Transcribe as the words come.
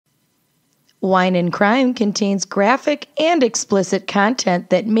Wine and Crime contains graphic and explicit content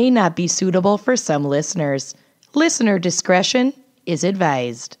that may not be suitable for some listeners. Listener discretion is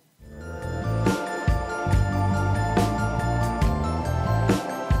advised.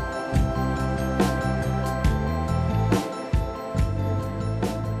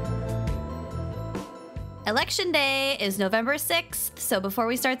 Election Day is November 6th, so before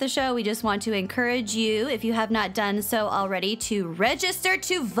we start the show, we just want to encourage you, if you have not done so already, to register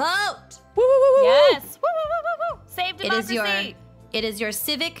to vote. Woo, woo, woo, woo. Yes. Woo, woo, woo, woo, woo. Save democracy. It is your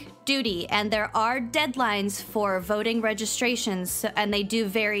civic duty, and there are deadlines for voting registrations, and they do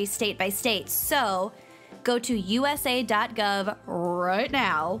vary state by state. So go to usa.gov right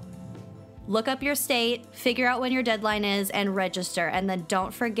now. Look up your state, figure out when your deadline is, and register. And then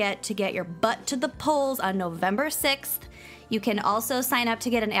don't forget to get your butt to the polls on November 6th. You can also sign up to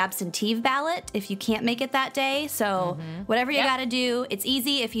get an absentee ballot if you can't make it that day. So whatever you got to do, it's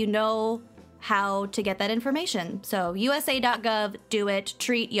easy if you know how to get that information. So usa.gov, do it,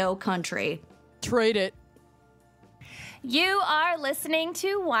 treat yo country. Trade it. You are listening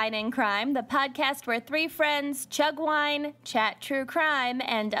to Wine and Crime, the podcast where three friends chug wine, chat true crime,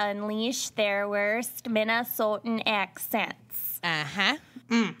 and unleash their worst Minnesotan accents. Uh-huh.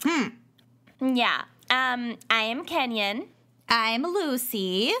 Yeah. I am Kenyon. I'm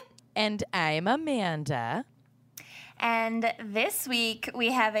Lucy. And I'm Amanda. And this week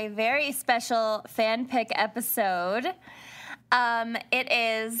we have a very special fan pick episode. It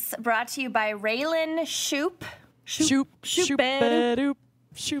is brought to you by Raylan Shoop. Shoop, shoop-a-doop,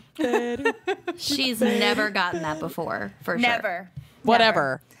 shoop-a-doop. She's never gotten that before, for sure. Never.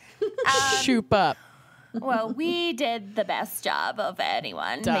 Whatever. Shoop up. Well, we did the best job of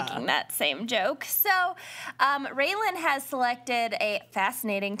anyone making that same joke. So, Raylan has selected a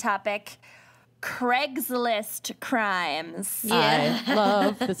fascinating topic: Craigslist crimes. Yeah. I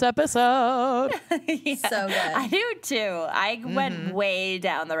love this episode. Yeah, so good. I do too. I went way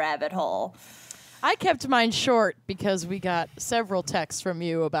down the rabbit hole. I kept mine short because we got several texts from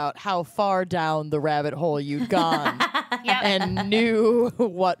you about how far down the rabbit hole you'd gone and knew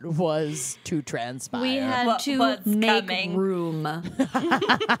what was to transpire. We had to make room. Okay,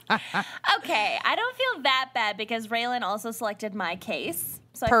 I don't feel that bad because Raylan also selected my case.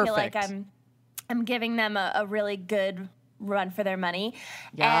 So Perfect. I feel like I'm giving them a really good run for their money.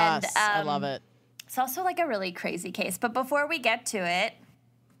 Yes, and, I love it. It's also like a really crazy case. But before we get to it,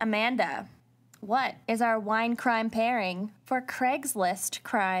 Amanda, what is our wine crime pairing for Craigslist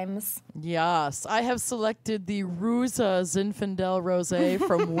crimes? Yes, I have selected the Ruza Zinfandel Rosé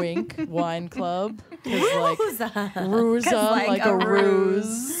from Wink Wine Club. Ruza, like a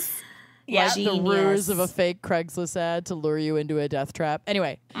ruse. Yeah. Like the ruse of a fake Craigslist ad to lure you into a death trap.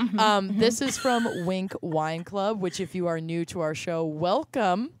 Anyway, this is from Wink Wine Club, which if you are new to our show,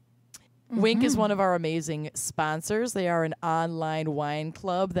 welcome. Wink is one of our amazing sponsors. They are an online wine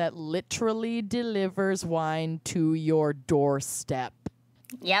club that literally delivers wine to your doorstep.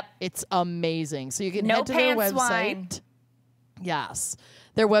 Yep. It's amazing. So you can No head to their pants website. wine. Yes.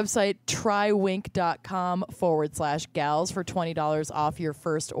 Their website, trywink.com/gals for $20 off your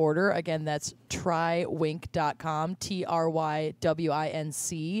first order. Again, that's trywink.com,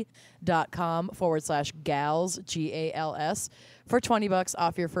 trywinc.com/gals, GALS, for $20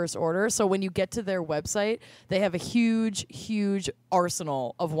 off your first order. So when you get to their website, they have a huge, huge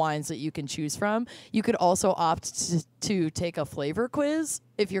arsenal of wines that you can choose from. You could also opt to take a flavor quiz.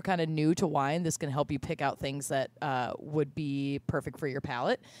 If you're kind of new to wine, this can help you pick out things that would be perfect for your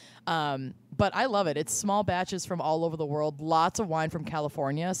palate. But I love it. It's small batches from all over the world. Lots of wine from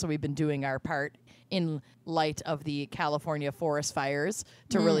California. So we've been doing our part in light of the California forest fires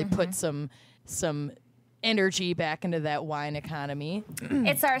to really put some energy back into that wine economy.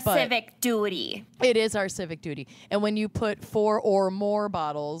 It's our civic duty. It is our civic duty. And when you put 4 or more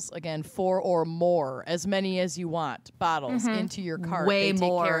bottles, again, 4 or more, as many as you want, bottles into your cart, Way they take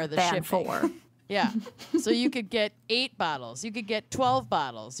more care of the than shipping. 4. Yeah. So you could get 8 bottles. You could get 12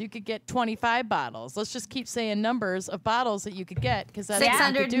 bottles. You could get 25 bottles. Let's just keep saying numbers of bottles that you could get because that's what you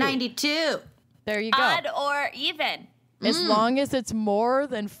could do. 692. There you go. Odd or even. As long as it's more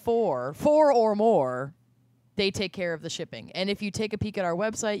than 4 or more, they take care of the shipping. And if you take a peek at our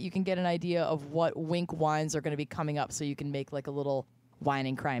website, you can get an idea of what Wink wines are going to be coming up so you can make like a little wine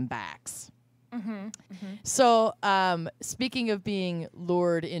and crime box. So speaking of being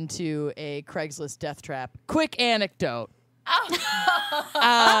lured into a Craigslist death trap, quick anecdote. I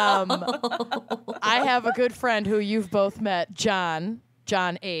have a good friend who you've both met, John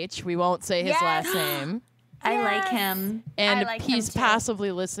H. We won't say his last name. I like him. And like he's him too.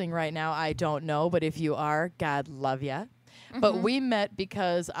 possibly listening right now. I don't know, but if you are, God love ya. But we met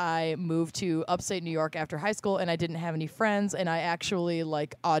because I moved to upstate New York after high school and I didn't have any friends, and I actually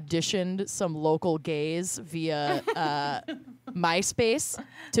like auditioned some local gays via MySpace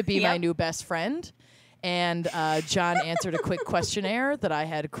to be my new best friend. And John answered a quick questionnaire that I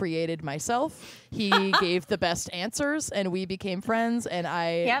had created myself. He gave the best answers and we became friends, and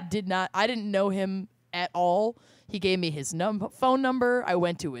I didn't know him at all. He gave me his phone number. I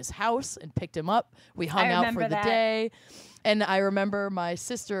went to his house and picked him up. We hung out for the day. And I remember my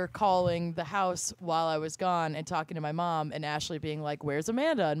sister calling the house while I was gone and talking to my mom, and Ashley being like, "Where's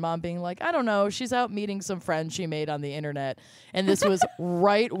Amanda?" And mom being like, "I don't know. She's out meeting some friends she made on the internet." And this was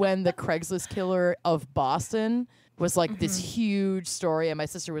right when the Craigslist killer of Boston was like this huge story. And my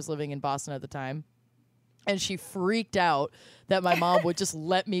sister was living in Boston at the time. And she freaked out that my mom would just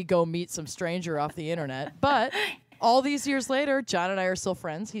let me go meet some stranger off the internet. But all these years later, John and I are still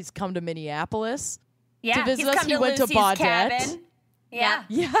friends. He's come to Minneapolis to visit us. He went to Baudette. Yeah.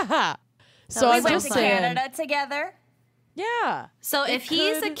 Yeah. So we I'm went just to saying. Canada together. Yeah. So if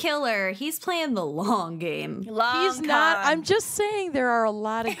he's a killer, he's playing the long game. He's not. I'm just saying there are a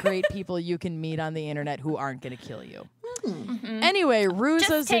lot of great people you can meet on the internet who aren't going to kill you. Anyway,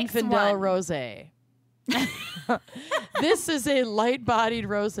 Ruza Zinfandel Rosé. This is a light-bodied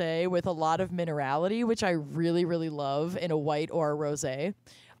rosé with a lot of minerality, which I really, really love in a white or a rosé.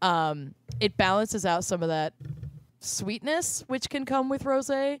 It balances out some of that sweetness which can come with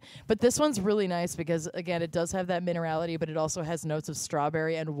rosé, but this one's really nice because, again, it does have that minerality, but it also has notes of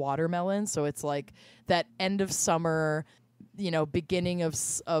strawberry and watermelon, so it's like that end of summer, beginning of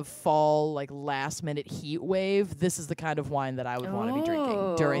fall, like last-minute heat wave. This is the kind of wine that I would want to be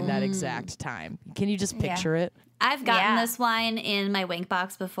drinking during that exact time. Can you just picture it? I've gotten this wine in my Wink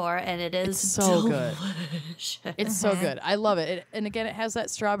box before, and it is so delicious. Good. It's so good. I love it. And again, it has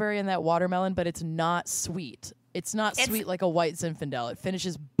that strawberry and that watermelon, but it's not sweet. It's not sweet like a white Zinfandel. It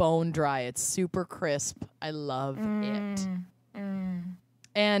finishes bone dry. It's super crisp. I love it.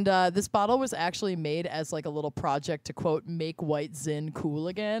 And this bottle was actually made as like a little project to, quote, make white Zin cool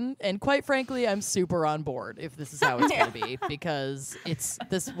again. And quite frankly, I'm super on board if this is how it's going to be, because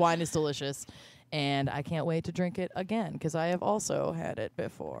this wine is delicious. And I can't wait to drink it again because I have also had it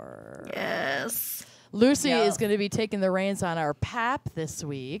before. Yes. Lucy is going to be taking the reins on our pap this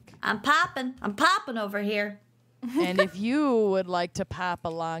week. I'm popping over here. And if you would like to pop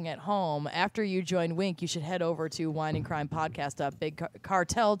along at home, after you join Wink, you should head over to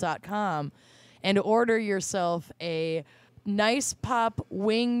wineandcrimepodcast.bigcartel.com and order yourself a nice pop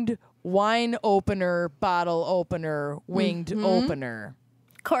winged wine opener, bottle opener, winged opener.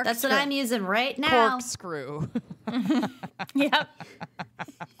 Corkscrew. That's what I'm using right now. Corkscrew. Yep.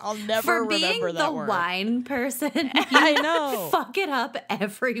 I'll never For remember being that the word. wine person, I know. fuck it up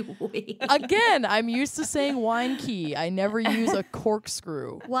every week. Again, I'm used to saying wine key. I never use a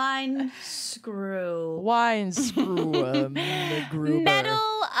corkscrew. Wine screw. Wine screw. McGruber.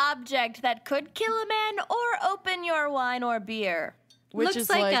 Metal object that could kill a man or open your wine or beer. Which Looks is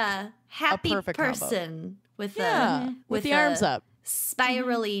like a happy perfect combo. person with with the arms up.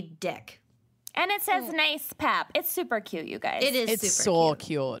 Spirally dick. And it says nice pap. It's super cute, you guys. It is It's super so cute.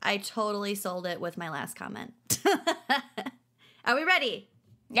 cute. I totally sold it with my last comment. Are we ready?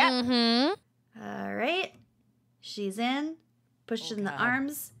 Yep. Mm-hmm. All right. She's in. Pushing the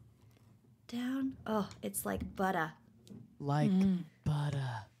arms down. Oh, it's like butter. Like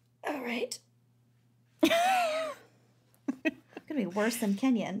butter. All right. It's gonna be worse than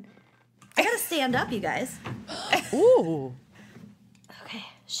Kenyan. I gotta stand up, you guys. Ooh. Okay,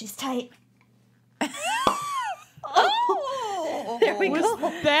 she's tight. Oh, There we go.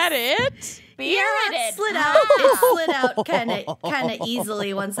 Was that it? It slid out. It slid out kind of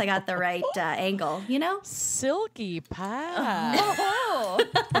easily once I got the right angle. You know. Silky pie. Oh,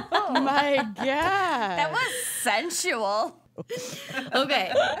 My God. that was sensual.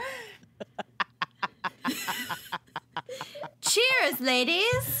 Okay. Cheers,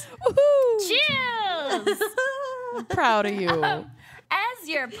 ladies. Woohoo. Cheers. Proud of you. As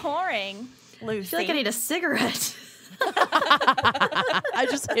you're pouring, I Lucy. feel like I need a cigarette. I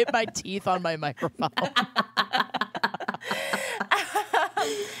just hit my teeth on my microphone.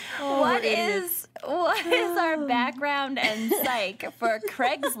 What is our background and psych for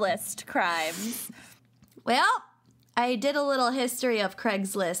Craigslist crimes? Well, I did a little history of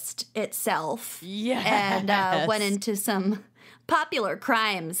Craigslist itself. Yes. And went into some popular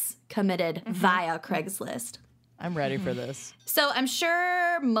crimes committed via Craigslist. I'm ready for this. So I'm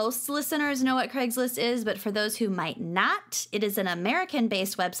sure most listeners know what Craigslist is, but for those who might not, it is an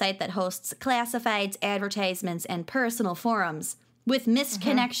American-based website that hosts classifieds, advertisements, and personal forums, with missed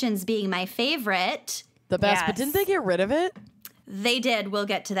connections being my favorite. The best, Yes. but didn't they get rid of it? They did. We'll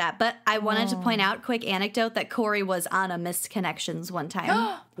get to that. But I wanted to point out, quick anecdote, that Corey was on a Missed Connections one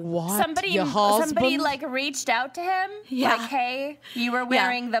time. What? Somebody like reached out to him. Yeah. Like, hey, you were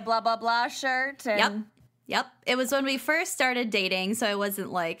wearing the blah blah blah shirt. And Yep. It was when we first started dating, so I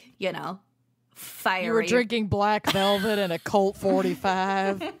wasn't like, fiery. You were drinking Black Velvet and a Colt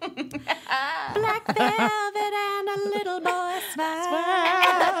 45. Black velvet and a little boy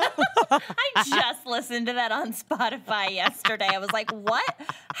smile. I just listened to that on Spotify yesterday. I was like, what?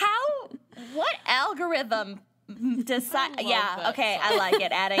 What algorithm decide? Yeah, okay, I like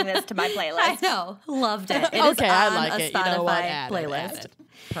it. Adding this to my I playlist. know. Loved it. It is Okay, I on like a it. You know what? Spotify Add playlist. it.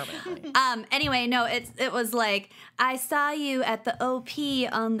 Permanently. Anyway, no, it was like, I saw you at the OP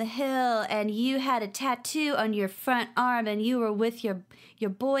on the hill and you had a tattoo on your front arm and you were with your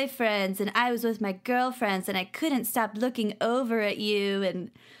boyfriends and I was with my girlfriends and I couldn't stop looking over at you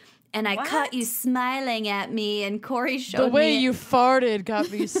and I caught you smiling at me and Corey showed me The way you farted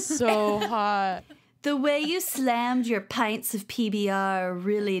got me so hot. the way you slammed your pints of PBR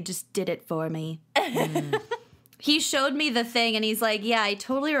really just did it for me. He showed me the thing, and he's like, yeah, I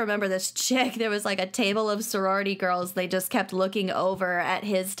totally remember this chick. There was like a table of sorority girls. They just kept looking over at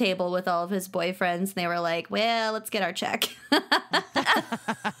his table with all of his boyfriends. And they were like, well, let's get our check. They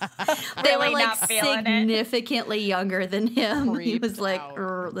Really were like not feeling it. significantly younger than him. He was Creeped like,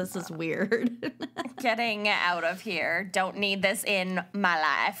 out. this is weird. Getting out of here. Don't need this in my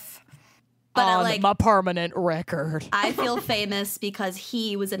life. But On my permanent record. I feel famous because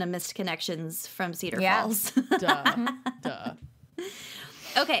he was in a Missed Connections from Cedar Yeah. Falls. Duh.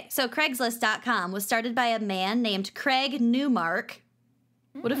 Okay, so Craigslist.com was started by a man named Craig Newmark.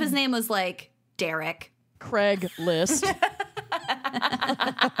 What if his name was like Derek? Craig List.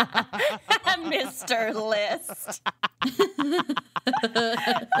 Mr. List.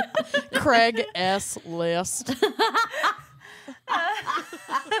 Craig S. List.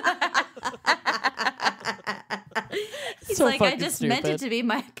 He's So like, I fucking just meant it stupid. to be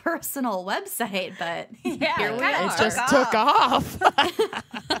my personal website, but Yeah, here we kinda are. It just took off.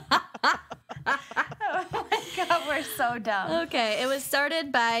 God, we're so dumb. Okay, it was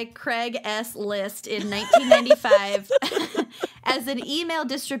started by Craig S. List in 1995 as an email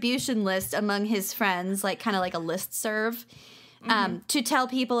distribution list among his friends, like kind of like a listserv, to tell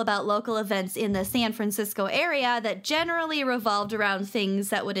people about local events in the San Francisco area that generally revolved around things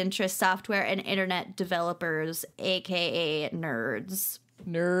that would interest software and internet developers, aka nerds.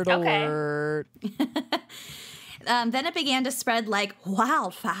 Nerd Okay. alert. Then it began to spread like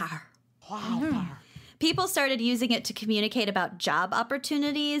wildfire. Wow. People started using it to communicate about job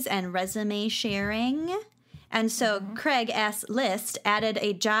opportunities and resume sharing. And so Craig S. List added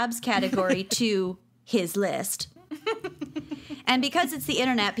a jobs category to his list. And because it's the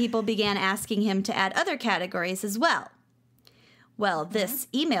internet, people began asking him to add other categories as well. Well, this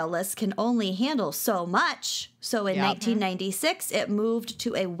email list can only handle so much. So in 1996, it moved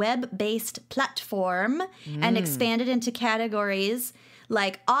to a web-based platform and expanded into categories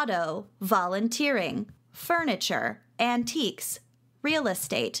like auto, volunteering, furniture, antiques, real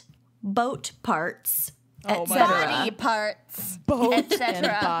estate, boat parts, Oh my etc. Body parts. Both and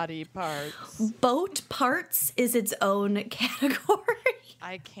etc. body parts. Boat parts is its own category.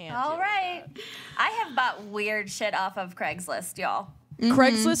 I can't. All do right. I have bought weird shit off of Craigslist, y'all.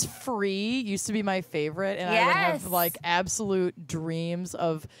 Craigslist free used to be my favorite, and I would have Yes. like absolute dreams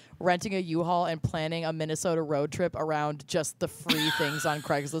of renting a U-Haul and planning a Minnesota road trip around just the free things on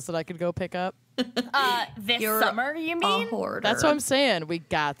Craigslist that I could go pick up. This You're summer, you A mean? hoarder. That's what I'm saying. We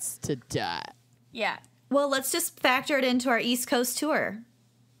gots to die. Yeah. Well, let's just factor it into our East Coast tour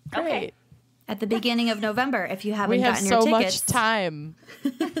Okay. at the beginning of November if you haven't We have gotten so your much tickets. time to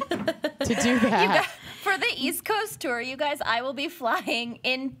do that. For the East Coast tour, you guys, I will be flying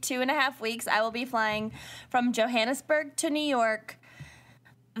in 2.5 weeks. I will be flying from Johannesburg to New York,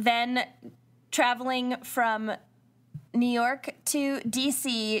 then traveling from New York to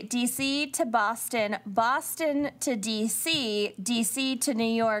DC, DC to Boston, Boston to DC, DC to New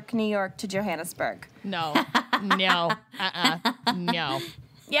York, New York to Johannesburg. No. No. No.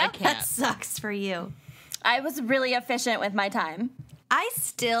 Yep. That sucks for you. I was really efficient with my time. I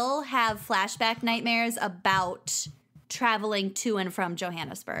still have flashback nightmares about traveling to and from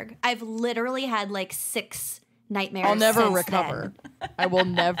Johannesburg. I've literally had like 6 nightmares. I'll never since recover. then. I will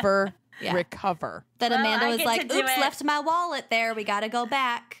never Yeah. recover. That Well, Amanda I was get like, to do oops, it. left my wallet there. We got to go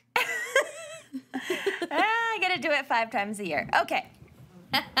back. I gotta do it 5 times a year. Okay.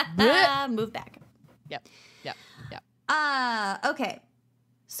 Move back. Yep. Yep. Yep. Okay.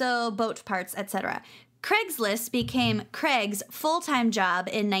 So boat parts, etc. Craigslist became Craig's full-time job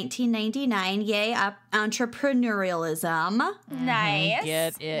in 1999. Yay, entrepreneurialism. Nice.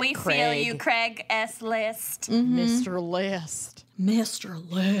 Get it, we Craig. feel you, Craig S. List. Mr. List. Mr.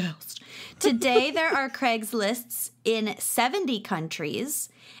 List. Today, there are Craigslists in 70 countries,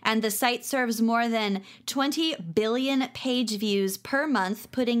 and the site serves more than 20 billion page views per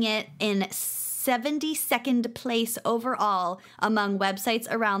month, putting it in 72nd place overall among websites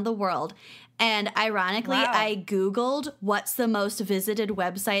around the world. And ironically, Wow. I Googled what's the most visited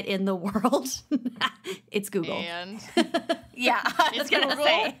website in the world. It's Google. And Yeah, I was going to Google?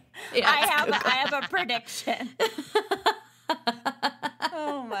 say. Yeah, I have a prediction.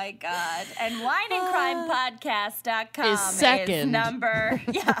 Oh my God. And wineandcrimepodcast.com Is second. is number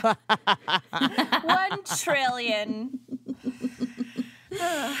 1 trillion.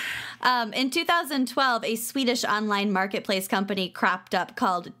 In 2012, a Swedish online marketplace company cropped up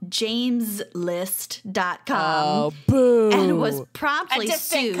called JamesList.com oh, boo. and was A promptly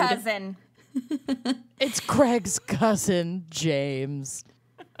distant sued. cousin. It's Craig's cousin, James.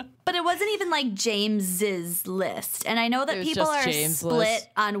 But it wasn't even like James's list. And I know It that was people just are James' split list.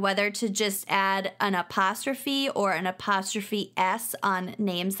 on whether to just add an apostrophe or an apostrophe S on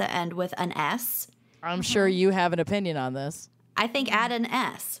names that end with an S. I'm sure you have an opinion on this. I think add an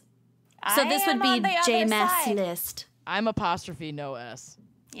S. So this would be James list. I'm apostrophe no S.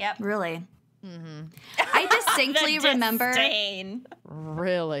 Yep. Really? I distinctly remember Disdain.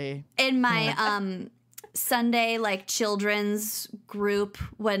 Really? in my Sunday like children's group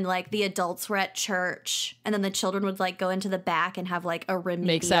when like the adults were at church and then the children would like go into the back and have like a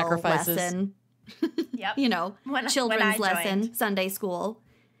remedial sacrifices. lesson. Yep. You know, When children's I lesson, joined. Sunday school.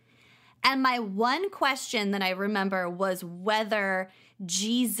 And my one question that I remember was whether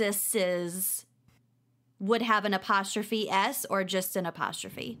Jesus's would have an apostrophe S or just an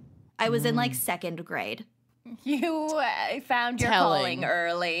apostrophe. I was in like second grade. You found your Telling. calling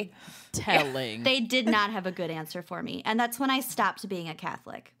early. Telling. They did not have a good answer for me. And that's when I stopped being a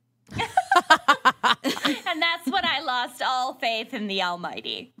Catholic. And that's when I lost all faith in the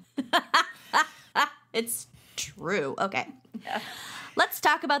Almighty. It's true. Okay. Let's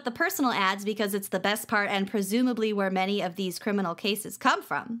talk about the personal ads because it's the best part and presumably where many of these criminal cases come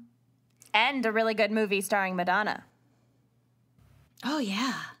from. And a really good movie starring Madonna. Oh,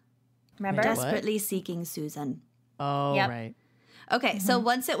 yeah. Remember? Wait, what? Desperately Seeking Susan. Oh, Yep. right. Okay, so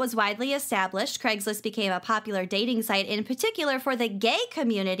once it was widely established, Craigslist became a popular dating site, in particular for the gay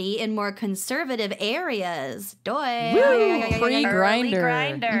community in more conservative areas. Doy. Pre-Grindr.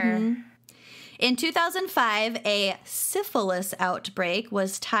 Grinder. In 2005, a syphilis outbreak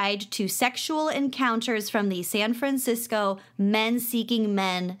was tied to sexual encounters from the San Francisco Men Seeking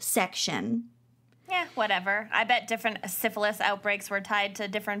Men section. Yeah, whatever. I bet different syphilis outbreaks were tied to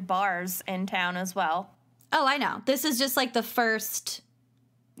different bars in town as well. Oh, I know. This is just like the first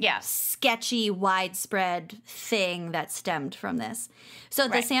Yes. sketchy, widespread thing that stemmed from this. So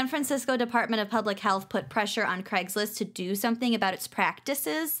the Right. San Francisco Department of Public Health put pressure on Craigslist to do something about its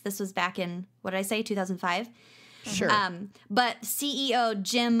practices. This was back in, what did I say, 2005? Sure. But CEO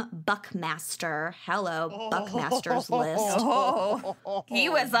Jim Buckmaster, hello, Buckmaster's list. Oh, he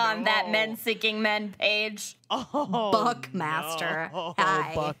was on that Men Seeking Men page. Buckmaster.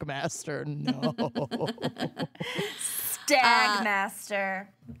 Hi. Buckmaster, no. Stagmaster.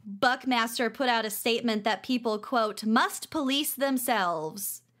 Buckmaster put out a statement that people, quote, must police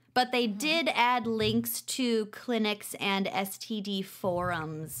themselves. But they did add links to clinics and STD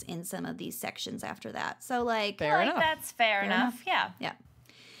forums in some of these sections after that. So, like, Fair enough. That's fair enough. Yeah. yeah.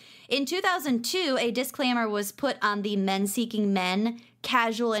 In 2002, a disclaimer was put on the Men Seeking Men,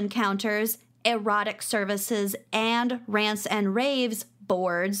 Casual Encounters, Erotic Services, and Rants and Raves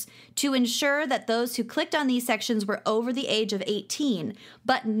boards to ensure that those who clicked on these sections were over the age of 18.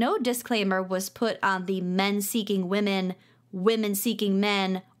 But no disclaimer was put on the Men Seeking Women, Women Seeking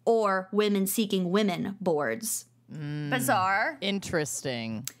Men, or Women Seeking Women boards. Bizarre.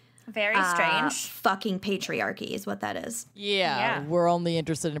 Interesting. Very strange. Fucking patriarchy is what that is. Yeah, we're only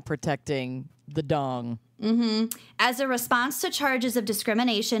interested in protecting the dong. As a response to charges of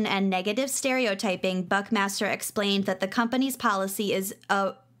discrimination and negative stereotyping, Buckmaster explained that the company's policy is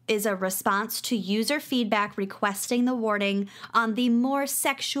a response to user feedback requesting the warning on the more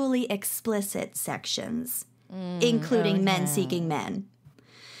sexually explicit sections, including Men Seeking Men.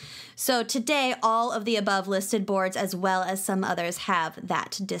 So today, all of the above listed boards, as well as some others, have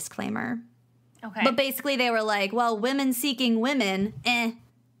that disclaimer. Okay. But basically, they were like, well, women seeking women, Men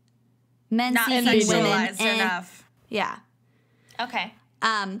Not seeking women, sexualized enough. Yeah. Okay.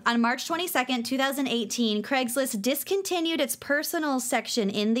 On March 22nd, 2018, Craigslist discontinued its personal section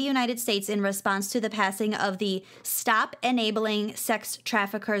in the United States in response to the passing of the Stop Enabling Sex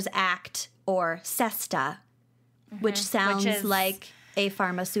Traffickers Act, or SESTA, which sounds like a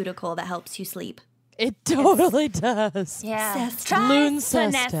pharmaceutical that helps you sleep. It totally does. Yeah. Sesta. Loon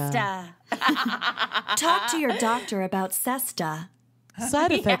Sonesta. Talk to your doctor about SESTA.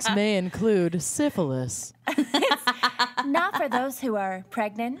 Side effects may include syphilis, Not for those who are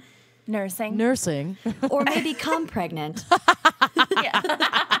pregnant, nursing. nursing, Or may become pregnant.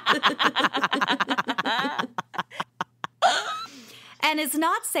 And is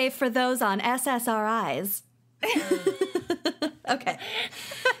not safe for those on SSRIs. Okay.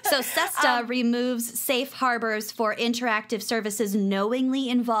 So SESTA removes safe harbors for interactive services knowingly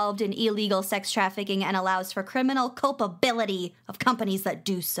involved in illegal sex trafficking and allows for criminal culpability of companies that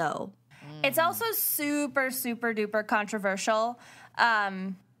do so. It's also super, super duper controversial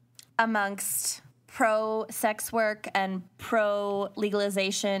amongst pro-sex work and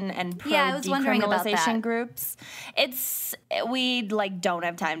pro-legalization and pro-decriminalization groups. We don't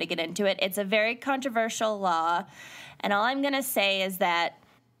have time to get into it. It's a very controversial law, and all I'm going to say is that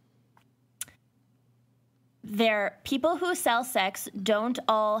people who sell sex don't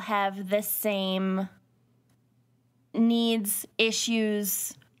all have the same needs,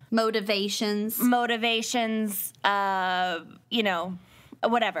 issues, Motivations,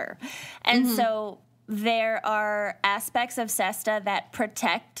 whatever. And so there are aspects of SESTA that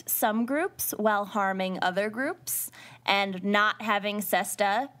protect some groups while harming other groups, and not having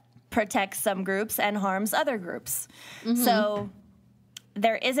SESTA protects some groups and harms other groups. So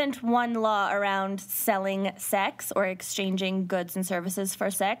there isn't one law around selling sex or exchanging goods and services for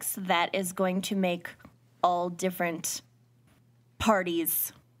sex that is going to make all different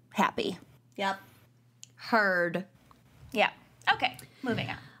parties happy. Yep. Heard. Yeah. Okay, moving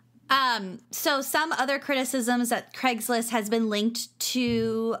on. So some other criticisms that Craigslist has been linked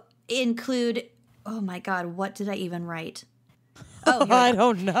to include, oh my God, what did I even write? Oh, I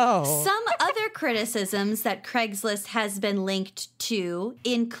don't know. Some other criticisms that Craigslist has been linked to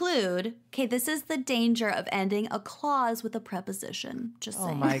include, okay, this is the danger of ending a clause with a preposition. Just saying.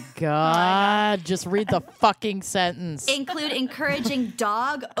 Oh my God. Just read the fucking sentence. Include encouraging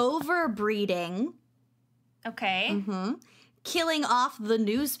dog overbreeding. Okay. Killing off the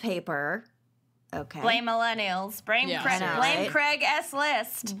newspaper. Okay. Blame millennials. Blame Yeah, Craig. I know, Blame right? Craig S.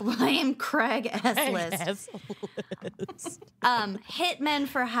 List. Blame Craig S. List. Yes. Hitmen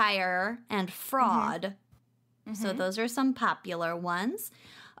for hire and fraud. So those are some popular ones.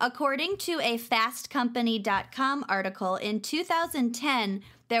 According to a fastcompany.com article, in 2010,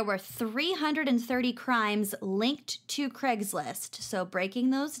 there were 330 crimes linked to Craigslist. So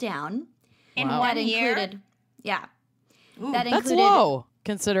breaking those down. In Wow. one That year? included, yeah. That That's included, low,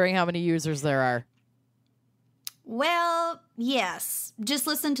 considering how many users there are. well, yes. Just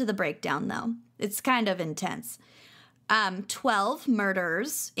listen to the breakdown, though. It's kind of intense. 12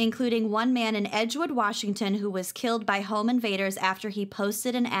 murders, including one man in Edgewood, Washington, who was killed by home invaders after he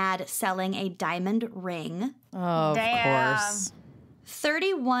posted an ad selling a diamond ring. Of Damn. course.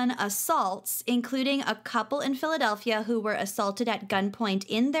 31 assaults, including a couple in Philadelphia who were assaulted at gunpoint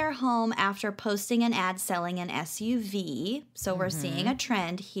in their home after posting an ad selling an SUV. So we're seeing a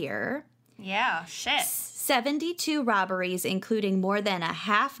trend here. Yeah, shit. 72 robberies, including more than a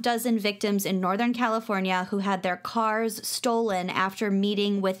half dozen victims in Northern California who had their cars stolen after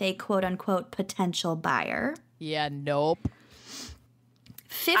meeting with a quote-unquote potential buyer. Yeah, nope.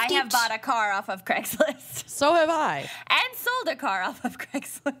 50 I have bought a car off of Craigslist So have I. and sold a car off of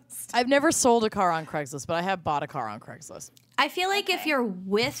Craigslist. I've never sold a car on Craigslist, but I have bought a car on Craigslist. I feel like if you're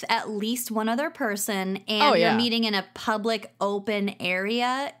with at least one other person and Oh, you're yeah. meeting in a public open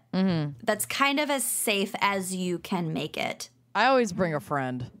area, that's kind of as safe as you can make it. I always bring a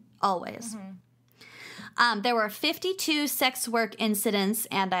friend. Always. There were 52 sex work incidents,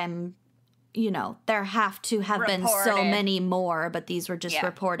 and there have to have been so Reported. many more, but these were just Yeah.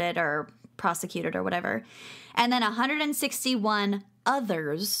 reported or prosecuted or whatever. And then 161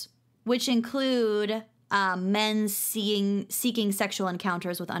 others, which include men seeking sexual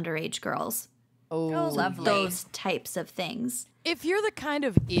encounters with underage girls. Oh, lovely. Those types of things. If you're the kind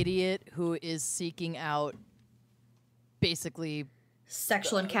of idiot who is seeking out basically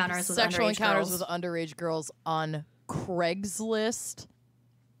Sexual encounters with sexual underage encounters girls. with underage girls on Craigslist,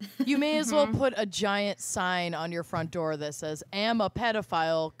 you may as well put a giant sign on your front door that says, "Am a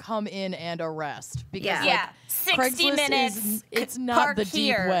pedophile, come in and arrest." Because Yeah. like, Yeah, 60 Craigslist minutes. it's not park the deep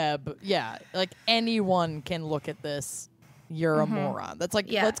here. web. Yeah, like anyone can look at this you're a moron. That's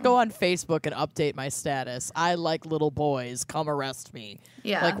like, let's go on Facebook and update my status. I like little boys. Come arrest me.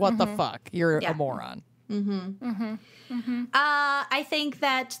 Yeah. Like, what the fuck? You're a moron. I think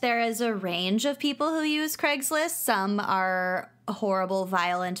that there is a range of people who use Craigslist. Some are horrible,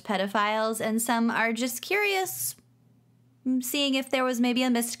 violent pedophiles, and some are just curious, seeing if there was maybe a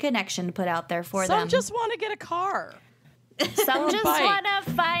missed connection put out there for them. Some just want to get a car. Some just want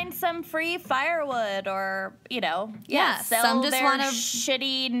to find some free firewood or, sell some just their wanna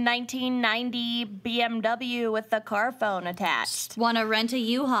shitty 1990 BMW with the car phone attached. Want to rent a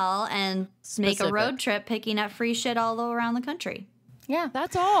U-Haul and make a Specific. road trip picking up free shit all around the country. Yeah.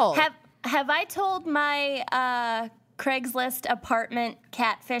 That's all. Have I told my Craigslist apartment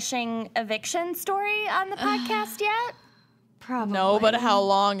catfishing eviction story on the podcast yet? Probably. No, but how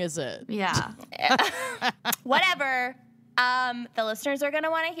long is it? Yeah. Whatever. The listeners are going to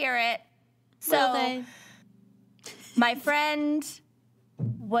want to hear it. Will So they? my friend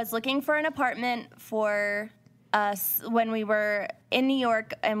was looking for an apartment for us when we were in New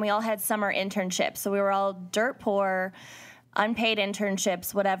York, and we all had summer internships. So we were all dirt poor, unpaid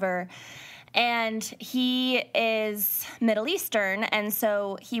internships, whatever. And he is Middle Eastern, and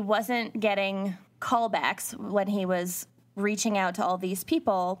so he wasn't getting callbacks when he was reaching out to all these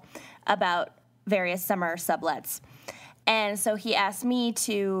people about various summer sublets. And so he asked me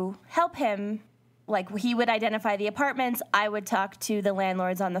to help him. Like, he would identify the apartments, I would talk to the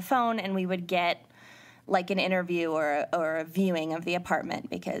landlords on the phone, and we would get like an interview or a viewing of the apartment,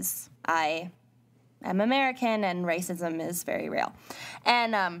 because I am American and racism is very real.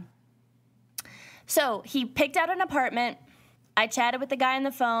 And so he picked out an apartment. I chatted with the guy on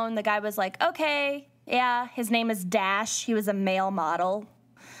the phone. The guy was like, okay, yeah, his name is Dash. He was a male model,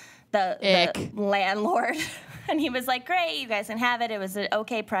 the landlord. And he was like, great, you guys can have it. It was an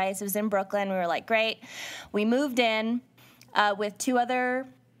okay price. It was in Brooklyn. We were like, great. We moved in with two other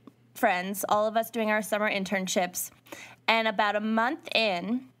friends, all of us doing our summer internships. And about a month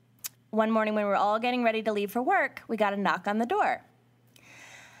in, one morning when we were all getting ready to leave for work, we got a knock on the door.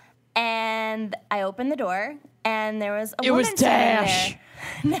 And I opened the door, and there was a woman standing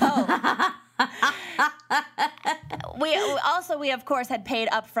there. No. We of course had paid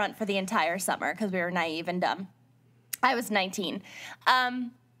up front for the entire summer because we were naive and dumb. I was 19.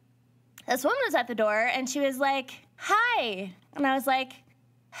 This woman was at the door, and she was like, hi. And I was like,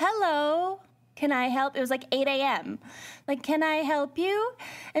 hello, can I help? It was like 8 a.m. Like, can I help you?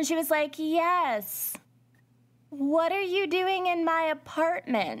 And she was like, yes. What are you doing in my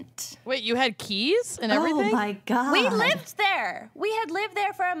apartment? Wait, you had keys and everything? Oh, my God. We lived there. We had lived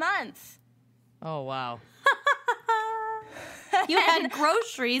there for a month. Oh, wow. You had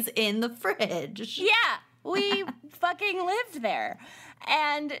groceries in the fridge. Yeah, we fucking lived there.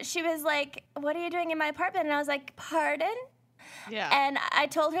 And she was like, what are you doing in my apartment? And I was like, pardon? Yeah. And I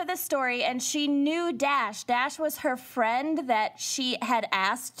told her the story, and she knew Dash. Dash was her friend that she had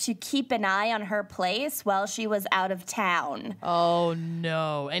asked to keep an eye on her place while she was out of town. Oh,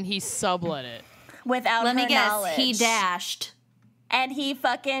 no. And he sublet it. Without Let her me guess, knowledge. he dashed. And he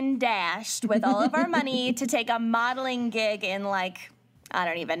fucking dashed with all of our money to take a modeling gig in, like, I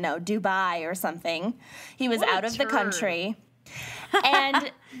don't even know, Dubai or something. He was out of the country. And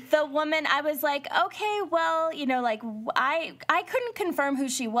the woman, I was like, okay, well, like, I couldn't confirm who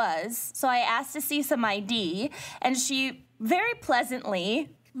she was, so I asked to see some ID, and she very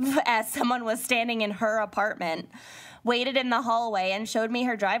pleasantly, as someone was standing in her apartment, waited in the hallway and showed me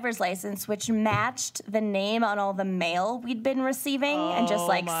her driver's license, which matched the name on all the mail we'd been receiving and just,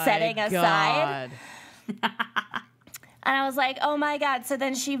 like, setting aside. And I was like, oh, my God. So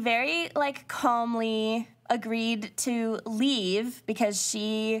then she very, like, calmly agreed to leave because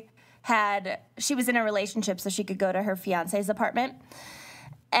she was in a relationship, so she could go to her fiance's apartment.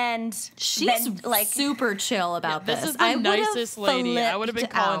 And she's then, like, super chill about this. This is the nicest lady. I would have been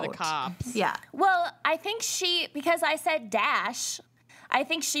calling the cops. Yeah. Well, I think because I said Dash, I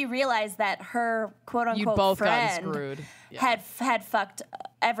think she realized that her quote-unquote friend had fucked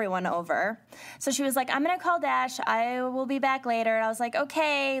everyone over. So she was like, I'm going to call Dash. I will be back later. And I was like,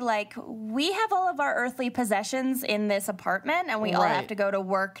 okay, like, we have all of our earthly possessions in this apartment, and we all have to go to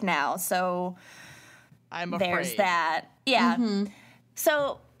work now. So I'm afraid. There's that. Yeah. Mm-hmm.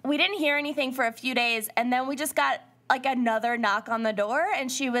 So we didn't hear anything for a few days, and then we just got, like, another knock on the door,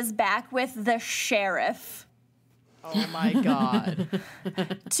 and she was back with the sheriff. Oh, my God.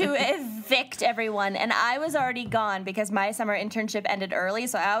 To evict everyone. And I was already gone because my summer internship ended early,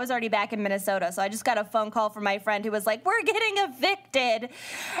 so I was already back in Minnesota. So I just got a phone call from my friend who was like, we're getting evicted.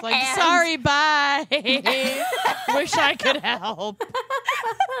 Like, sorry, bye. Wish I could help.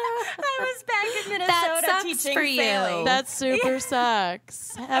 I was back in Minnesota sucks teaching for you. sailing. That super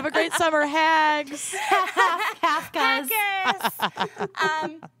sucks. Have a great summer, hags. Half guys.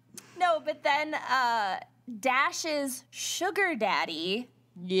 Hackers. No, but then Dash's sugar daddy.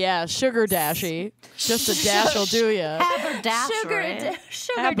 Yeah, sugar dashy. Just a dash will do ya.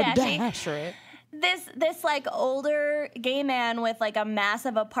 Sugar daddy. Haberdashery. This like older gay man with like a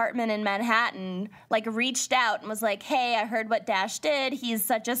massive apartment in Manhattan like reached out and was like, "Hey, I heard what Dash did. He's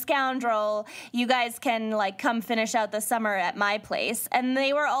such a scoundrel. You guys can like come finish out the summer at my place." And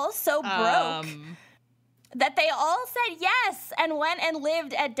they were all so broke that they all said yes and went and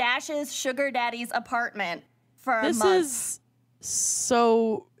lived at Dash's sugar daddy's apartment for a month. This is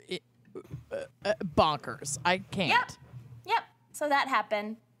so bonkers. I can't. Yep. So that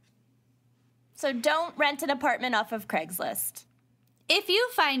happened. So don't rent an apartment off of Craigslist. If you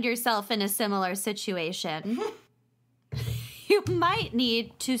find yourself in a similar situation, you might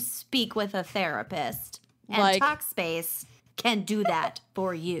need to speak with a therapist. And Like- Talkspace can do that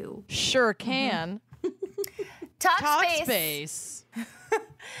for you. Sure can. Talkspace Talkspace.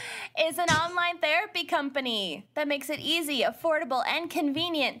 is an online therapy company that makes it easy, affordable, and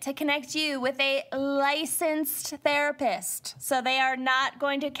convenient to connect you with a licensed therapist. So they are not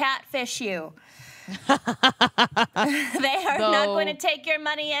going to catfish you. They are not going to take your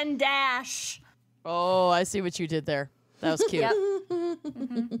money and dash. Oh, I see what you did there. That was cute. Yep.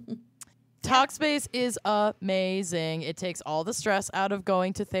 Talkspace is amazing. It takes all the stress out of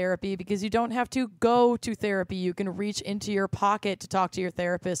going to therapy because you don't have to go to therapy. You can reach into your pocket to talk to your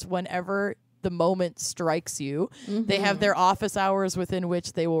therapist whenever the moment strikes you. They have their office hours within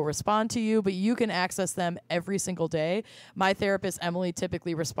which they will respond to you, but you can access them every single day. My therapist, Emily,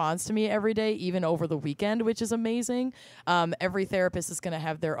 typically responds to me every day, even over the weekend, which is amazing. Every therapist is going to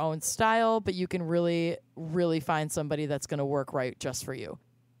have their own style, but you can really, really find somebody that's going to work right just for you.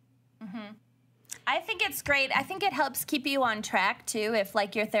 I think it's great. I think it helps keep you on track too. If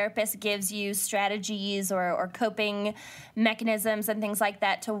like your therapist gives you strategies or coping mechanisms and things like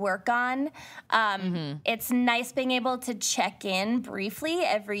that to work on, it's nice being able to check in briefly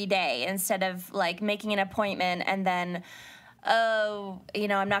every day instead of like making an appointment and then, oh, you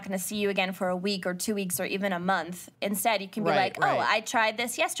know, I'm not going to see you again for a week or 2 weeks or even a month. Instead, you can be Right, like, oh, right. I tried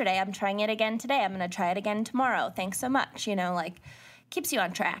this yesterday. I'm trying it again today. I'm going to try it again tomorrow. Thanks so much. You know, like keeps you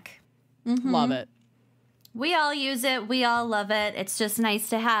on track. Love it. We all use it. We all love it. It's just nice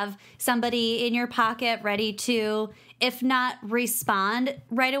to have somebody in your pocket ready to, if not respond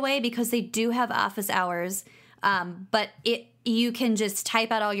right away, because they do have office hours. But you can just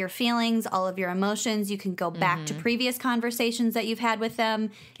type out all your feelings, all of your emotions. You can go back to previous conversations that you've had with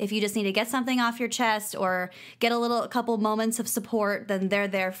them. If you just need to get something off your chest or get a couple moments of support, then they're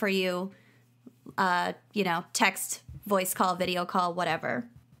there for you. You know, text, voice call, video call, whatever.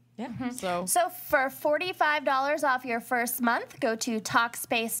 Yeah. So for $45 off your first month, go to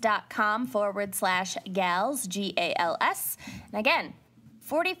Talkspace.com/gals, GALS. And again,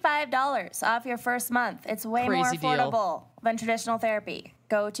 $45 off your first month. It's way more Crazy deal. affordable than traditional therapy.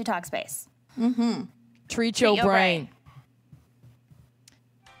 Go to Talkspace. treat your your brain. brain.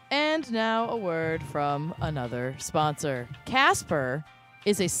 And now a word from another sponsor. Casper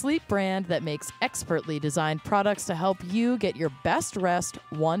is a sleep brand that makes expertly designed products to help you get your best rest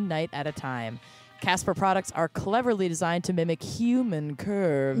one night at a time. Casper products are cleverly designed to mimic human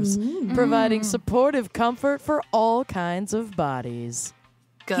curves, providing supportive comfort for all kinds of bodies.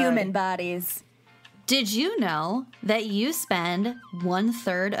 Good. Human bodies. Did you know that you spend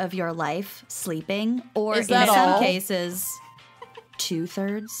 1/3 of your life sleeping, or Is in that some all? cases,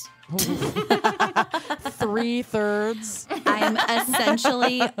 2/3? 3/3. I'm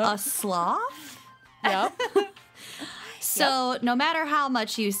essentially a sloth. Yep. So no matter how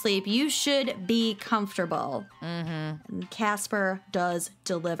much you sleep, you should be comfortable. And Casper does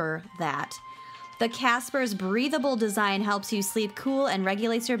deliver that. The Casper's breathable design helps you sleep cool and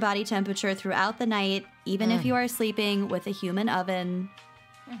regulates your body temperature throughout the night, even if you are sleeping with a human oven,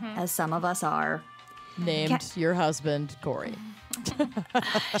 as some of us are. Named your husband, Corey.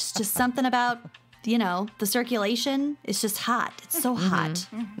 It's just something about, you know, the circulation. It's just hot. It's so hot.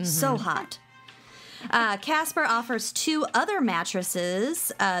 So hot. Casper offers 2 other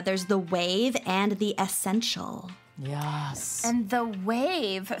mattresses. There's the Wave and the Essential. Yes. And the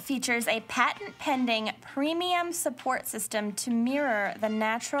Wave features a patent-pending premium support system to mirror the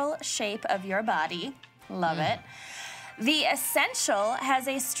natural shape of your body. Love it. The Essential has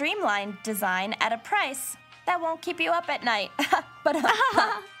a streamlined design at a price that won't keep you up at night. But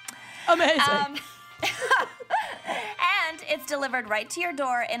Amazing. and it's delivered right to your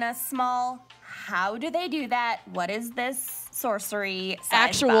door in a small, How do they do that? What is this sorcery size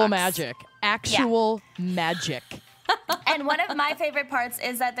Actual box? magic. Actual magic. And one of my favorite parts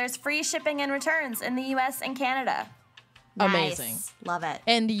is that there's free shipping and returns in the U.S. and Canada. Amazing. Nice. Love it.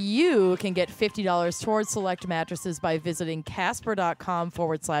 And you can get $50 towards select mattresses by visiting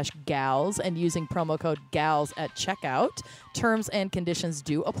casper.com/gals and using promo code GALS at checkout. Terms and conditions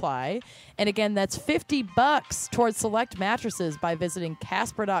do apply. And again, that's $50 towards select mattresses by visiting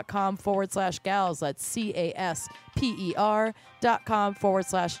casper.com/gals. That's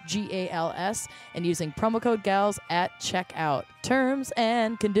CASPER.com/GALS and using promo code GALS at checkout. Terms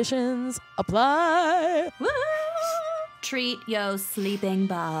and conditions apply. Woo! Treat yo sleeping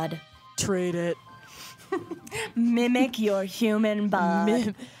bod. Treat it. Mimic your human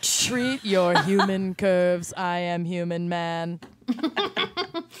body. Treat your human curves. I am human man.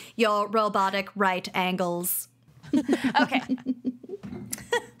 Your robotic right angles. Okay.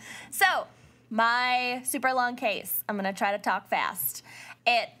 So, my super long case. I'm going to try to talk fast.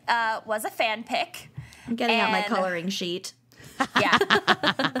 It was a fan pick. I'm getting out my And- coloring sheet. Yeah.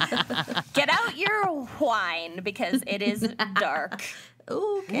 Get out your wine because it is dark.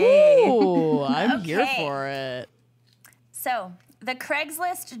 Okay. Ooh, I'm here Okay. for it. So, the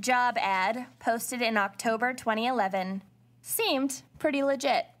Craigslist job ad posted in October 2011 seemed pretty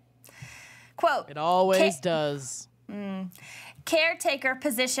legit. Quote, It always does. caretaker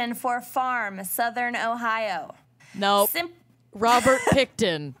position for farm, Southern Ohio. Nope. Sim- Robert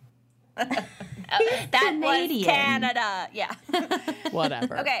Picton. that Canadian. was Canada. Yeah.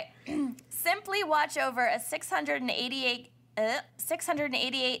 Whatever. Okay. Simply watch over a 688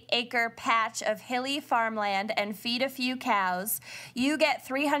 acre patch of hilly farmland and feed a few cows. You get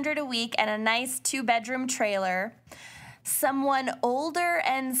 $300 a week and a nice 2-bedroom trailer. Someone older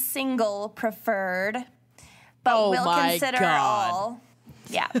and single preferred, but Oh will my consider God. all.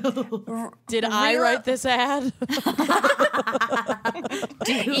 Yeah. Did I write this ad?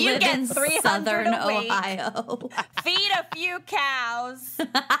 You get in 300 Southern a week. Ohio. Feed a few cows.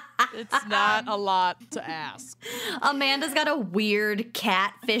 It's not a lot to ask. Amanda's got a weird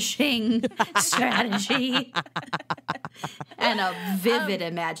catfishing strategy and a vivid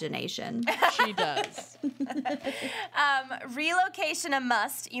imagination. She does. Relocation a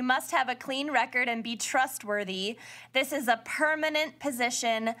must. You must have a clean record and be trustworthy. This is a permanent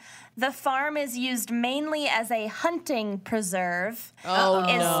position. The farm is used mainly as a hunting preserve. Oh,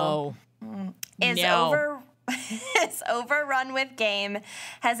 Is- no. Is No. is overrun with game.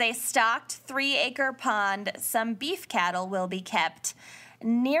 Has a stocked 3-acre pond. Some beef cattle will be kept.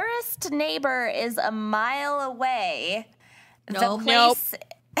 Nearest neighbor is a mile away. Nope.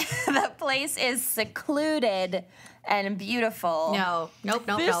 The place is secluded and beautiful. Nope.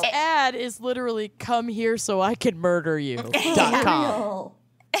 This ad is literally come here so I can murder you.com.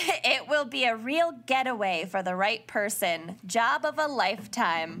 It will be a real getaway for the right person. Job of a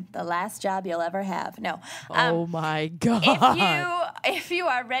lifetime. The last job you'll ever have. No. Oh my God. If you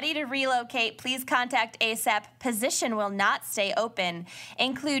are ready to relocate, please contact ASAP. Position will not stay open.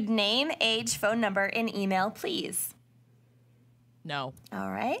 Include name, age, phone number, and email, please. No.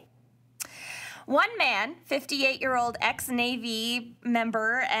 All right. One man, 58-year-old ex-Navy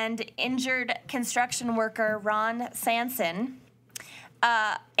member and injured construction worker Ron Sanson,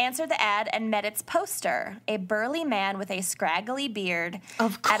 answered the ad and met its poster. A burly man with a scraggly beard.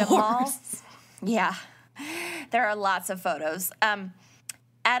 Of At a mall. course. Yeah. There are lots of photos.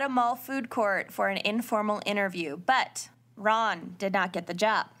 At a mall food court for an informal interview. But Ron did not get the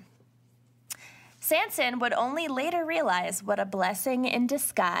job. Sanson would only later realize what a blessing in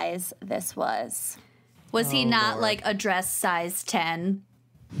disguise this was. Was he not like a dress size 10?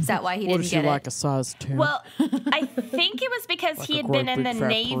 Is that why he didn't get it? a size 10? Well, I think it was because he had been in the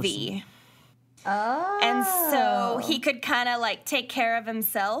Navy. Oh. And so he could kind of like take care of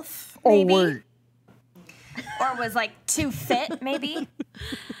himself, Oh, maybe. Or was like too fit, maybe.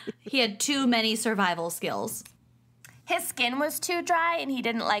 He had too many survival skills. His skin was too dry and he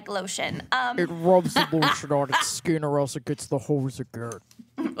didn't like lotion. It rubs the lotion on its skin or else it gets the hose again.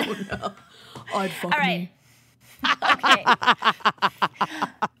 I'd fuck All right. Okay.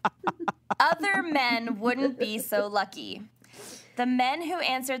 Other men wouldn't be so lucky. The men who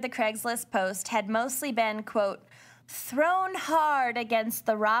answered the Craigslist post had mostly been, quote, thrown hard against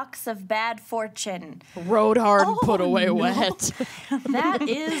the rocks of bad fortune. Rode hard and put away wet. That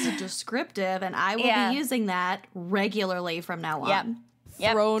is descriptive, and I will Yeah. be using that regularly from now on.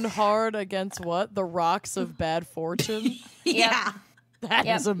 Yep. Thrown hard against what? The rocks of bad fortune? Yeah. That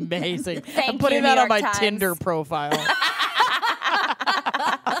is Yep. amazing. I'm Thank putting you, that New on my York Times. Tinder profile.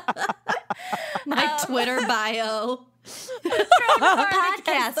 My Twitter bio. Thrown hard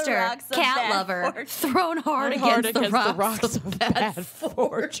Podcast master, rocks of cat bad lover, fortune. thrown hard against the rocks of bad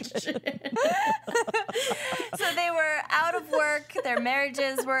fortune. So they were out of work. Their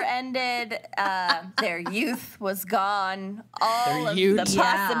marriages were ended. Their youth was gone. All of the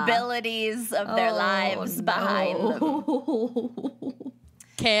possibilities of their lives behind them.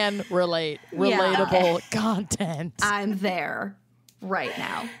 Can relate. Relatable content. I'm there right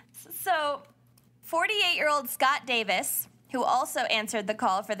now. So, 48-year-old Scott Davis, who also answered the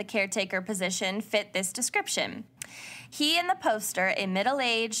call for the caretaker position, fit this description. He and the poster, a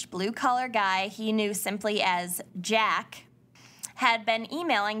middle-aged, blue-collar guy he knew simply as Jack, had been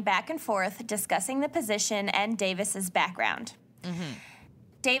emailing back and forth discussing the position and Davis's background. Mm-hmm.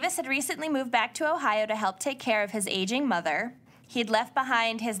 Davis had recently moved back to Ohio to help take care of his aging mother. He'd left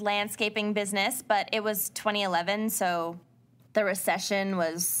behind his landscaping business, but it was 2011, so the recession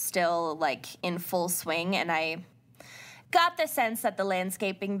was still, like, in full swing, and I got the sense that the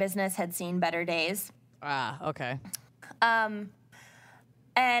landscaping business had seen better days. Ah, okay.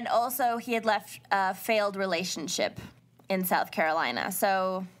 And also, he had left a failed relationship in South Carolina.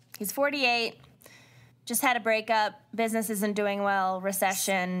 So he's 48, just had a breakup, business isn't doing well,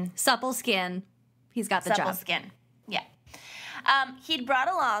 recession. Supple skin. He's got the job. Supple skin, yeah. He'd brought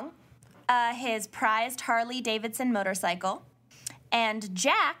along his prized Harley-Davidson motorcycle, and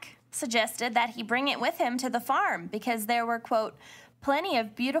Jack suggested that he bring it with him to the farm because there were, quote, plenty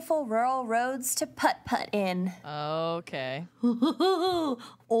of beautiful rural roads to putt-putt in. Okay.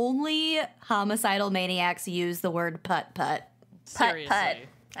 Only homicidal maniacs use the word putt-putt. Putt-putt.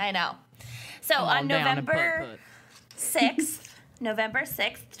 I know. So on November 6th,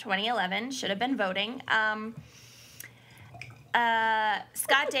 2011, should have been voting,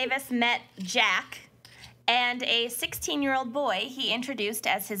 Scott Davis met Jack and a 16-year-old boy he introduced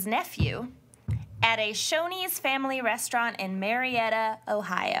as his nephew at a Shoney's family restaurant in Marietta,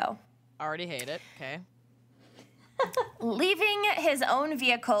 Ohio. Already hate it. Okay. Leaving his own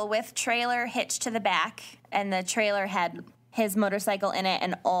vehicle with trailer hitched to the back, and the trailer had his motorcycle in it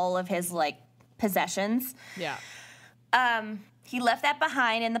and all of his, like, possessions. Yeah. He left that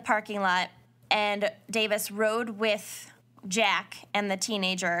behind in the parking lot, and Davis rode with Jack and the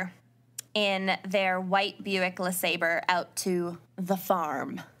teenager in their white Buick LeSabre out to the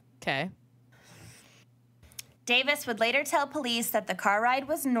farm. Okay. Davis would later tell police that the car ride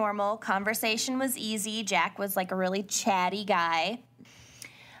was normal, conversation was easy, Jack was like a really chatty guy.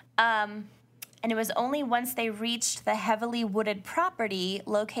 And it was only once they reached the heavily wooded property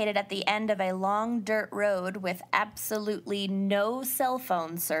located at the end of a long dirt road with absolutely no cell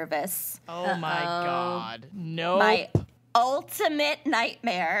phone service. Oh my God. Nope. My ultimate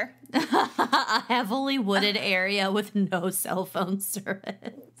nightmare. A heavily wooded area with no cell phone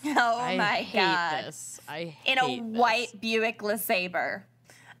service. Oh I my hate God. this. I In hate a this. white Buick LeSabre.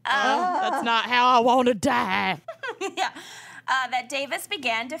 That's not how I want to die. Yeah. That Davis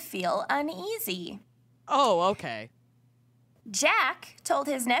began to feel uneasy. Oh, okay. Jack told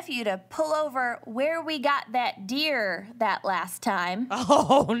his nephew to pull over where we got that deer that last time.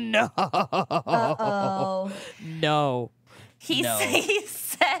 Oh, no. Uh-oh. No. He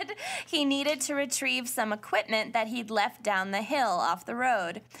said he needed to retrieve some equipment that he'd left down the hill off the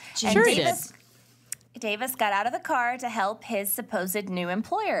road. Sure he did. Davis got out of the car to help his supposed new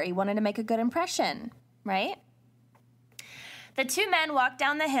employer. He wanted to make a good impression, right? The two men walked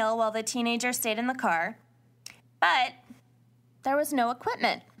down the hill while the teenager stayed in the car, but there was no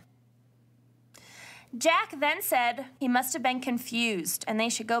equipment. Jack then said he must have been confused and they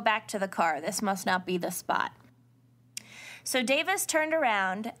should go back to the car. This must not be the spot. So Davis turned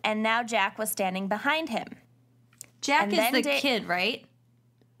around, and now Jack was standing behind him. Jack And is then the kid, right?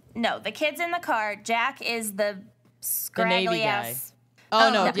 No, the kid's in the car. Jack is the The scraggly Navy guy. ass. Oh,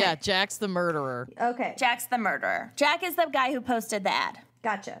 no. okay. Yeah, Jack's the murderer. Okay, Jack's the murderer. Jack is the guy who posted the ad,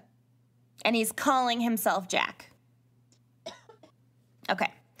 gotcha. and he's calling himself Jack.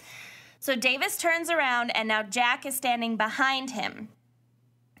 Okay. So Davis turns around, and now Jack is standing behind him.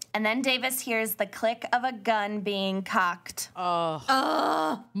 And then Davis hears the click of a gun being cocked.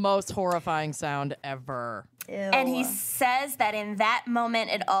 Most horrifying sound ever. Ew. And he says that in that moment,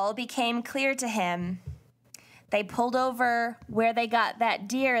 it all became clear to him. They pulled over where they got that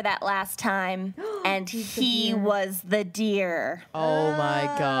deer that last time, and he was the deer. Oh,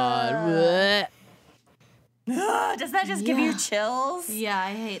 my God. Blech. Does that just give you chills? Yeah,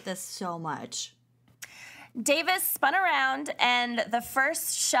 I hate this so much. Davis spun around, and the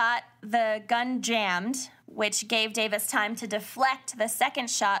first shot, the gun jammed, which gave Davis time to deflect the second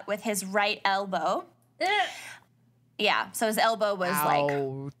shot with his right elbow. Yeah, so his elbow was like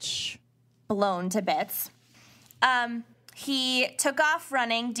Ouch. blown to bits. He took off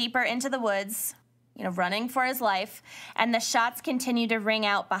running deeper into the woods, running for his life, and the shots continued to ring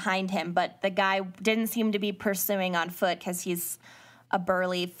out behind him, but the guy didn't seem to be pursuing on foot because he's a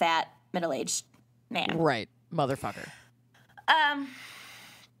burly, fat, middle-aged man. Right. Motherfucker.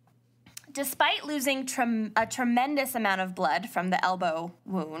 Despite losing a tremendous amount of blood from the elbow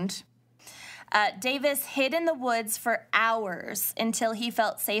wound, Davis hid in the woods for hours until he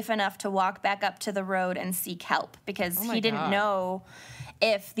felt safe enough to walk back up to the road and seek help because he didn't know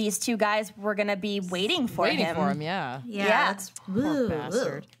if these two guys were going to be waiting for him. Waiting for him, yeah. Yeah. Poor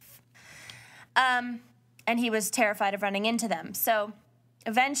bastard. And he was terrified of running into them. So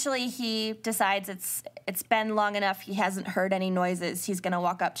eventually he decides it's been long enough. He hasn't heard any noises. He's going to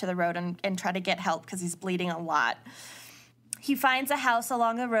walk up to the road and try to get help because he's bleeding a lot. He finds a house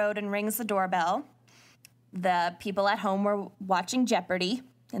along the road and rings the doorbell. The people at home were watching Jeopardy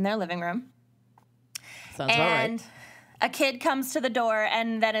in their living room. Sounds about right. And a kid comes to the door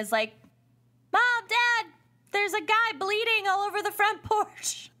and then is like, Mom, Dad, there's a guy bleeding all over the front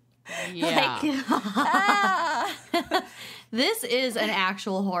porch. Yeah. This is an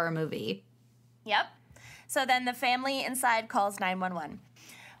actual horror movie. Yep. So then the family inside calls 911.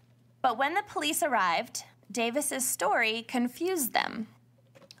 But when the police arrived, Davis's story confused them.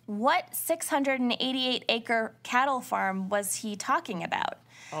 What 688-acre cattle farm was he talking about?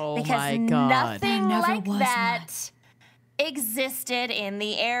 Oh, because my God. nothing There never like was that existed in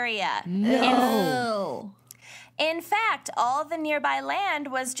the area. No. In fact, all the nearby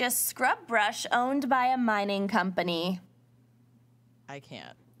land was just scrub brush owned by a mining company. I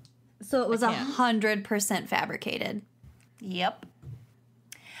can't. So it was I can't. 100% fabricated. Yep.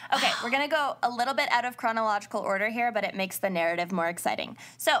 Okay, we're going to go a little bit out of chronological order here, but it makes the narrative more exciting.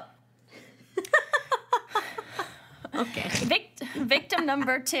 So, Okay. victim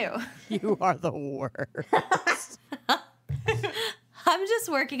number 2. You are the worst. I'm just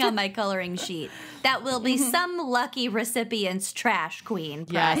working on my coloring sheet. That will be some lucky recipient's trash queen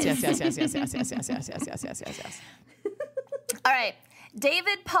prize. Yes. All right.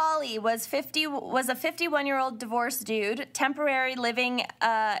 David Pauly was a 51-year-old divorced dude, temporarily living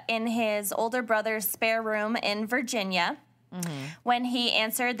in his older brother's spare room in Virginia when he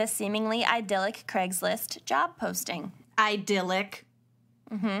answered the seemingly idyllic Craigslist job posting. Idyllic.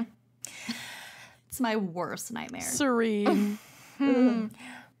 Mm-hmm. It's my worst nightmare. Serene.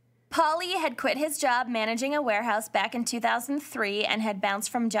 Pauly had quit his job managing a warehouse back in 2003 and had bounced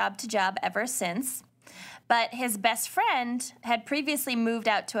from job to job ever since. But his best friend had previously moved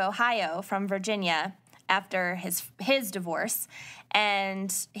out to Ohio from Virginia after his divorce,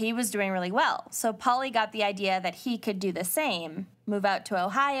 and he was doing really well. So Pauly got the idea that he could do the same, move out to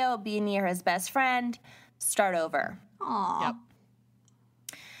Ohio, be near his best friend, start over. Aw. Yep.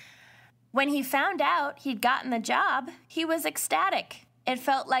 When he found out he'd gotten the job, he was ecstatic. It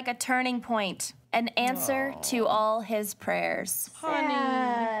felt like a turning point, an answer to all his prayers.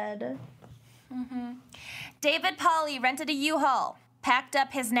 Sad. David Pauly rented a U-Haul, packed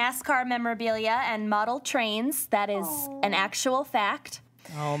up his NASCAR memorabilia and model trains, that is an actual fact,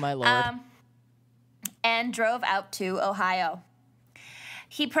 Oh, my Lord. and drove out to Ohio.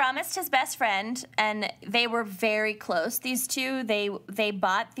 He promised his best friend, and they were very close, these two, they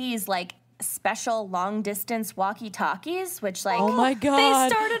bought these, like, special long-distance walkie-talkies, which, like... Oh, my They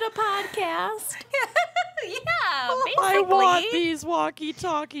God. started a podcast. yeah, basically. I want these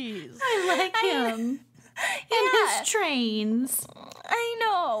walkie-talkies. I like him. And his trains. I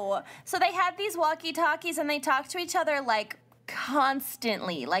know. So they had these walkie-talkies, and they talked to each other, like,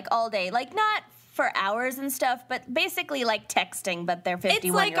 constantly, like, all day. Like, not for hours and stuff, but basically, like, texting, but they're 51-year-old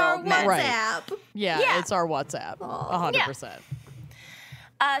It's like our men. WhatsApp. Yeah, it's our WhatsApp. 100%.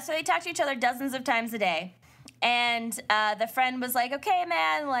 So they talked to each other dozens of times a day. And the friend was like, okay,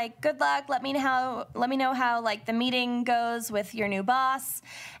 man, like, good luck. Let me know how, like, the meeting goes with your new boss.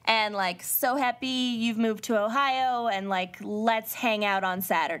 And, like, so happy you've moved to Ohio. And, like, let's hang out on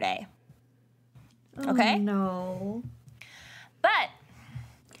Saturday. Okay? Oh, no. But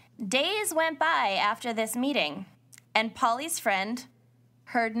days went by after this meeting. And Pauly's friend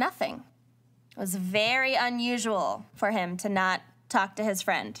heard nothing. It was very unusual for him to not talk to his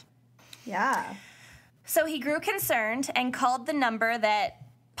friend. Yeah. So he grew concerned and called the number that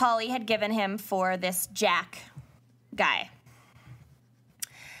Pauly had given him for this Jack guy.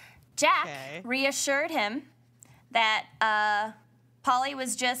 Jack reassured him that Pauly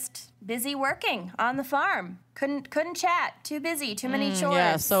was just busy working on the farm. Couldn't chat. Too busy. Too many chores.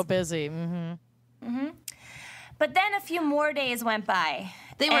 Yeah, so busy. But then a few more days went by.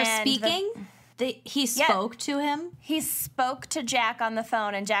 They were and speaking? He spoke to him? He spoke to Jack on the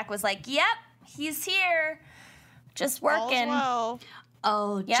phone, and Jack was like, yep, he's here. just working. Well.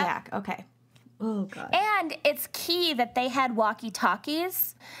 Oh, Yep. Jack. Okay. Oh, God. And it's key that they had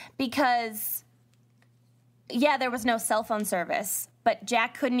walkie-talkies because, yeah, there was no cell phone service, but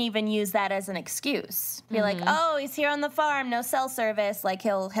Jack couldn't even use that as an excuse. Be like, oh, he's here on the farm, no cell service. Like,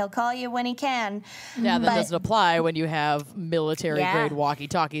 he'll call you when he can. Yeah, that But- doesn't apply when you have military-grade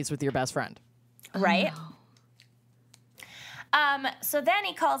walkie-talkies with your best friend. Right? So then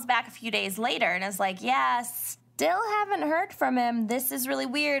he calls back a few days later and is like, yeah, still haven't heard from him. This is really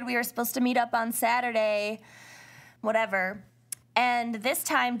weird. We were supposed to meet up on Saturday, whatever. And this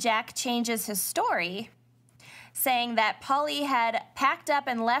time Jack changes his story, saying that Polly had packed up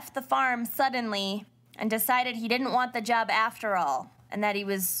and left the farm suddenly and decided he didn't want the job after all, and that he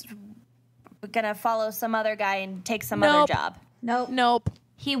was going to follow some other guy and take some other job. Nope.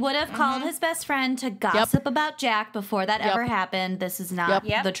 He would have called his best friend to gossip about Jack before that ever happened. This is not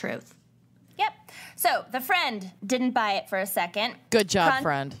the truth. Yep. So the friend didn't buy it for a second. Good job,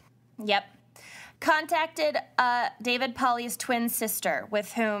 friend. Yep. Contacted David Polly's twin sister,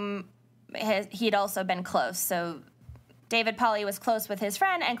 with whom he'd also been close. So David Polly was close with his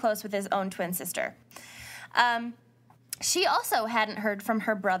friend and close with his own twin sister. She also hadn't heard from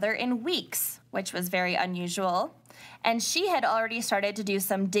her brother in weeks, which was very unusual. And she had already started to do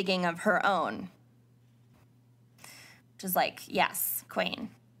some digging of her own. Which is like, yes, queen.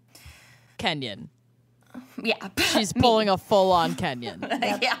 Kenyan. Yeah. She's pulling a full-on Kenyan.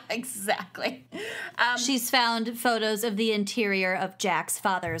 Yeah, exactly. She's found photos of the interior of Jack's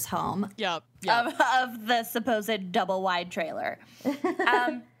father's home. Yep. Of the supposed double-wide trailer.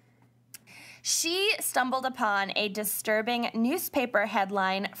 She stumbled upon a disturbing newspaper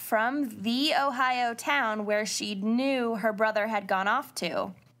headline from the Ohio town where she knew her brother had gone off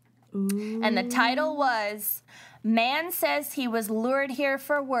to. Ooh. And the title was, "Man Says He Was Lured Here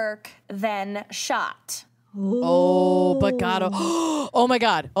for Work, Then Shot." Oh, but God. Oh, my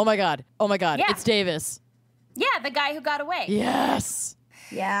God. Oh, my God. Oh, my God. Yeah. It's Davis. Yeah, the guy who got away. Yes.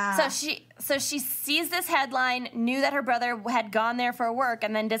 Yeah. So she sees this headline, knew that her brother had gone there for work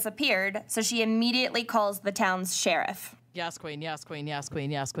and then disappeared, so she immediately calls the town's sheriff. Yes, queen. Yes, queen. Yes,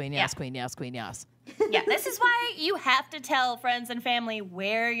 queen. Yes, queen. Yes, queen. Yes, queen. Yes. Yeah, this is why you have to tell friends and family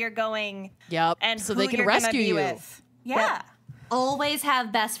where you're going. Yep. And so who they can you're gonna rescue be you. with. Yeah. Always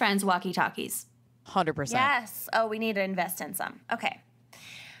have best friends walkie-talkies. 100%. Yes. Oh, we need to invest in some. Okay.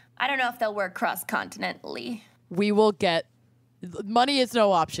 I don't know if they'll work cross-continentally. We will get... Money is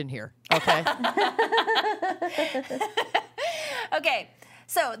no option here, okay? Okay.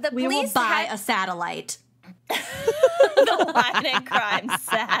 So the We police will buy had a satellite. the Wine and Crime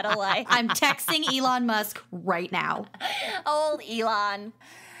satellite. I'm texting Elon Musk right now. Old Elon.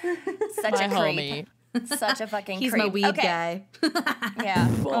 Such My a homie. creep. Such a fucking He's creep. my weed Okay. guy. Yeah.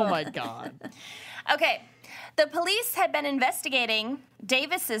 Oh, my God. Okay. The police had been investigating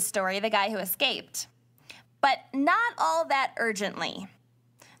Davis's story, the guy who escaped, but not all that urgently.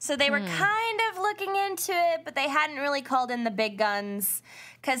 So they were kind of looking into it, but they hadn't really called in the big guns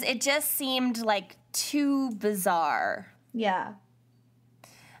because it just seemed like too bizarre. Yeah.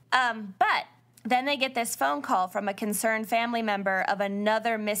 But then they get this phone call from a concerned family member of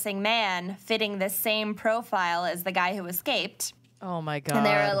another missing man fitting the same profile as the guy who escaped. Oh, my God. And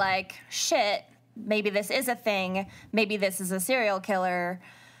they were like, shit, maybe this is a thing. Maybe this is a serial killer.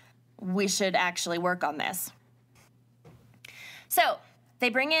 We should actually work on this. So they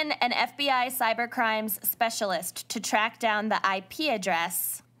bring in an FBI cybercrimes specialist to track down the IP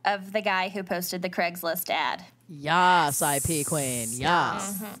address of the guy who posted the Craigslist ad. Yes, IP queen.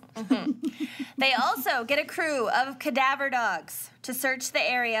 Yes. They also get a crew of cadaver dogs to search the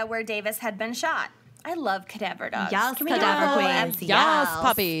area where Davis had been shot. I love cadaver dogs. Yes, Can we do a cadaver whole queens. episode? Yes,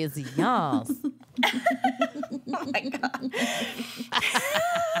 puppies. Yes. Oh my God.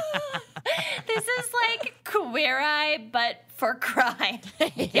 This is like Queer Eye, but for crime.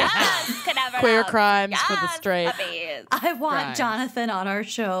 Yes, cadaver Queer dogs. crimes for the Yes, straight. puppies. I want Right. Jonathan on our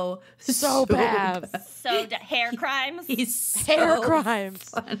show So bad. So hair crimes, He's so Hair crimes.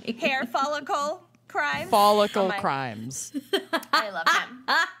 funny. hair follicle crimes. Follicle my- crimes. I love him.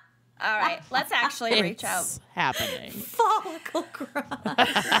 All right, let's actually reach out. It's happening. Follicle cry.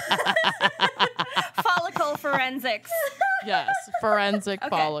 Follicle forensics. Yes, forensic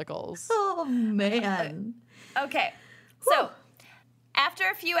follicles. Oh, man. Okay, so after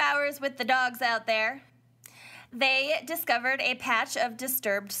a few hours with the dogs out there, they discovered a patch of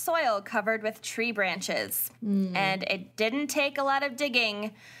disturbed soil covered with tree branches. And it didn't take a lot of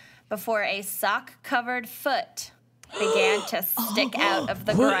digging before a sock-covered foot began to stick out of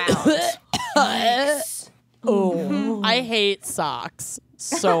the ground. Oh, I hate socks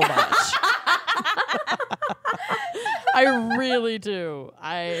so much. I really do.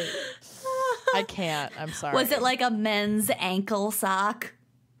 I can't. I'm sorry. Was it like a men's ankle sock?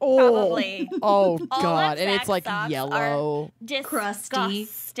 Probably. Oh All God! of And it's Zach's like socks yellow. are Crusty.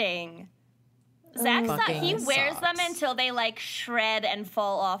 disgusting. Zach's Fucking he wears them socks. until they like shred and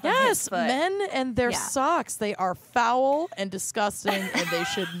fall off of his Yes, foot. men and their Yeah. socks. They are foul and disgusting, and they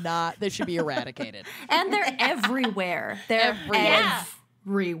should not. They should be eradicated. And they're everywhere. They're Yeah.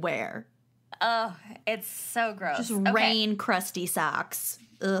 everywhere. Oh, it's so gross. Just Okay. rain crusty socks.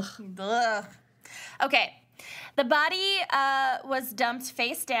 Ugh. Ugh. Okay. The body was dumped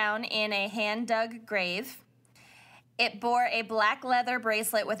face down in a hand-dug grave. It bore a black leather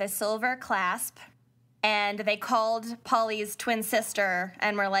bracelet with a silver clasp. And they called Polly's twin sister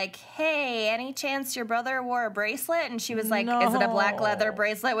and were like, hey, any chance your brother wore a bracelet? And she was like, is it a black leather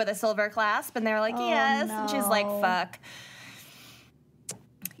bracelet with a silver clasp? And they were like, yes. And she's like, fuck.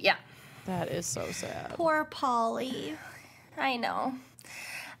 Yeah, That is so sad. Poor Polly. I know.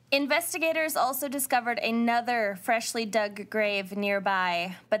 Investigators also discovered another freshly dug grave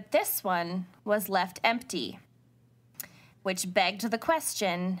nearby, but this one was left empty. Which begged the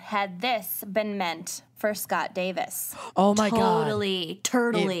question, had this been meant for Scott Davis? Oh my God! Totally.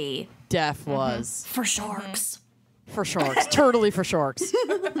 Turtly. Def was For sharks. for sharks. Turtly for sharks.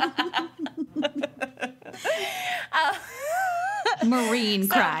 Marine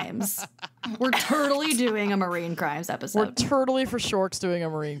crimes. We're totally doing a marine crimes We're episode. turtly for sharks doing a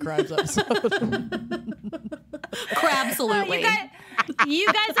marine crimes episode. Crabsolutely. You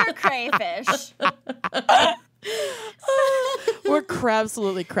guys are crayfish. We're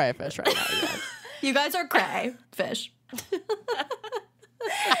crabsolutely crayfish right now, you guys. You guys are cray fish. All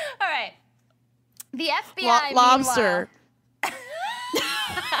right. The FBI, Lobster.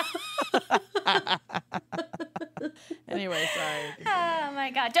 Anyway, sorry. Oh my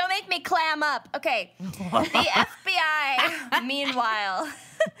God. Don't make me clam up. Okay. The FBI, meanwhile,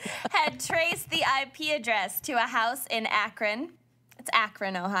 had traced the IP address to a house in Akron. It's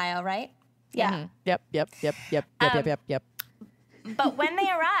Akron, Ohio, right? Yeah. Yep. But when they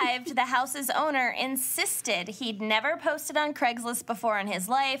arrived, the house's owner insisted he'd never posted on Craigslist before in his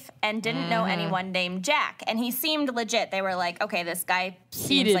life and didn't know anyone named Jack. And he seemed legit. They were like, okay, this guy seems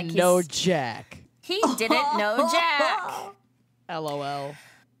He didn't like know Jack. He didn't know Jack. LOL.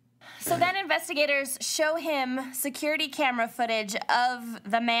 So then investigators show him security camera footage of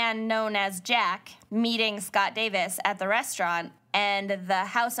the man known as Jack meeting Scott Davis at the restaurant. And the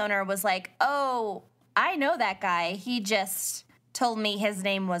house owner was like, oh, I know that guy. He just told me his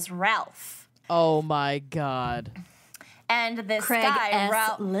name was Ralph. Oh my God. And this Craig guy, S.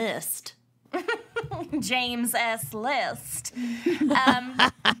 Ralph, List. James S. List.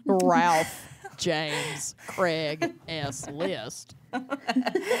 Ralph James Craig S. List.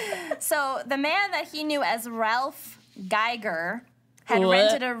 So the man that he knew as Ralph Geiger had What?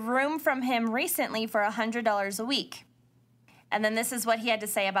 rented a room from him recently for $100 a week. And then this is what he had to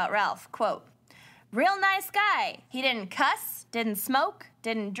say about Ralph. Quote, real nice guy. He didn't cuss, didn't smoke,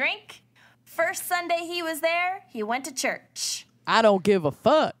 didn't drink. First Sunday he was there, he went to church. I don't give a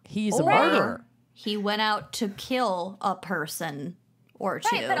fuck. He's a murderer. He went out to kill a person or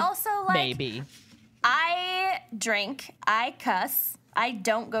two. Right, but also like, Maybe. I drink, I cuss, I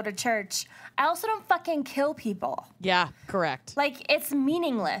don't go to church. I also don't fucking kill people. Yeah, correct. Like, it's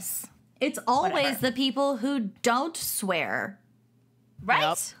meaningless. It's always Whatever. the people who don't swear. Right?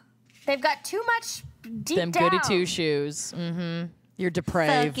 Yep. They've got too much deep Them down. goody two shoes. Mm-hmm. You're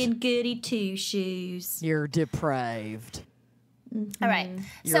depraved. Fucking goody two shoes. You're depraved. All right.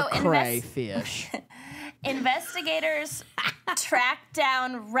 You're So crayfish. investigators track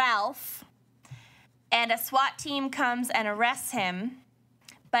down Ralph, and a SWAT team comes and arrests him.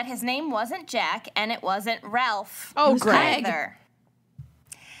 But his name wasn't Jack, and it wasn't Ralph. Oh, Greg. either.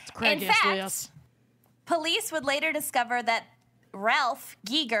 It's Craig In S. fact, List. Police would later discover that Ralph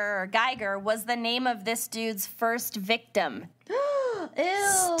Geiger was the name of this dude's first victim.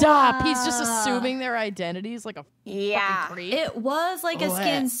 Stop. He's just assuming their identities like a Yeah. fucking creep. It was like a Blech.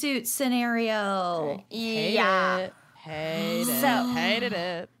 skin suit scenario. Yeah. Hated it. So- Hated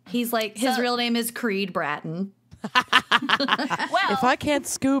it. He's like, his real name is Creed Bratton. Well, If I can't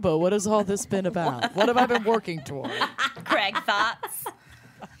scuba, what has all this been about? What have I been working toward? Craig, thoughts?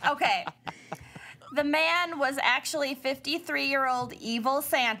 Okay. The man was actually 53-year-old evil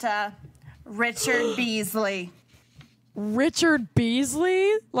Santa, Richard Beasley. Richard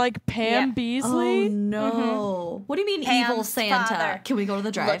Beasley? Like Pam Yeah. Beasley? Oh no! What do you mean, Pam's evil Santa? father. Can we go to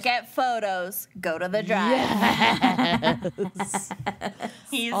the drive? Look at photos. Go to the drive. Yes.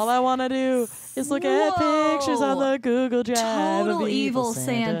 He's All I want to do is look at pictures on the Google Drive. Total of evil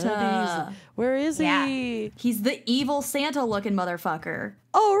Santa. Beasley. Where is Yeah. He's the evil Santa looking motherfucker.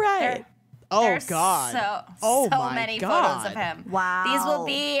 Oh, right. Oh, There's God. So my many God. photos of him. Wow. These will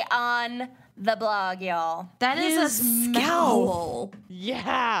be on the blog, y'all. That is a His scowl.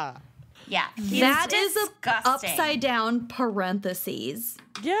 Yeah. Yeah. That is a disgusting. upside down parentheses.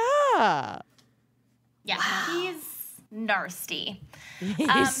 Yeah. Yeah. He's nasty.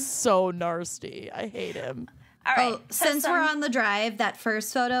 He's so nasty. I hate him. All right. Oh, since we're on the drive, that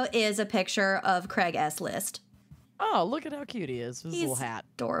first photo is a picture of Craig S. List. Oh, look at how cute he is with his little hat.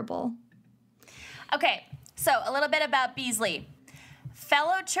 Adorable. Okay, so a little bit about Beasley.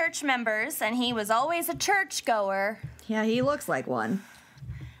 Fellow church members, and he was always a churchgoer, Yeah, he looks like one.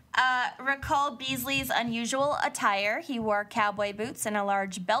 recall Beasley's unusual attire. He wore cowboy boots and a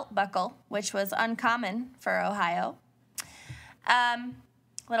large belt buckle, which was uncommon for Ohio. A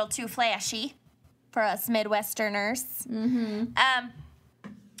little too flashy for us Midwesterners.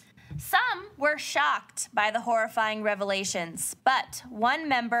 Some were shocked by the horrifying revelations, but one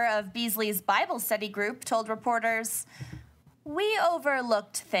member of Beasley's Bible study group told reporters, "We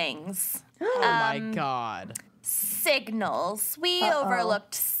overlooked things. Oh, my God. Signals. We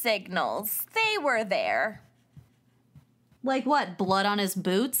overlooked signals. They were there." Like what? Blood on his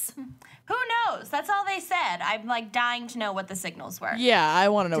boots? Who knows? That's all they said. I'm like dying to know what the signals were. Yeah, I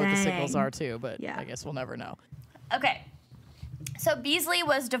want to know what the Dang. signals are, too, but Yeah. I guess we'll never know. Okay. So Beasley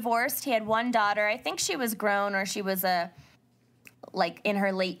was divorced. He had one daughter. I think she was grown, or she was like in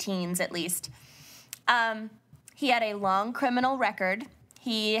her late teens at least. He had a long criminal record.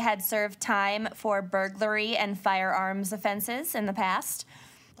 He had served time for burglary and firearms offenses in the past.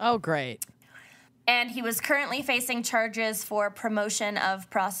 Oh, great. And he was currently facing charges for promotion of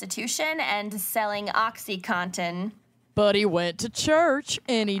prostitution and selling OxyContin. But he went to church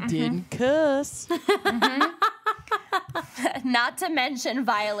and he didn't cuss. Not to mention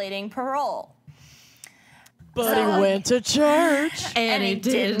violating parole. But he went to church And he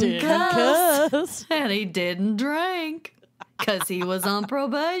didn't cuss. And he didn't drink. Because he was on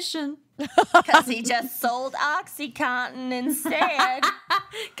probation. Because he just sold OxyContin instead.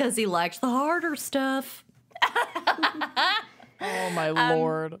 Because he liked the harder stuff. Oh, my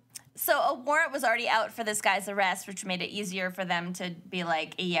Lord. So a warrant was already out for this guy's arrest, which made it easier for them to be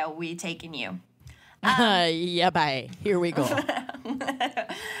like, yeah, we taking you. Yeah, bye. Here we go.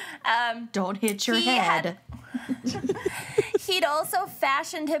 Don't hit your He head. He'd also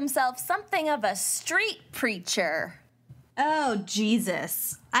fashioned himself something of a street preacher. Oh,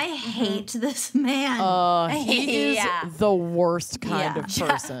 Jesus. I hate this man. He is Yeah. the worst kind Yeah. of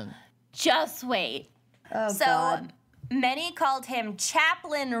person. Just wait. oh, So God. many called him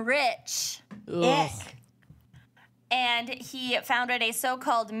Chaplain Rich. Ugh. And he founded a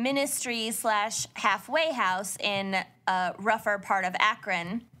so-called ministry/halfway house in a rougher part of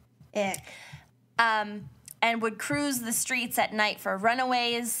Akron. Ick. And would cruise the streets at night for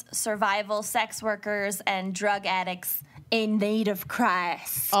runaways, survival sex workers, and drug addicts in need of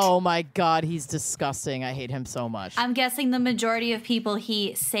Christ. Oh, my God. He's disgusting. I hate him so much. I'm guessing the majority of people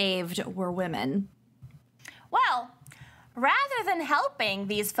he saved were women. Well, rather than helping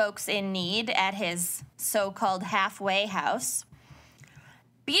these folks in need at his so-called halfway house,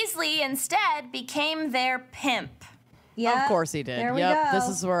 Beasley instead became their pimp, Yeah. Of course he did. There we Yep, go. this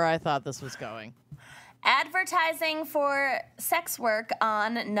is where I thought this was going. advertising for sex work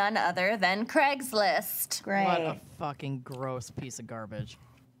on none other than Craigslist. Great. What a fucking gross piece of garbage.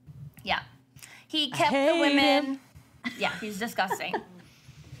 Yeah. He kept the hate women. him. Yeah, he's disgusting.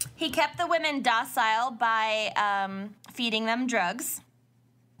 He kept the women docile by feeding them drugs,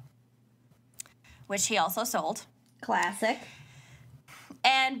 which he also sold. Classic.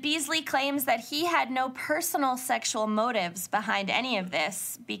 And Beasley claims that he had no personal sexual motives behind any of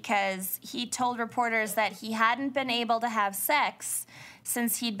this because he told reporters that he hadn't been able to have sex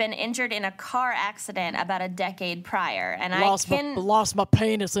since he'd been injured in a car accident about a decade prior. And Lost my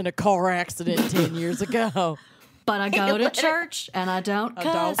penis in a car accident 10 years ago. But I go to church and I don't I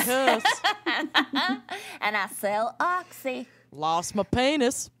don't cuss. cuss. and I sell Oxy. Lost my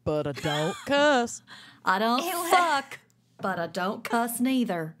penis, but I don't cuss. I don't fuck, but I don't cuss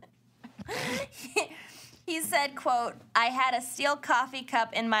neither. He said, quote, I had a steel coffee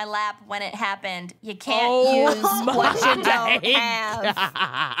cup in my lap when it happened. You can't use what you don't have.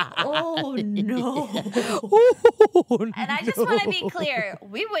 Oh, no. And I just want to be clear,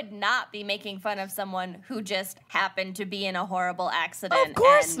 we would not be making fun of someone who just happened to be in a horrible accident. Of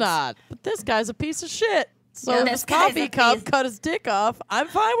course not. But this guy's a piece of shit. So if This his guy's coffee a cup piece- cut his dick off, I'm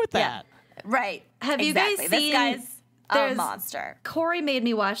fine with that. Right. Have you Exactly. guys This seen... guy's a there's- monster. Corey made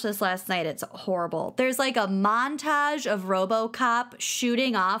me watch this last night. It's horrible. There's like a montage of RoboCop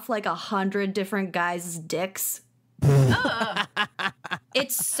shooting off like 100 different guys' dicks.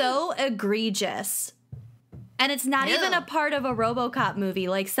 It's so egregious. And it's not even a part of a RoboCop movie.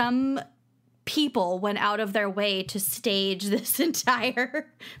 Like some people went out of their way to stage this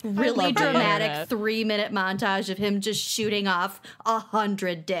entire really love the dramatic internet. 3-minute montage of him just shooting off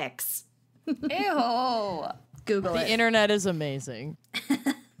 100 dicks. Ew. Google The it. internet is amazing.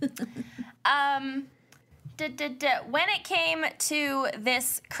 When it came to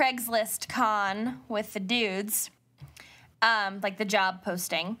this Craigslist con with the dudes, like the job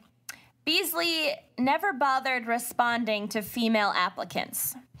posting, Beasley never bothered responding to female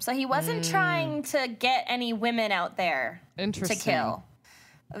applicants. So he wasn't trying to get any women out there to Interesting. kill.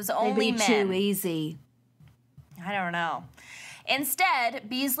 It was They'd only be men. too easy. I don't know. Instead,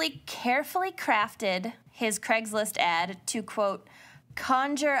 Beasley carefully crafted his Craigslist ad to, quote,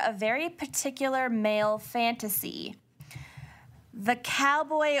 conjure a very particular male fantasy. The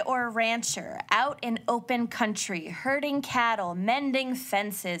cowboy or rancher out in open country, herding cattle, mending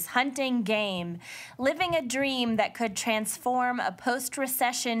fences, hunting game, living a dream that could transform a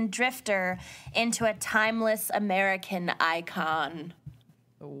post-recession drifter into a timeless American icon.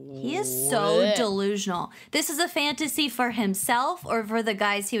 He is so delusional. This is a fantasy for himself or for the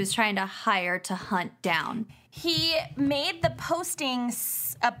guys he was trying to hire to hunt down? He made the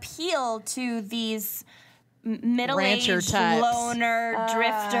postings appeal to these middle-aged Rancher types. loner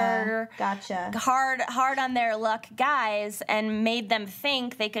drifter Gotcha. hard on their luck guys, and made them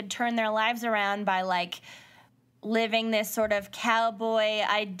think they could turn their lives around by like living this sort of cowboy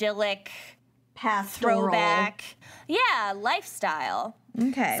idyllic throwback lifestyle.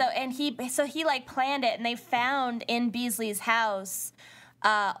 Okay. So he like planned it, and they found in Beasley's house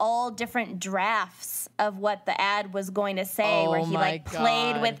all different drafts of what the ad was going to say, Oh where he my like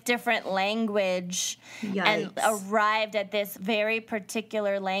played God. with different language and Yikes. arrived at this very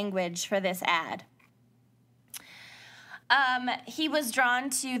particular language for this ad. He was drawn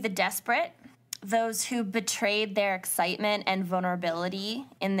to the desperate, those who betrayed their excitement and vulnerability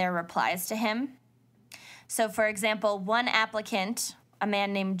in their replies to him. So, for example, one applicant, a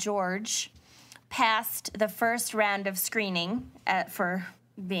man named George, passed the first round of screening for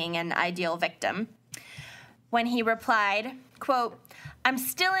being an ideal victim when he replied, quote, I'm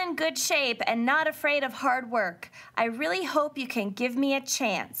still in good shape and not afraid of hard work. I really hope you can give me a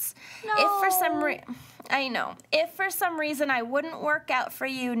chance. If for some reason I wouldn't work out for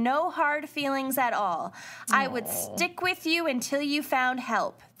you, no hard feelings at all. I would stick with you until you found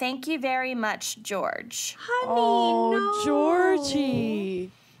help. Thank you very much, George. Oh,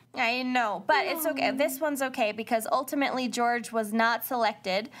 Georgie. I know, but it's okay. This one's okay because ultimately George was not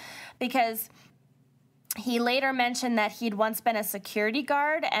selected because he later mentioned that he'd once been a security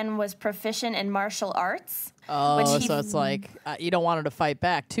guard and was proficient in martial arts. Oh, so it's like you don't want him to fight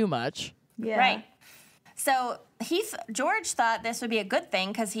back too much. Yeah. Right. So George thought this would be a good thing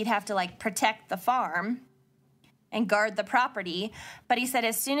because he'd have to like protect the farm and guard the property. But he said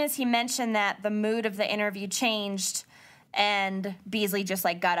as soon as he mentioned that, the mood of the interview changed, and Beasley just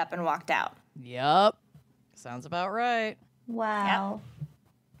like got up and walked out. Yep. Sounds about right. Wow.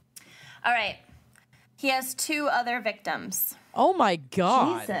 All right. He has 2 other victims. Oh my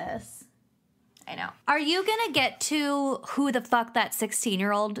God. Jesus. I know. Are you going to get to who the fuck that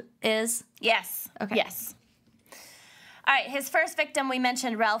 16-year-old is? Yes. Okay. Yes. All right. His first victim, we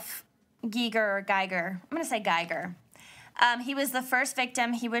mentioned Ralph Geiger or Geiger. I'm going to say Geiger. He was the first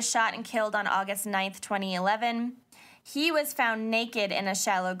victim. He was shot and killed on August 9th, 2011. He was found naked in a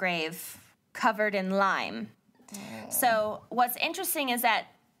shallow grave, covered in lime. So what's interesting is that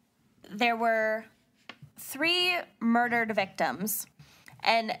there were 3 murdered victims,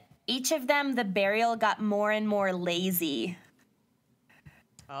 and each of them, the burial got more and more lazy.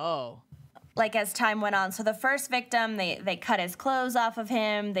 Oh. Like as time went on. So the first victim, they cut his clothes off of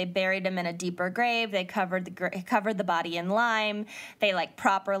him. They buried him in a deeper grave. They covered the body in lime. They like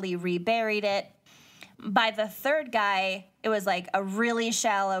properly reburied it. By the third guy, it was like a really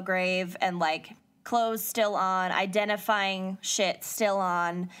shallow grave and like clothes still on, identifying shit still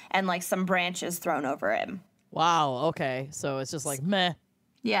on, and like some branches thrown over him. Wow. Okay. So it's just like meh.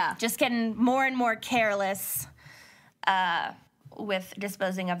 Yeah. Just getting more and more careless with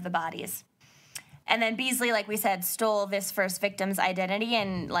disposing of the bodies. And then Beasley, like we said, stole this first victim's identity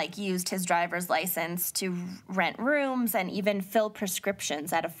and like used his driver's license to rent rooms and even fill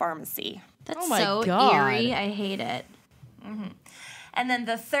prescriptions at a pharmacy. That's Oh my so God. eerie. I hate it. And then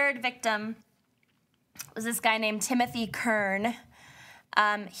the third victim was this guy named Timothy Kern.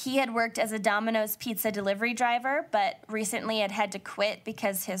 He had worked as a Domino's pizza delivery driver, but recently had to quit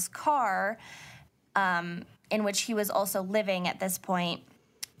because his car, in which he was also living at this point,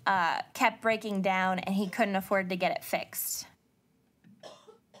 kept breaking down and he couldn't afford to get it fixed.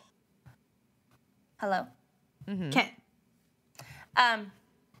 Hello? Okay.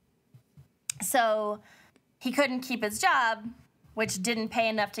 So he couldn't keep his job, which didn't pay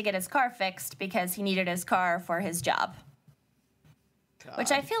enough to get his car fixed because he needed his car for his job. God.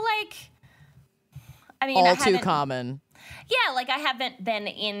 Which I feel like, I mean, All too common. Yeah, like I haven't been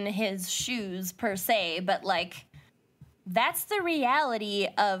in his shoes per se, but like that's the reality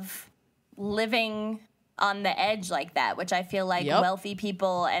of living on the edge like that, which I feel like wealthy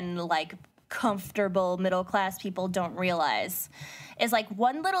people and like comfortable middle class people don't realize is like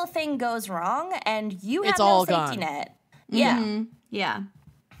one little thing goes wrong and you have It's no all safety gone. net. Yeah. Mm-hmm. Yeah.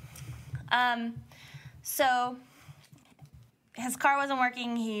 So his car wasn't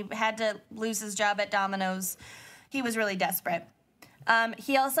working. He had to lose his job at Domino's. He was really desperate.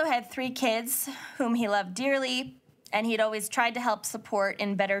 He also had 3 kids whom he loved dearly, and he'd always tried to help support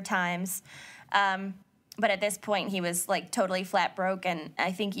in better times. But at this point, he was like totally flat broke, and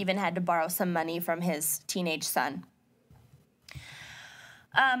I think even had to borrow some money from his teenage son.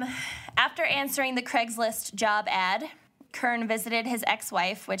 After answering the Craigslist job ad, Kern visited his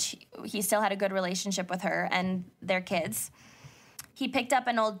ex-wife, which he still had a good relationship with her and their kids. He picked up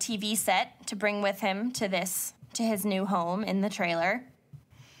an old TV set to bring with him to his new home in the trailer.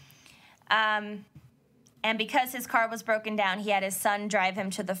 And because his car was broken down, he had his son drive him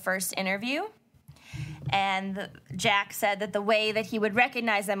to the first interview. And Jack said that the way that he would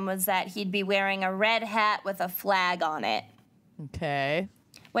recognize him was that he'd be wearing a red hat with a flag on it. Okay.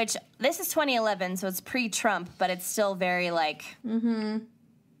 Which, this is 2011, so it's pre-Trump, but it's still very, like... Mm-hmm.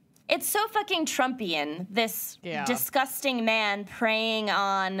 It's so fucking Trumpian, this disgusting man preying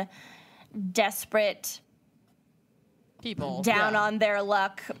on desperate... People. down on their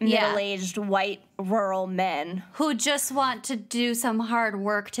luck, middle-aged white rural men. Who just want to do some hard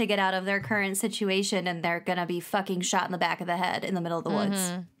work to get out of their current situation, and they're gonna be fucking shot in the back of the head in the middle of the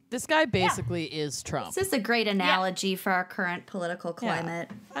woods. This guy basically is Trump. This is a great analogy for our current political climate.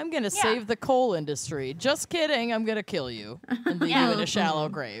 I'm going to save the coal industry. Just kidding. I'm going to kill you and leave you in a shallow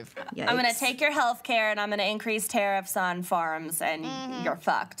grave. Yikes. I'm going to take your health care and I'm going to increase tariffs on farms and you're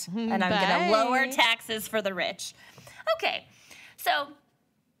fucked. And I'm going to lower taxes for the rich. Okay, so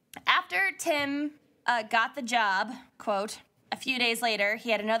after Tim got the job, quote, a few days later,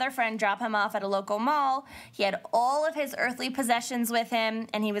 he had another friend drop him off at a local mall. He had all of his earthly possessions with him,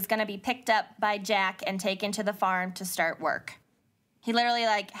 and he was going to be picked up by Jack and taken to the farm to start work. He literally,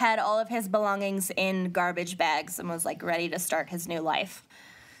 like, had all of his belongings in garbage bags and was, like, ready to start his new life.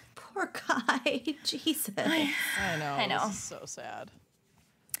 Poor guy. Jesus. I know. This is so sad.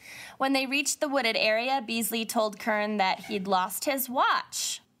 When they reached the wooded area, Beasley told Kern that he'd lost his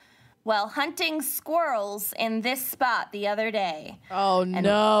watch while hunting squirrels in this spot the other day. Oh,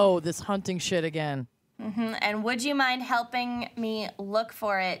 no. This hunting shit again. And would you mind helping me look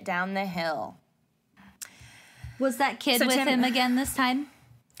for it down the hill? Was that kid So with Tim- him again this time?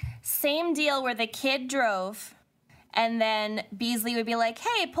 Same deal where the kid drove, and then Beasley would be like,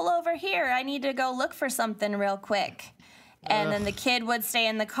 hey, pull over here. I need to go look for something real quick. And then the kid would stay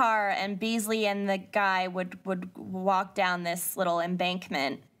in the car, and Beasley and the guy would walk down this little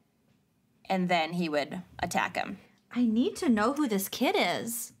embankment, and then he would attack him. I need to know who this kid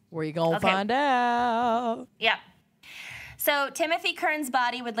is. Where you gonna Okay. find out? Yeah. So Timothy Kern's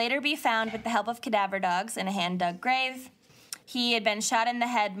body would later be found with the help of cadaver dogs in a hand-dug grave. He had been shot in the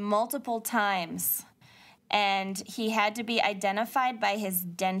head multiple times, and he had to be identified by his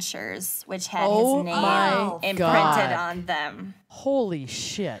dentures, which had his name my imprinted God. on them. Holy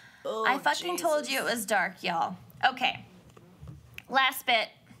shit. I fucking told you it was dark, y'all. Okay. Last bit.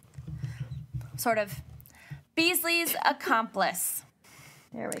 Sort of. Beasley's accomplice.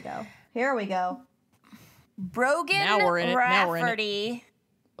 Here we go. Brogan Now we're in it. Rafferty.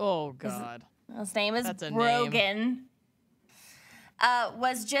 Oh, God. His name is That's a Brogan.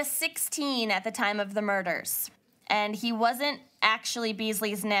 Was just 16 at the time of the murders. And he wasn't actually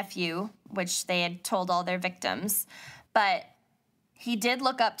Beasley's nephew, which they had told all their victims. But he did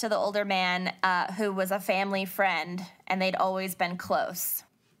look up to the older man who was a family friend, and they'd always been close.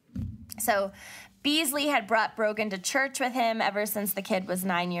 So Beasley had brought Brogan to church with him ever since the kid was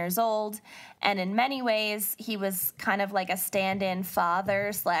 9 years old. And in many ways, he was kind of like a stand-in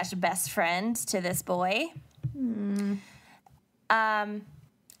father / best friend to this boy.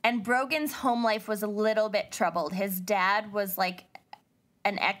 And Brogan's home life was a little bit troubled. His dad was like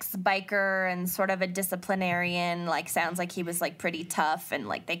an ex-biker and sort of a disciplinarian. Like, sounds like he was like pretty tough and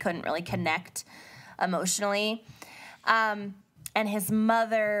like they couldn't really connect emotionally. And his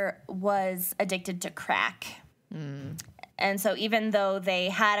mother was addicted to crack. And so even though they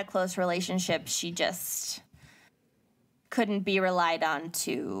had a close relationship, she just couldn't be relied on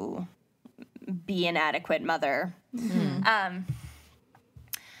to be an adequate mother.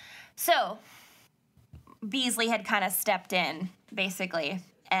 So Beasley had kind of stepped in, basically,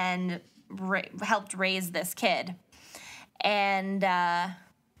 and helped raise this kid. And,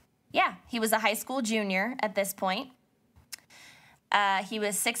 he was a high school junior at this point. He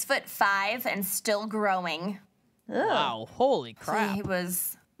was 6'5" and still growing. Wow, holy So crap. he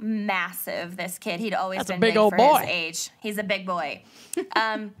was massive, this kid. He'd always That's a been big big old for boy. his age. He's a big boy.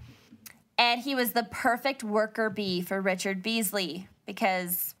 And he was the perfect worker bee for Richard Beasley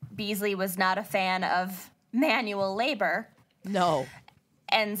because Beasley was not a fan of manual labor. No.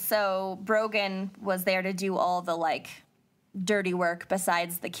 And so Brogan was there to do all the, like, dirty work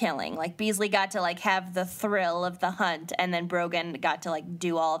besides the killing. Like, Beasley got to, like, have the thrill of the hunt, and then Brogan got to, like,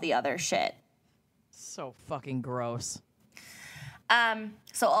 do all the other shit. So fucking gross.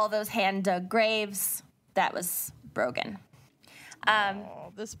 So all those hand-dug graves, that was Brogan.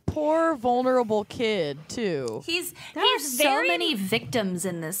 Oh, this poor vulnerable kid, too. There are He's so very many victims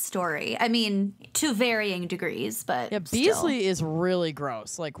in this story. I mean, to varying degrees, but Yeah, Beasley is really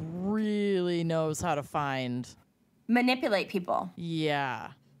gross. Like, really knows how to find. manipulate people.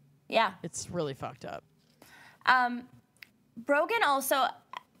 Yeah, Yeah. it's really fucked up. Brogan also,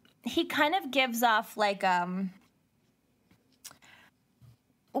 he kind of gives off like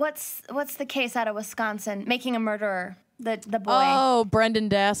what's the case out of Wisconsin? Making a Murderer, the boy. Oh, Brendan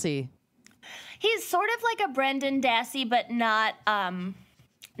Dassey. He's sort of like a Brendan Dassey, but not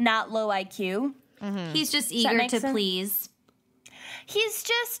low IQ. he's just that eager make to sense? please. He's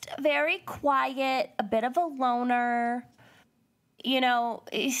just very quiet, a bit of a loner. You know,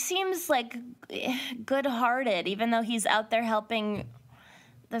 he seems like good-hearted, even though he's out there helping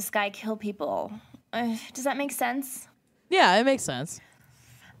this guy kill people. Does that make sense? Yeah, it makes sense.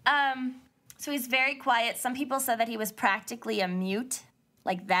 So he's very quiet. Some people said that he was practically a mute.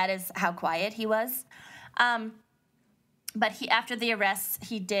 Like, that is how quiet he was. But after the arrests,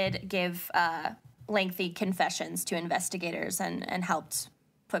 he did give lengthy confessions to investigators and helped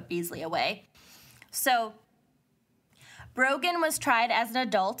put Beasley away. So Brogan was tried as an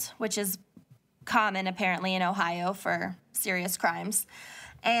adult, which is common apparently in Ohio for serious crimes.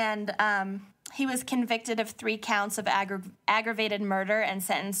 And he was convicted of 3 counts of aggravated murder and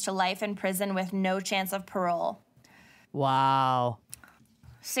sentenced to life in prison with no chance of parole. Wow.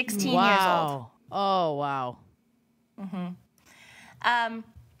 16 years old. Oh, wow.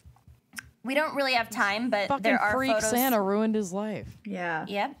 We don't really have time, but Fucking there are freak photos. Santa ruined his life. Yeah.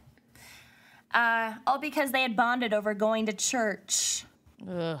 Yep. All because they had bonded over going to church.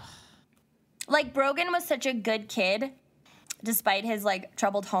 Ugh. Like, Brogan was such a good kid, despite his, like,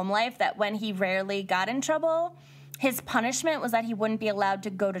 troubled home life, that when he rarely got in trouble, his punishment was that he wouldn't be allowed to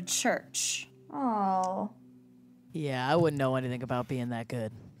go to church. Oh. Yeah, I wouldn't know anything about being that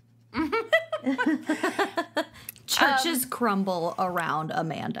good. Churches crumble around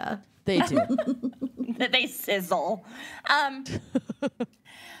Amanda. They do. They sizzle.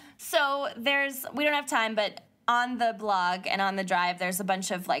 So we don't have time, but on the blog and on the drive, there's a bunch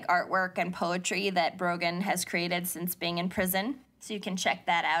of like artwork and poetry that Brogan has created since being in prison. So you can check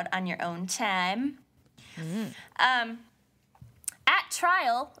that out on your own time. At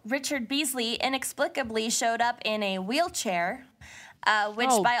trial, Richard Beasley inexplicably showed up in a wheelchair, which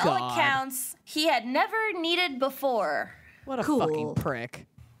Oh, by all God. accounts, he had never needed before. What a Cool. fucking prick.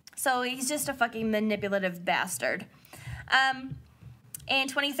 So he's just a fucking manipulative bastard. In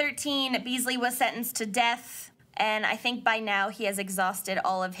 2013, Beasley was sentenced to death, and I think by now he has exhausted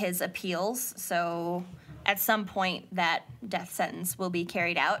all of his appeals. So at some point, that death sentence will be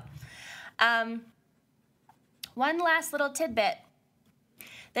carried out. One last little tidbit.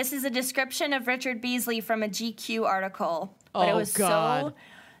 This is a description of Richard Beasley from a GQ article. But Oh, God.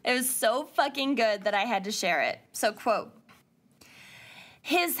 It was so fucking good that I had to share it. So, quote,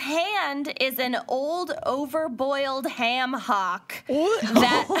 "His hand is an old overboiled ham hock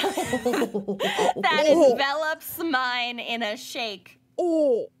that envelops mine in a shake.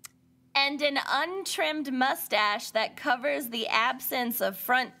 Oh. and an untrimmed mustache that covers the absence of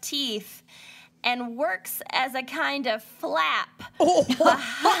front teeth and works as a kind of flap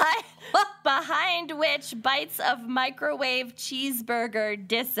behind which bites of microwave cheeseburger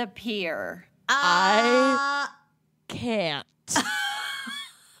disappear. I can't.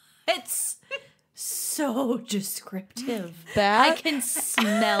 It's so descriptive. That I can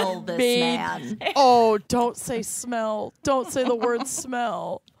smell this man. Oh, don't say smell. Don't say the word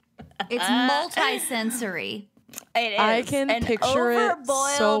smell. It's multi-sensory. It is I can an picture it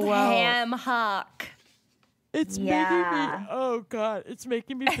overboiled so well. ham hock. It's making me, oh God, it's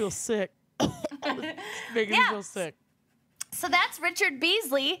making me feel sick. It's making me feel sick. So that's Richard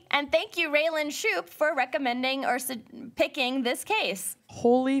Beasley, and thank you, Raylan Shoup, for recommending or picking this case.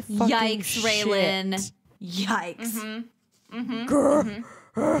 Holy fucking Yikes, shit. Raylan. Yikes. Girl.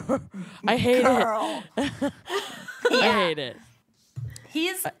 I hate Girl. it. I hate it.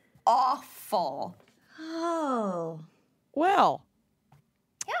 He's awful. Oh. Well,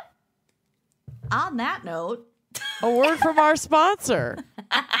 On that note, a word from our sponsor.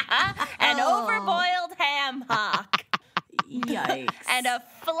 An overboiled ham hock. yikes. And a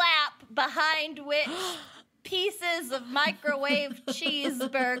flap behind which pieces of microwave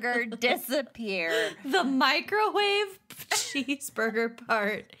cheeseburger disappear. The microwave cheeseburger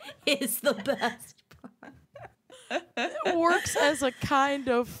part is the best part. It works as a kind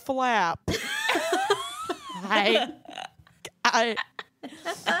of flap. I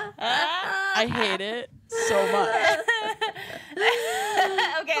hate it so much.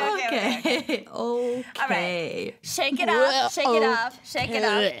 Okay. Okay. All right. Shake it off, shake it off, shake it